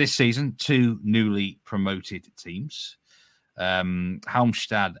 this season, 2 newly promoted teams,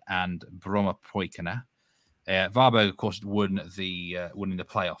 Halmstad and Brommapojkarna. Varberg, of course, won in the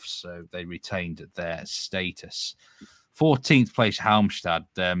playoffs, so they retained their status. 14th place, Halmstad.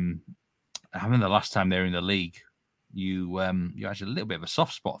 I remember the last time they were in the league, you had a little bit of a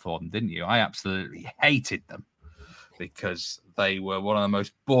soft spot for them, didn't you? I absolutely hated them because they were one of the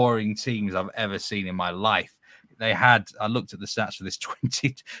most boring teams I've ever seen in my life. I looked at the stats for this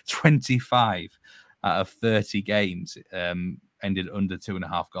 25 out of 30 games. ended under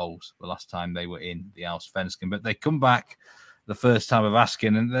 2.5 goals the last time they were in the Allsvenskan. But they come back the first time of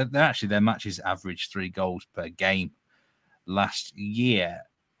asking, and their matches averaged 3 goals per game last year.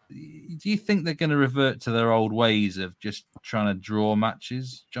 Do you think they're going to revert to their old ways of just trying to draw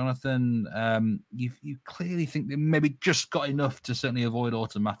matches, Jonathan? You clearly think they maybe just got enough to certainly avoid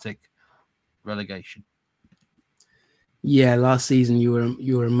automatic relegation. Yeah, last season you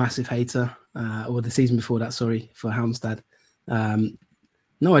were a massive hater, or the season before that, sorry, for Halmstad.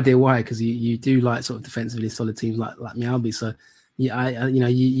 No idea why, because you do like sort of defensively solid teams like Mjällby. So yeah,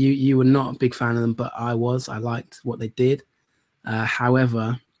 you were not a big fan of them, but I was. I liked what they did.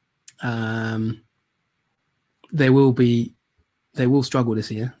 However, they will struggle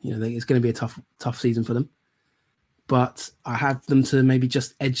this year. It's going to be a tough season for them. But I have them to maybe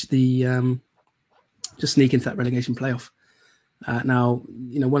just edge just sneak into that relegation playoff. Now,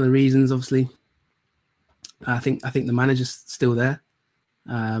 one of the reasons, obviously, I think the manager's still there.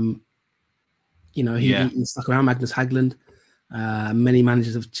 He stuck around, Magnus Hägglund. Many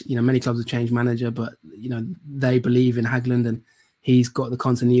managers have, many clubs have changed manager, but they believe in Hägglund, and he's got the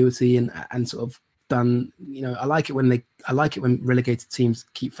continuity and sort of done. I like it when relegated teams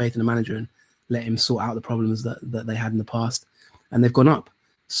keep faith in the manager and let him sort out the problems that they had in the past, and they've gone up.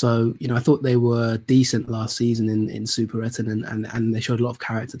 So I thought they were decent last season in Superettan, and they showed a lot of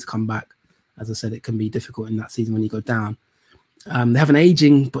character to come back. As I said, it can be difficult in that season when you go down. They have an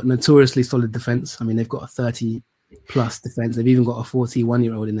aging but notoriously solid defence. I mean, they've got a 30-plus defence. They've even got a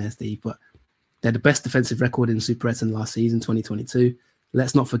 41-year-old in there, Steve. But they're the best defensive record in Superettan last season, 2022.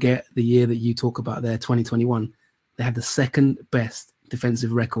 Let's not forget the year that you talk about there, 2021. They had the second best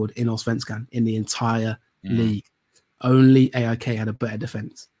defensive record in Allsvenskan in the entire league. Only AIK had a better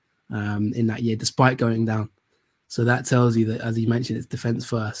defence in that year, despite going down. So that tells you that, as you mentioned, it's defence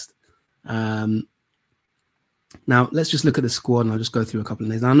first. Now, let's just look at the squad, and I'll just go through a couple of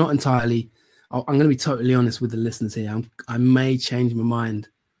names. Now, I'm going to be totally honest with the listeners here. I may change my mind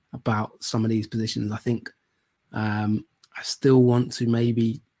about some of these positions. I think I still want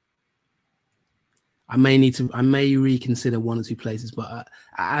to I may reconsider one or two places, but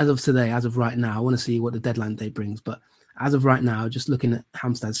as of today, as of right now, I want to see what the deadline day brings. But as of right now, just looking at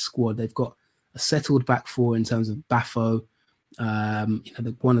Halmstad's squad, they've got a settled back four in terms of Baffo,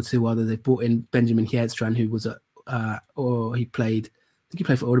 the one or two others. They've brought in Benjamin Hedstrand, who was he played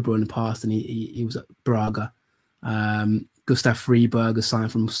for Örebro in the past, and he was at Braga. Gustav Friberg is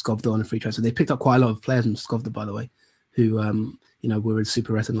signed from Skövde on a free transfer. They picked up quite a lot of players from Skövde, by the way, who were in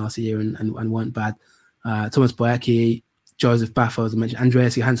Superettan last year and weren't bad. Thomas Boyacki, Joseph Baffo, as I mentioned.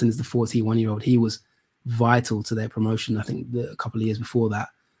 Andreas Johansson is the 41-year-old. He was vital to their promotion, I think, a couple of years before that,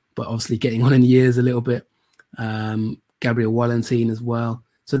 but obviously getting on in years a little bit. Gabriel Wallentin as well.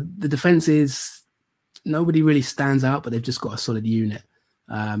 So the defense is, nobody really stands out, but they've just got a solid unit.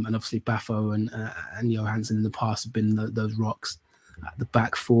 And obviously Baffo and Johansson in the past have been those rocks at the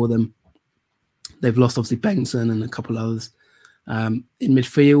back for them. They've lost obviously Bengtsson and a couple others. In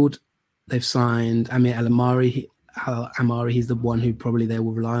midfield, they've signed Amir Amari. He's the one who probably they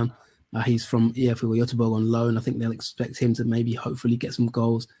will rely on. He's from EFL Göteborg on loan. I think they'll expect him to maybe hopefully get some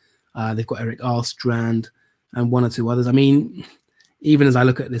goals. They've got Erik Ahlstrand and one or two others. I mean, even as I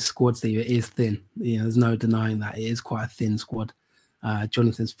look at this squad, Steve, it is thin. There's no denying that. It is quite a thin squad.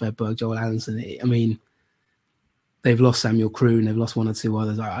 Jonathan Svedberg, Joel Allenson. They've lost Samuel Kroon. They've lost one or two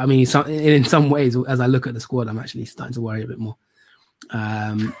others. In some ways, as I look at the squad, I'm actually starting to worry a bit more.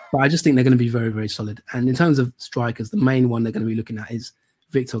 But I just think they're going to be very, very solid. And in terms of strikers, the main one they're going to be looking at is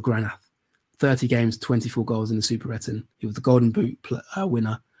Victor Granath. 30 games, 24 goals in the Superettan. He was the Golden Boot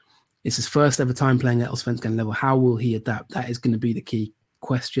winner. It's his first ever time playing at Allsvenskan level. How will he adapt? That is going to be the key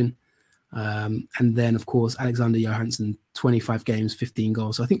question. And then, of course, Alexander Johansson, 25 games, 15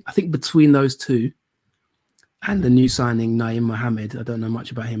 goals. So I think between those two and the new signing, Naim Mohammed, I don't know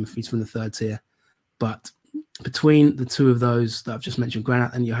much about him if he's from the third tier, but between the two of those that I've just mentioned,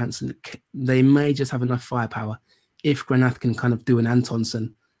 Granath and Johansson, they may just have enough firepower if Granath can kind of do an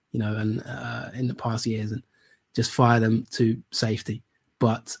Antonsson, and in the past years and just fire them to safety.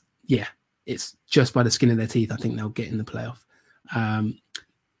 But yeah, it's just by the skin of their teeth. I think they'll get in the playoff.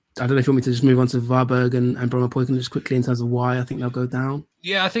 I don't know if you want me to just move on to Varberg and Brommapojkarna just quickly in terms of why I think they'll go down.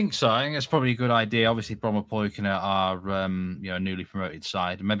 Yeah, I think so. I think that's probably a good idea. Obviously, Brommapojkarna are a newly promoted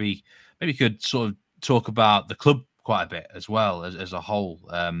side, and maybe you could sort of talk about the club quite a bit as well as a whole.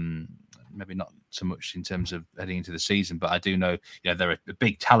 Maybe not so much in terms of heading into the season, but I do know they're a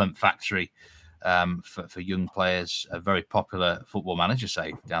big talent factory for young players. A very popular football manager,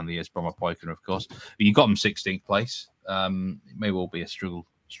 say down the years, Brommapojkarna, of course. But you got them 16th place. It may well be a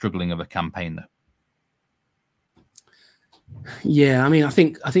struggling of a campaign though. Yeah, I mean, I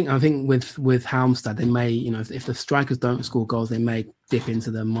think with Halmstad, they may, if the strikers don't score goals, they may dip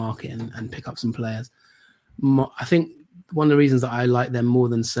into the market and pick up some players. I think one of the reasons that I like them more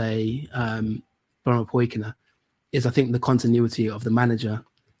than say Brommapojkarna is I think the continuity of the manager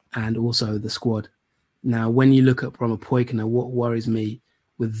and also the squad. Now, when you look at Brommapojkarna, what worries me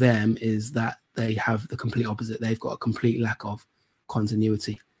with them is that they have the complete opposite. They've got a complete lack of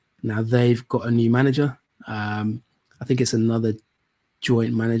continuity. Now, they've got a new manager. I think it's another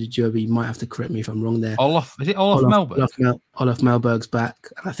joint manager. Joby might have to correct me if I'm wrong there. Olaf Melberg? Olaf Melberg's back.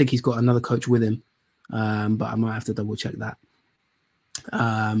 I think he's got another coach with him, but I might have to double check that.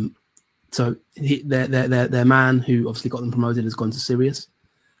 So their man who obviously got them promoted has gone to Sirius.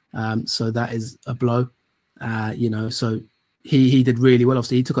 So that is a blow. So he did really well.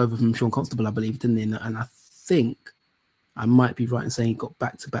 Obviously, he took over from Sean Constable, I believe, didn't he? And I think I might be right in saying he got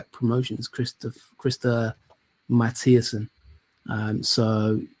back-to-back promotions. Krista Mathiasen.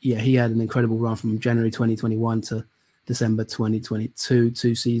 So yeah, he had an incredible run from January 2021 to December 2022,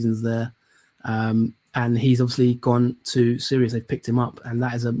 2 seasons there. And he's obviously gone to Sirius. They've picked him up, and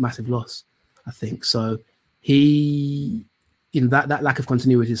that is a massive loss, I think. So that lack of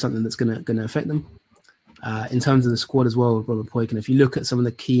continuity is something that's going to affect them. In terms of the squad as well, Robert Poykin, if you look at some of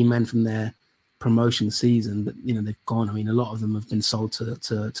the key men from their promotion season, that they've gone. I mean, a lot of them have been sold to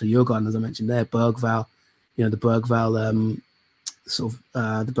Djurgården, as I mentioned there. Bergvall, the Bergvall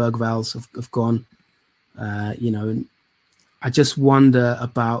the Bergvalls have gone. And I just wonder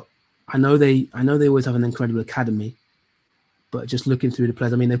about. I know they always have an incredible academy, but just looking through the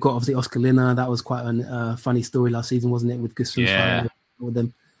players, I mean, they've got obviously Oscar Linna. That was quite a funny story last season, wasn't it? With Gustafsson with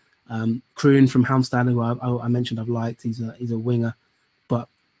them. Kroon from Halmstad, who I mentioned I've liked. He's a winger, but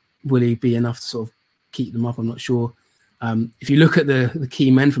will he be enough to sort of keep them up? I'm not sure. If you look at the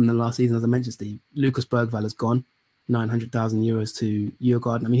key men from the last season, as I mentioned, Steve, Lucas Bergvall has gone, 900,000 euros to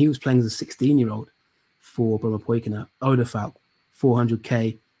Djurgården. I mean, he was playing as a 16-year-old for Brommapojkarna. Oda Falk,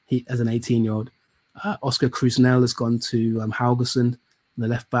 400k as an 18-year-old. Oscar Krusnell has gone to Haugesund, the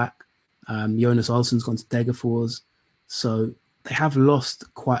left back. Jonas Olsson's gone to Degerfors. So they have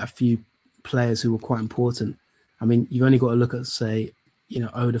lost quite a few players who were quite important. I mean, you've only got to look at, say,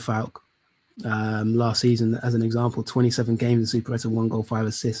 Oda Falk last season as an example, 27 games in Superettan, 1 goal, 5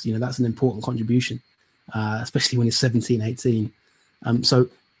 assists. That's an important contribution, especially when he's 17, 18. So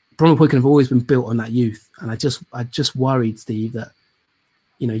Brommapojkarna have always been built on that youth. And I just worried, Steve, that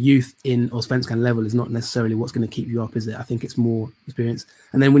youth in Allsvenskan level is not necessarily what's going to keep you up, is it? I think it's more experience.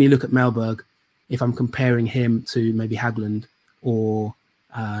 And then when you look at Melberg, if I'm comparing him to maybe Haglund or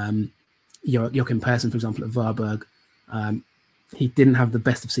Joachim Persson, for example, at Varberg, he didn't have the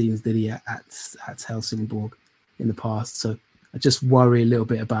best of seasons, did he, at Helsingborg in the past? So I just worry a little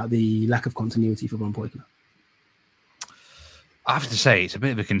bit about the lack of continuity for Brommapojkarna. I have to say, it's a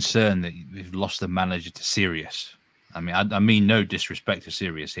bit of a concern that we've lost the manager to Sirius. I mean, no disrespect to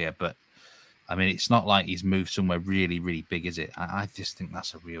Sirius here, but I mean, it's not like he's moved somewhere really, really big, is it? I just think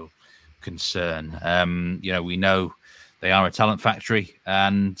that's a real concern. We know they are a talent factory,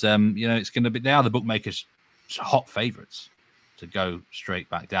 and it's going to be. They are the bookmakers' hot favourites to go straight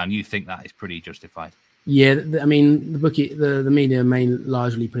back down. You think that is pretty justified? Yeah, I mean, the media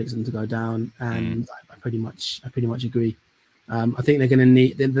largely predicts them to go down, and I pretty much agree. I think they're going to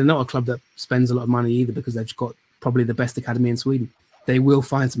need. They're not a club that spends a lot of money either, because they've got probably the best academy in Sweden. They will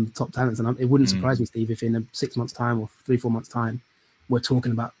find some top talents, and it wouldn't surprise me, Steve, if in a 6 months' time or 3-4 months' time, we're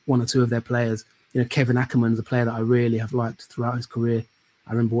talking about 1 or 2 of their players. Kevin Ackerman's a player that I really have liked throughout his career.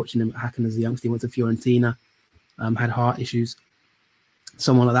 I remember watching him at Häcken as a youngster. He went to Fiorentina, had heart issues.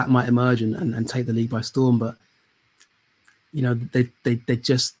 Someone like that might emerge and take the league by storm, but they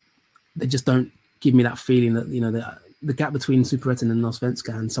just don't give me that feeling that the gap between Superettan and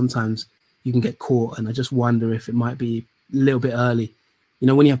Allsvenskan, sometimes you can get caught, and I just wonder if it might be a little bit early.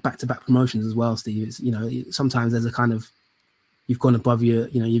 When you have back-to-back promotions as well, Steve, it's, sometimes there's a kind of, you've gone above your,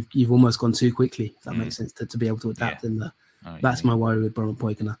 you've almost gone too quickly, if that makes sense, to be able to adapt. And that's my worry with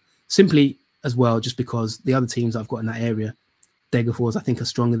Brommapojkarna. Simply as well, just because the other teams I've got in that area, Degerfors, I think, are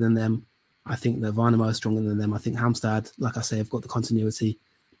stronger than them. I think that Värnamo are stronger than them. I think Halmstad, like I say, have got the continuity.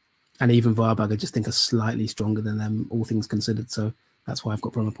 And even Varberg, I just think, are slightly stronger than them, all things considered. So that's why I've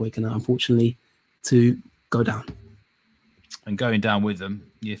got Brommapojkarna, unfortunately, to go down. And going down with them,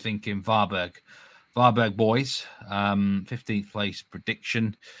 you're thinking Varberg boys, 15th place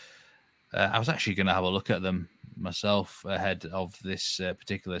prediction. I was actually going to have a look at them myself ahead of this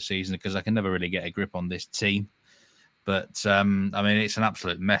particular season, because I can never really get a grip on this team. But, I mean, it's an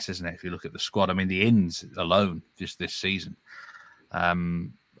absolute mess, isn't it, if you look at the squad? I mean, the ins alone just this season.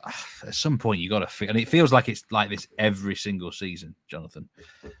 at some point you got to feel, and it feels like it's like this every single season, Jonathan.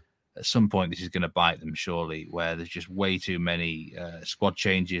 At some point, this is going to bite them, surely, where there's just way too many squad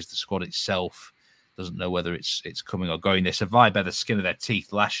changes. The squad itself doesn't know whether it's coming or going. They survived by the skin of their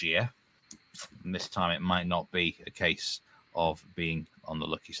teeth last year, and this time it might not be a case of being on the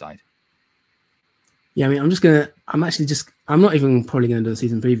lucky side. Yeah, I mean, I'm not even probably going to do a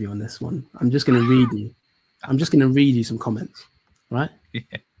season preview on this one. I'm just going to read you some comments, right? Yeah.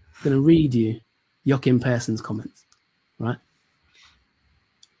 I'm going to read you Joachim Persson's comments, right?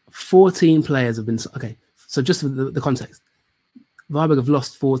 14 players have been... Okay, so just for the context. Varberg have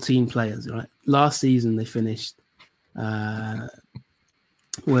lost 14 players, right? Last season, they finished... where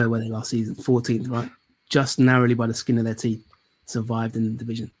were they last season? 14th, right? Just narrowly by the skin of their teeth survived in the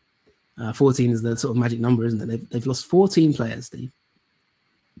division. 14 is the sort of magic number, isn't it? They've lost 14 players, Steve.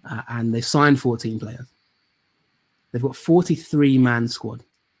 And they've signed 14 players. They've got 43-man squad,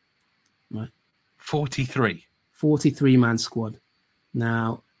 right? 43? 43-man squad.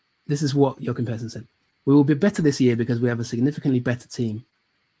 Now, this is what Joachim Persson said. We will be better this year because we have a significantly better team.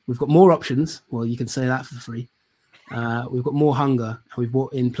 We've got more options. Well, you can say that for free. We've got more hunger, and we've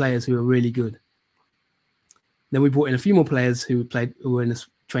brought in players who are really good. Then we brought in a few more players who were in a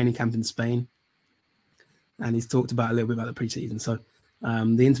training camp in Spain. And he's talked about a little bit about the preseason. So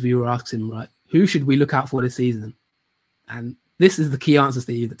the interviewer asks him, right, who should we look out for this season? And this is the key answer,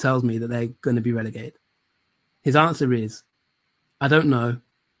 Steve, that tells me that they're going to be relegated. His answer is, I don't know.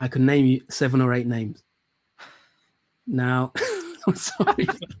 I can name you 7 or 8 names. Now, I'm sorry.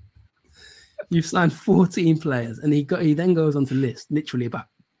 You've signed 14 players. And he then goes on to list literally about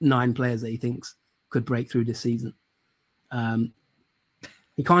 9 players that he thinks could break through this season.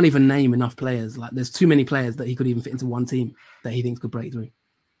 He can't even name enough players. Like, there's too many players that he could even fit into one team that he thinks could break through.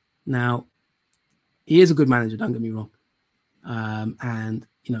 Now, he is a good manager, don't get me wrong. And,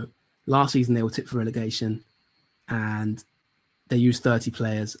 last season they were tipped for relegation and they used 30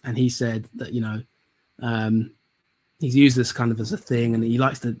 players. And he said that, he's used this kind of as a thing and he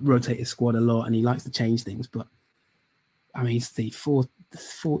likes to rotate his squad a lot and he likes to change things. But, I mean, Steve,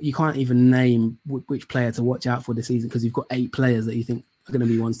 you can't even name which player to watch out for this season because you've got 8 players that you think are going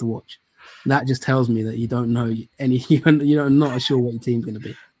to be ones to watch. That just tells me that you don't know you're not sure what your team's going to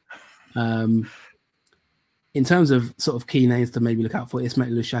be. In terms of sort of key names to maybe look out for, Ismet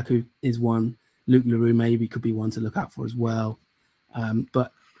Lushaku is one. Luke Leroux maybe could be one to look out for as well.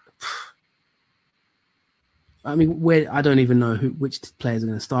 But I mean, I don't even know which players are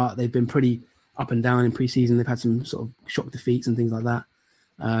going to start. They've been pretty up and down in preseason. They've had some sort of shock defeats and things like that.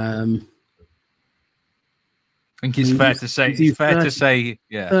 I think it's fair to say,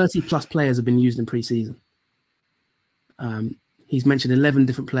 yeah. 30 plus players have been used in preseason. He's mentioned 11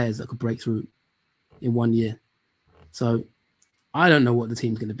 different players that could break through in 1 year. So I don't know what the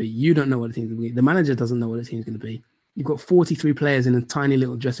team's going to be. You don't know what the team's going to be. The manager doesn't know what the team's going to be. You've got 43 players in a tiny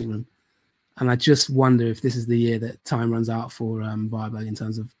little dressing room. And I just wonder if this is the year that time runs out for Varberg in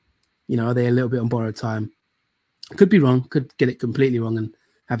terms of, are they a little bit on borrowed time? Could be wrong. Could get it completely wrong and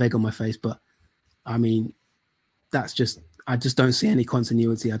have egg on my face. But, I mean, I just don't see any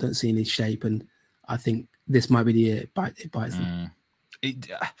continuity. I don't see any shape. And I think this might be the year it bites them.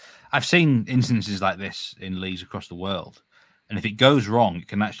 I've seen instances like this in leagues across the world. And if it goes wrong, it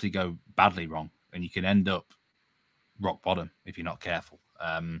can actually go badly wrong. And you can end up rock bottom if you're not careful.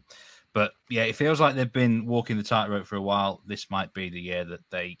 But yeah, it feels like they've been walking the tightrope for a while. This might be the year that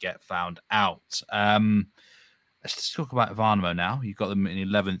they get found out. Let's talk about Värnamo now. You've got them in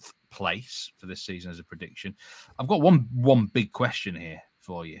 11th place for this season as a prediction. I've got one big question here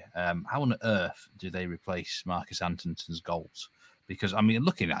for you. How on earth do they replace Marcus Antonson's goals? Because, I mean,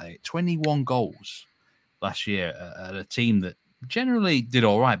 looking at it, 21 goals last year at a team that generally did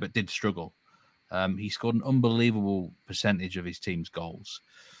all right, but did struggle. He scored an unbelievable percentage of his team's goals.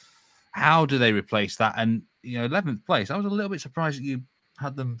 How do they replace that? And, 11th place, I was a little bit surprised that you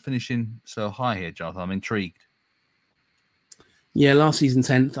had them finishing so high here, Jonathan. I'm intrigued. Yeah, last season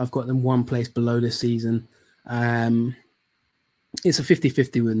 10th. I've got them one place below this season. It's a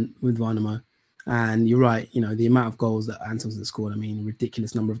 50-50 with Värnamo. And you're right, the amount of goals that Antonsen scored, I mean,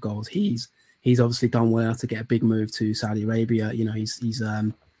 ridiculous number of goals. He's obviously done well to get a big move to Saudi Arabia.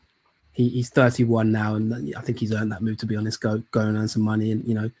 He's 31 now, and I think he's earned that move, to be honest. Go and earn some money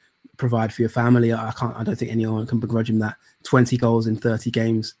and, provide for your family. I don't think anyone can begrudge him that. 20 goals in 30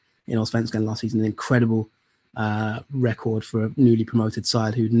 games in Allsvenskan last season, an incredible record for a newly promoted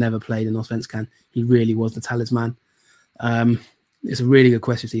side who'd never played in Allsvenskan. He really was the talisman. It's a really good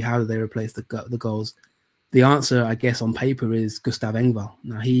question. See, how do they replace the goals? The answer, I guess, on paper is Gustav Engvall.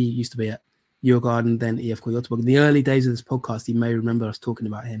 Now, he used to be at Djurgården, then IFK Göteborg. In the early days of this podcast, you may remember us talking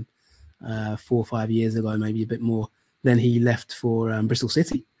about him 4 or 5 years ago, maybe a bit more. Then he left for Bristol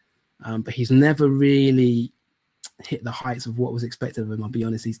City. But he's never really hit the heights of what was expected of him, I'll be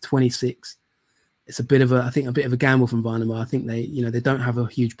honest. He's 26. It's a bit of a gamble from Värnamo. I think they don't have a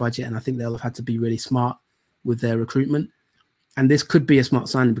huge budget, and I think they'll have had to be really smart with their recruitment. And this could be a smart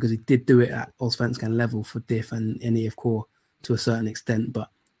signing because he did do it at Allsvenskan level for Diff and IFK to a certain extent, but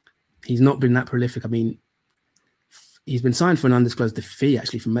he's not been that prolific. I mean, he's been signed for an undisclosed fee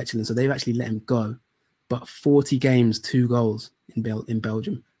actually from Mechelen, so they've actually let him go. But 40 games, 2 goals in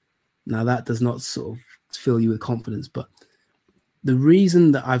Belgium. Now that does not sort of fill you with confidence, but the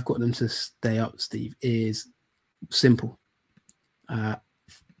reason that I've got them to stay up, Steve, is simple.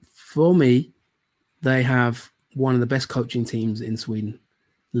 For me, they have one of the best coaching teams in Sweden,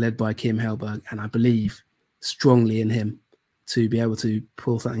 led by Kim Hellberg, and I believe strongly in him to be able to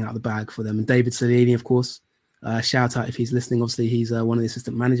pull something out of the bag for them. And David Salini, of course, shout out if he's listening. Obviously, he's one of the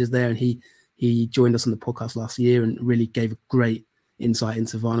assistant managers there, and he joined us on the podcast last year and really gave a great insight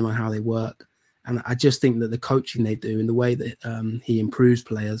into Värnamo and how they work. And I just think that the coaching they do and the way that he improves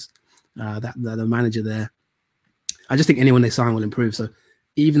players, that the manager there, I just think anyone they sign will improve. So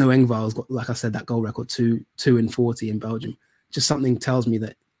even though Engvall's got, like I said, that goal record, 2 and 40 in Belgium, just something tells me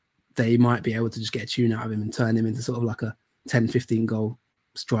that they might be able to just get a tune out of him and turn him into sort of like a 10, 15 goal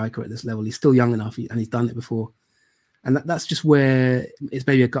striker at this level. He's still young enough and he's done it before. And that's just where it's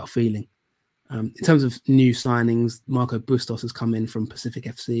maybe a gut feeling. In terms of new signings, Marco Bustos has come in from Pacific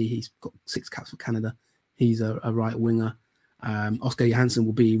FC. He's got 6 caps for Canada. He's a right winger. Oscar Johansson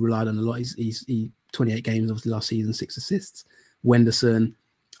will be relied on a lot. He's 28 games obviously last season, 6 assists. Wenderson,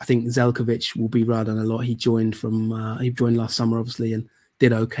 I think Zelkovic will be relied on a lot. He joined last summer obviously and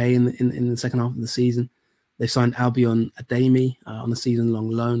did okay in the second half of the season. They signed Albion Ademi on a season-long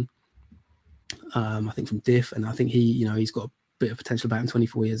loan, I think from Diff, and I think he's got a bit of potential about him.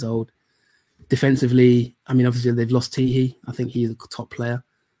 24 years old. Defensively, I mean, obviously they've lost Tihi. I think he's a top player,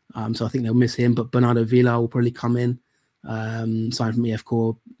 so I think they'll miss him. But Bernardo Villa will probably come in, signed from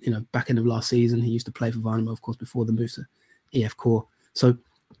IFK. Back end of last season, he used to play for Värnamo, of course, before the move to IFK. So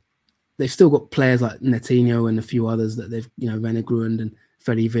they've still got players like Netinho and a few others that they've, René Grund and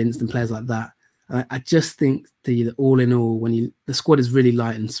Freddie Vince and players like that. And I just think that all in all, the squad is really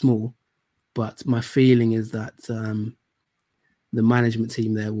light and small, but my feeling is that the management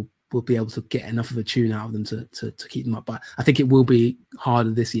team there will be able to get enough of a tune out of them to keep them up. But I think it will be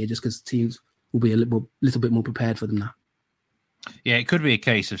harder this year just because teams will be a little bit more prepared for them now. Yeah, it could be a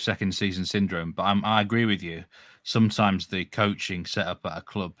case of second season syndrome, but I agree with you. Sometimes the coaching set up at a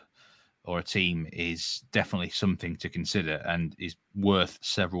club or a team is definitely something to consider and is worth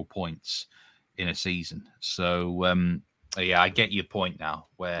several points in a season. So, I get your point now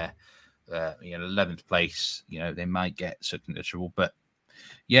where, 11th place, they might get sucked into trouble. But,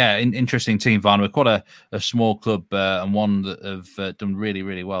 yeah, interesting team, Värnamo. Quite a small club and one that have done really,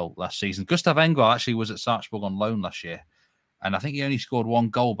 really well last season. Gustav Engvall actually was at Sarpsborg on loan last year. And I think he only scored 1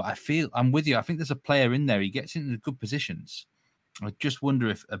 goal, but I'm with you. I think there's a player in there. He gets into good positions. I just wonder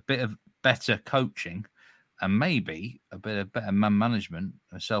if a bit of better coaching and maybe a bit of better man management,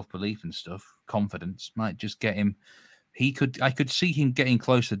 self-belief and stuff, confidence might just get him. I could see him getting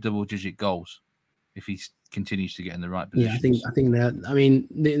close to double-digit goals if he continues to get in the right position. Yeah, I think that. I mean,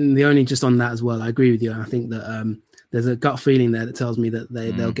 the only just on that as well. I agree with you. I think that there's a gut feeling there that tells me that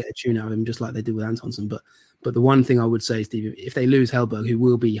they'll get a tune out of him, just like they did with Antonsson. But the one thing I would say, Steve, if they lose Hellberg, who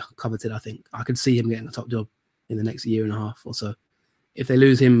will be coveted, I think I could see him getting a top job in the next year and a half or so. If they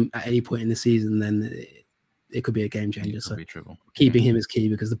lose him at any point in the season, then it could be a game changer. So keeping him is key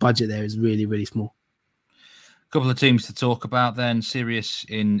because the budget there is really, really small. A couple of teams to talk about then. Sirius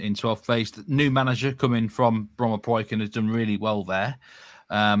in 12th place. The new manager coming from Brommapojkarna has done really well there.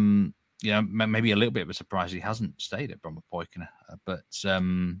 Maybe a little bit of a surprise he hasn't stayed at Brommapojkarna, but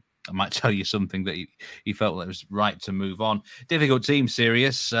I might tell you something that he felt that it was right to move on. Difficult team,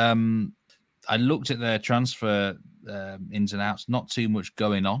 Sirius. I looked at their transfer ins and outs. Not too much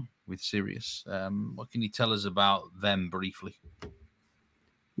going on with Sirius. What can you tell us about them briefly?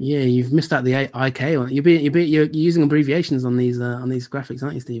 Yeah, you've missed out the IK. You're using abbreviations on these graphics,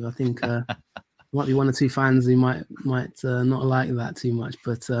 aren't you, Steve? I think might be one or two fans who might not like that too much.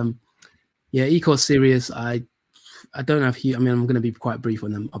 But Ecos Sirius. I don't have I'm going to be quite brief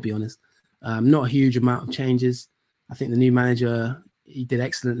on them. I'll be honest. Not a huge amount of changes. I think the new manager, he did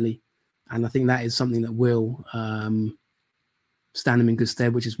excellently, and I think that is something that will stand him in good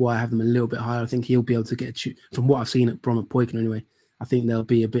stead, which is why I have them a little bit higher. I think he'll be able to get from what I've seen at Brommapojkarna anyway. I think he'll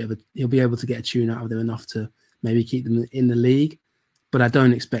be able to get a tune out of them enough to maybe keep them in the league. but I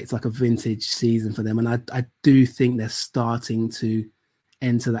don't expect like a vintage season for them. And I do think they're starting to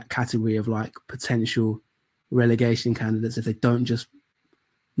enter that category of like potential relegation candidates if they don't just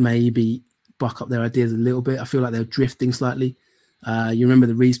maybe buck up their ideas a little bit. I feel like they're drifting slightly. You remember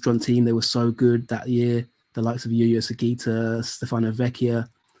the Restron team, they were so good that year. The likes of Yuya Sugita, Stefano Vecchia.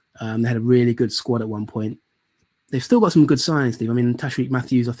 They had a really good squad at one point. They've still got some good signings, Steve. I mean, Tashreeq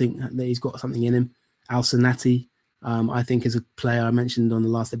Matthews, I think that he's got something in him. Al Sanati, I think, is a player. I mentioned on the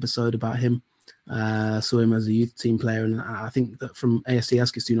last episode about him. Saw him as a youth team player, and I think that from AFC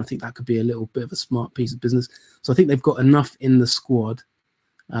Eskilstuna, I think that could be a little bit of a smart piece of business. So I think they've got enough in the squad.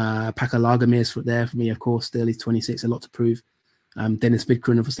 Paka Lagermir's there for me, of course. Still, he's 26, a lot to prove. Dennis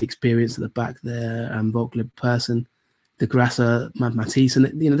Midgren, obviously experienced at the back there. Volkleb Persson, De Grassa, Matisse, and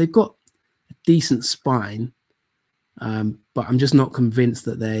they've got a decent spine. But I'm just not convinced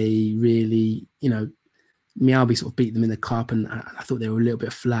that they really, Mjällby sort of beat them in the cup, and I thought they were a little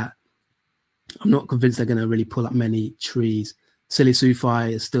bit flat. I'm not convinced they're going to really pull up many trees. Silly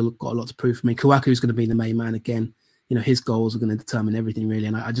Sufai has still got a lot to prove for me. Kwaku is going to be the main man again. His goals are going to determine everything, really.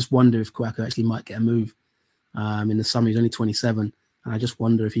 And I just wonder if Kwaku actually might get a move in the summer. He's only 27. And I just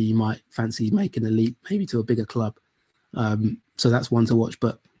wonder if he might fancy making a leap, maybe to a bigger club. So that's one to watch.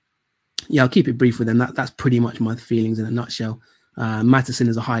 But yeah, I'll keep it brief with them. That's pretty much my feelings in a nutshell. Matteson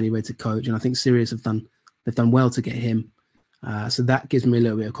is a highly rated coach, and I think Sirius they've done well to get him. So that gives me a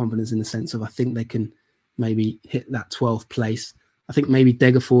little bit of confidence in the sense of I think they can maybe hit that 12th place. I think maybe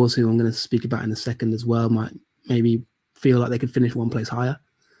Degerfors, who I'm going to speak about in a second as well, might maybe feel like they could finish one place higher,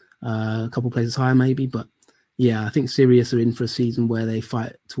 a couple places higher maybe. But yeah, I think Sirius are in for a season where they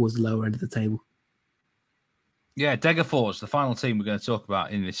fight towards the lower end of the table. Yeah, Degerfors, the final team we're going to talk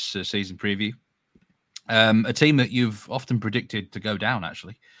about in this season preview. A team that you've often predicted to go down,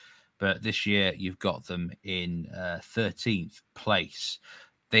 actually. But this year you've got them in 13th place.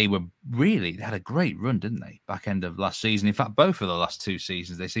 They had a great run, didn't they? Back end of last season. In fact, both of the last two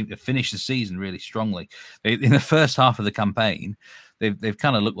seasons, they seem to finish the season really strongly. In the first half of the campaign, they've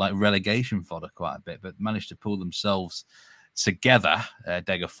kind of looked like relegation fodder quite a bit, but managed to pull themselves together,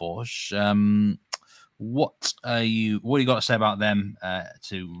 Degerfors. What you got to say about them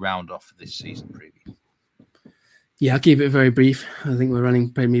to round off this season preview? Yeah, I'll keep it very brief. I think we're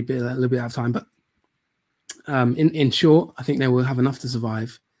running maybe a little bit out of time, but in short, I think they will have enough to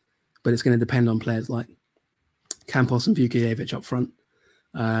survive, but it's going to depend on players like Campos and Vukijevic up front,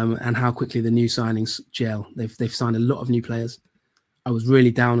 and how quickly the new signings gel. They've signed a lot of new players. I was really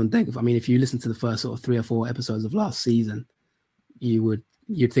down on Degerfors. I mean, if you listen to the first sort of 3 or 4 episodes of last season, you'd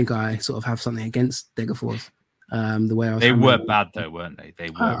think I sort of have something against Degerfors. The way they were bad though, weren't they? They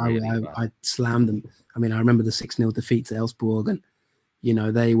were really bad. I slammed them. I mean, I remember the 6-0 defeat to Elfsborg, and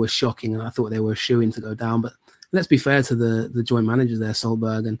they were shocking, and I thought they were shoo-in to go down. But let's be fair to the joint managers there,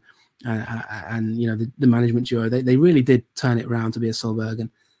 Solberg and the management duo. They really did turn it around to be a Solberg, and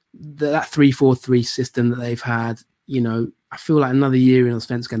that 3-4-3 system that they've had. I feel like another year in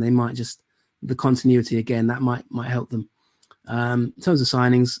Allsvenskan, they might just the continuity again that might help them. In terms of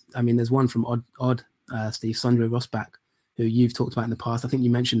signings, I mean, there's one from Odd Steve Sondre Rosbach, who you've talked about in the past. I think you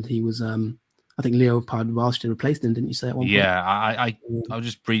mentioned he was. I think Leopard Wallstein replaced him, didn't you say at one point? Yeah, I'll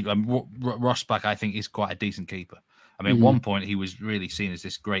just brief. Rosbach, I think, is quite a decent keeper. I mean, at one point he was really seen as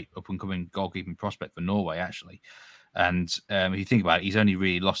this great up-and-coming goalkeeping prospect for Norway, actually. And if you think about it, he's only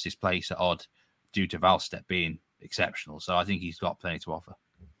really lost his place at Odd due to Valstedt being exceptional. So I think he's got plenty to offer.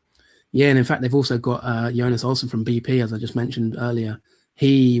 Yeah, and in fact, they've also got Jonas Olsen from BP, as I just mentioned earlier.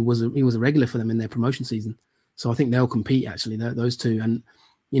 He was a regular for them in their promotion season. So I think they'll compete, actually, those two. And,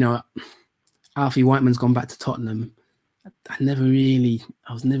 Alfie Whiteman's gone back to Tottenham. I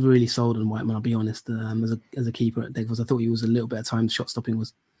was never really sold on Whiteman, I'll be honest, as a keeper at Degerfors. I thought he was a little bit at times. Shot stopping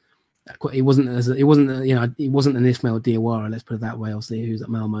was, he wasn't an Ismail Diawara, let's put it that way. Obviously, who's at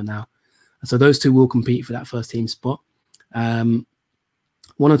Malmö now. So those two will compete for that first team spot. 1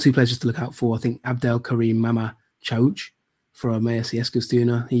 or 2 players just to look out for. I think Abdel Karim Mama Chauch from AFC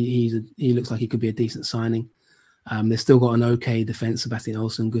Eskilstuna. He looks like he could be a decent signing. They've still got an okay defence: Sebastian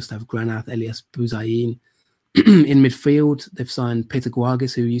Olsen, Gustav Granath, Elias Bouzaïn. In midfield, they've signed Peter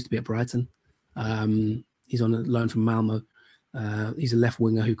Guargis, who used to be at Brighton. He's on a loan from Malmö. He's a left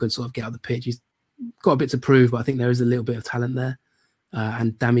winger who could sort of get out the pitch. He's got a bit to prove, but I think there is a little bit of talent there.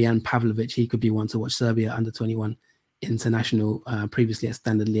 And Damian Pavlovic, he could be one to watch. Serbia under 21 international, previously at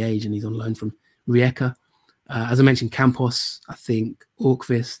Standard Liège, and he's on loan from Rijeka. As I mentioned, Campos, I think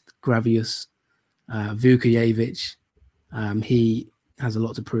Orkvist, Gravius, Vukijevic, he has a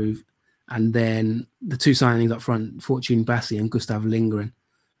lot to prove. And then the 2 signings up front, Fortune Bassi and Gustav Lindgren,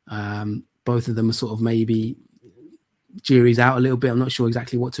 both of them are sort of maybe jury's out a little bit. I'm not sure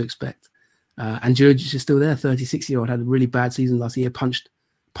exactly what to expect. And Djurgården is still there. 36-year-old had a really bad season last year. Punched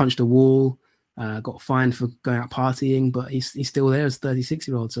a wall. Got fined for going out partying, but he's still there as a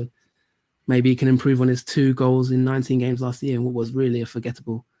 36-year-old. So maybe he can improve on his 2 goals in 19 games last year, and what was really a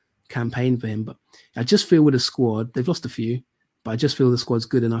forgettable campaign for him. But I just feel with the squad, they've lost a few, but I just feel the squad's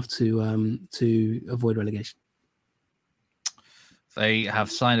good enough to avoid relegation. They have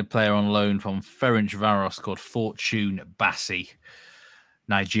signed a player on loan from Ferencvaros called Fortune Bassi,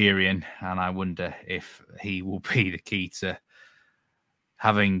 Nigerian, and I wonder if he will be the key to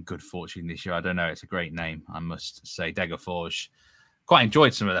having good fortune this year. I don't know. It's a great name, I must say. Degerfors. Quite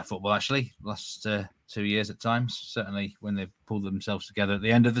enjoyed some of their football, actually, last 2 years at times, certainly when they've pulled themselves together at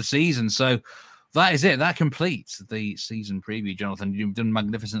the end of the season. So that is it. That completes the season preview, Jonathan. You've done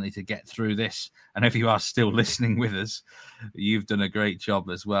magnificently to get through this. And if you are still listening with us, you've done a great job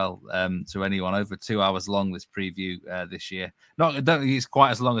as well. To anyone, over 2 hours long, this preview this year. I don't think it's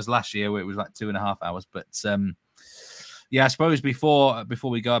quite as long as last year, where it was like 2.5 hours. But yeah, I suppose before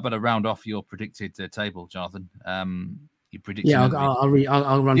we go, I better round off your predicted table, Jonathan. You predicted? Yeah, I'll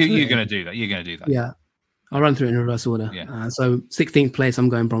run through it. You're going to do that. You're going to do that. Yeah, I'll run through it in reverse order. Yeah. So 16th place, I'm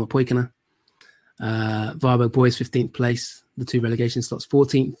going Brommapojkarna. Varbergs boys 15th place, the 2 relegation slots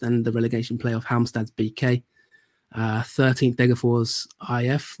 14th, and the relegation playoff Halmstad's BK. 13th Degerfors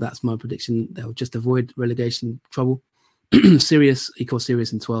IF. That's my prediction. They'll just avoid relegation trouble. Sirius in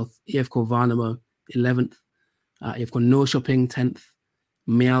 12th. IFK Värnamo 11th. IFK Norrköping 10th.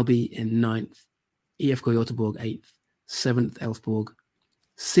 Mjällby in 9th. IFK Göteborg 8th. 7th Elfsborg.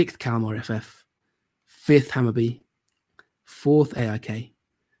 6th Kalmar FF. 5th Hammarby. 4th AIK.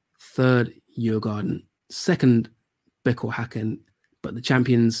 3rd Djurgården. 2nd BK Häcken. But the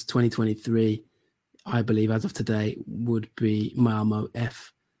champions 2023, I believe, as of today, would be Malmö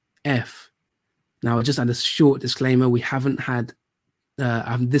FF. Now, I just had a short disclaimer. We haven't had,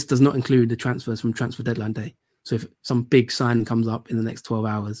 this does not include the transfers from transfer deadline day. So if some big sign comes up in the next 12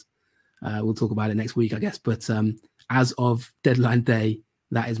 hours, we'll talk about it next week, I guess. But as of deadline day,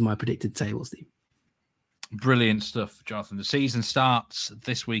 that is my predicted table, Steve. Brilliant stuff, Jonathan. The season starts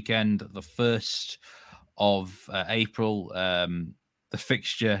this weekend, the 1st of April. The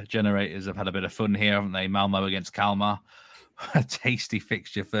fixture generators have had a bit of fun here, haven't they? Malmö against Kalmar. A tasty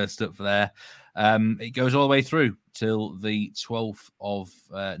fixture first up for there. It goes all the way through till the 12th of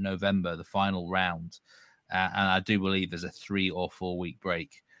November, the final round. And I do believe there's a 3 or 4 week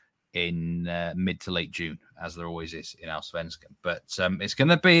break in mid to late June, as there always is in Allsvenskan. But it's going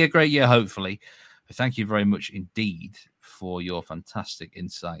to be a great year, hopefully. Thank you very much indeed for your fantastic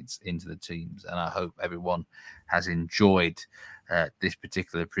insights into the teams. And I hope everyone has enjoyed this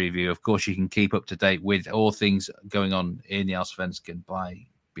particular preview. Of course, you can keep up to date with all things going on in the Allsvenskan by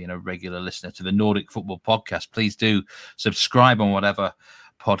being a regular listener to the Nordic Football Podcast. Please do subscribe on whatever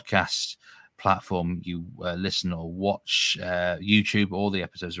podcast platform you listen or watch. YouTube, all the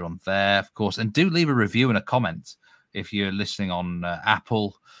episodes are on there, of course. And do leave a review and a comment if you're listening on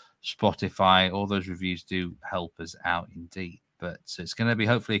Apple, Spotify. All those reviews do help us out indeed. But it's going to be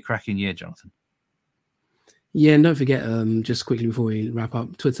hopefully a cracking year, Jonathan. Yeah, and don't forget, just quickly before we wrap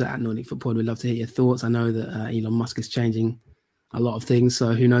up, Twitter at Nordic Football. We'd love to hear your thoughts. I know that Elon Musk is changing a lot of things,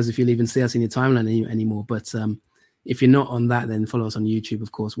 so who knows if you'll even see us in your timeline anymore. But if you're not on that, then follow us on YouTube.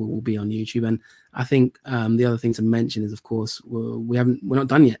 Of course, we'll be on YouTube. And I think the other thing to mention is, of course, we're not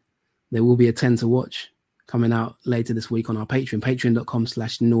done yet. There will be a 10 to watch coming out later this week on our Patreon,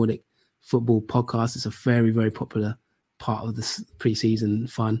 patreon.com/Nordic Football Podcast. It's a very, very popular part of this preseason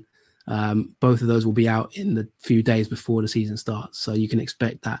fun. Both of those will be out in the few days before the season starts. So you can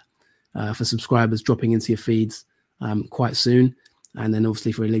expect that for subscribers dropping into your feeds quite soon. And then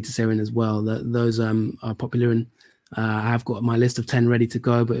obviously for Eliteserien as well. Those are popular. And I have got my list of 10 ready to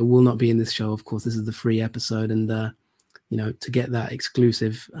go, but it will not be in this show. Of course, this is the free episode. And, to get that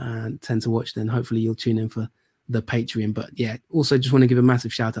exclusive 10 to watch, then hopefully you'll tune in for the Patreon. But yeah, also just want to give a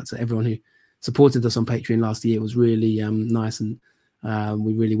massive shout out to everyone who supported us on Patreon last year. It was really nice, and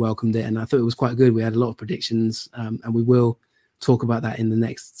we really welcomed it. And I thought it was quite good. We had a lot of predictions, and we will talk about that in the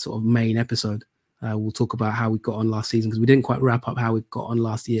next sort of main episode. We'll talk about how we got on last season, because we didn't quite wrap up how we got on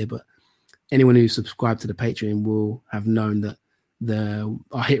last year. But anyone who subscribed to the Patreon will have known that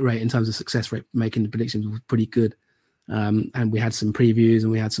our hit rate in terms of success rate making the predictions was pretty good. And we had some previews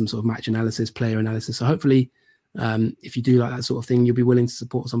and we had some sort of match analysis, player analysis. So hopefully, if you do like that sort of thing, you'll be willing to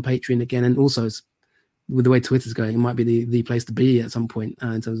support us on Patreon again. And also, with the way Twitter's going, it might be the place to be at some point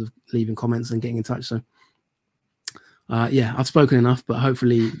in terms of leaving comments and getting in touch. So, yeah, I've spoken enough, but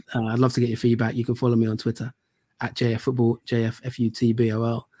hopefully I'd love to get your feedback. You can follow me on Twitter at JFFootball,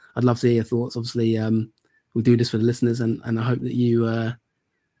 JFFUTBOL. I'd love to hear your thoughts. Obviously, we'll do this for the listeners, and I hope that you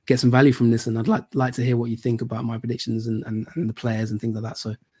get some value from this. And I'd like to hear what you think about my predictions and the players and things like that.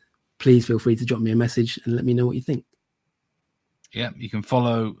 So please feel free to drop me a message and let me know what you think. Yeah, you can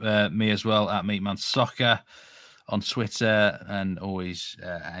follow me as well at Meatman Soccer on Twitter, and always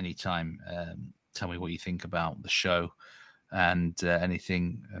anytime tell me what you think about the show and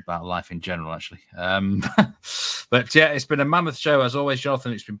anything about life in general, actually. But yeah, it's been a mammoth show as always,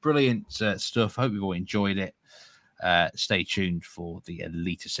 Jonathan. It's been brilliant stuff. Hope you've all enjoyed it. Stay tuned for the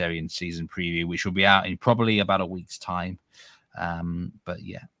Itinerary season preview, which will be out in probably about a week's time. But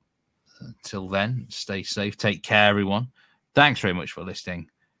yeah, until then, stay safe, take care, everyone. Thanks very much for listening,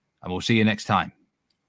 and we'll see you next time.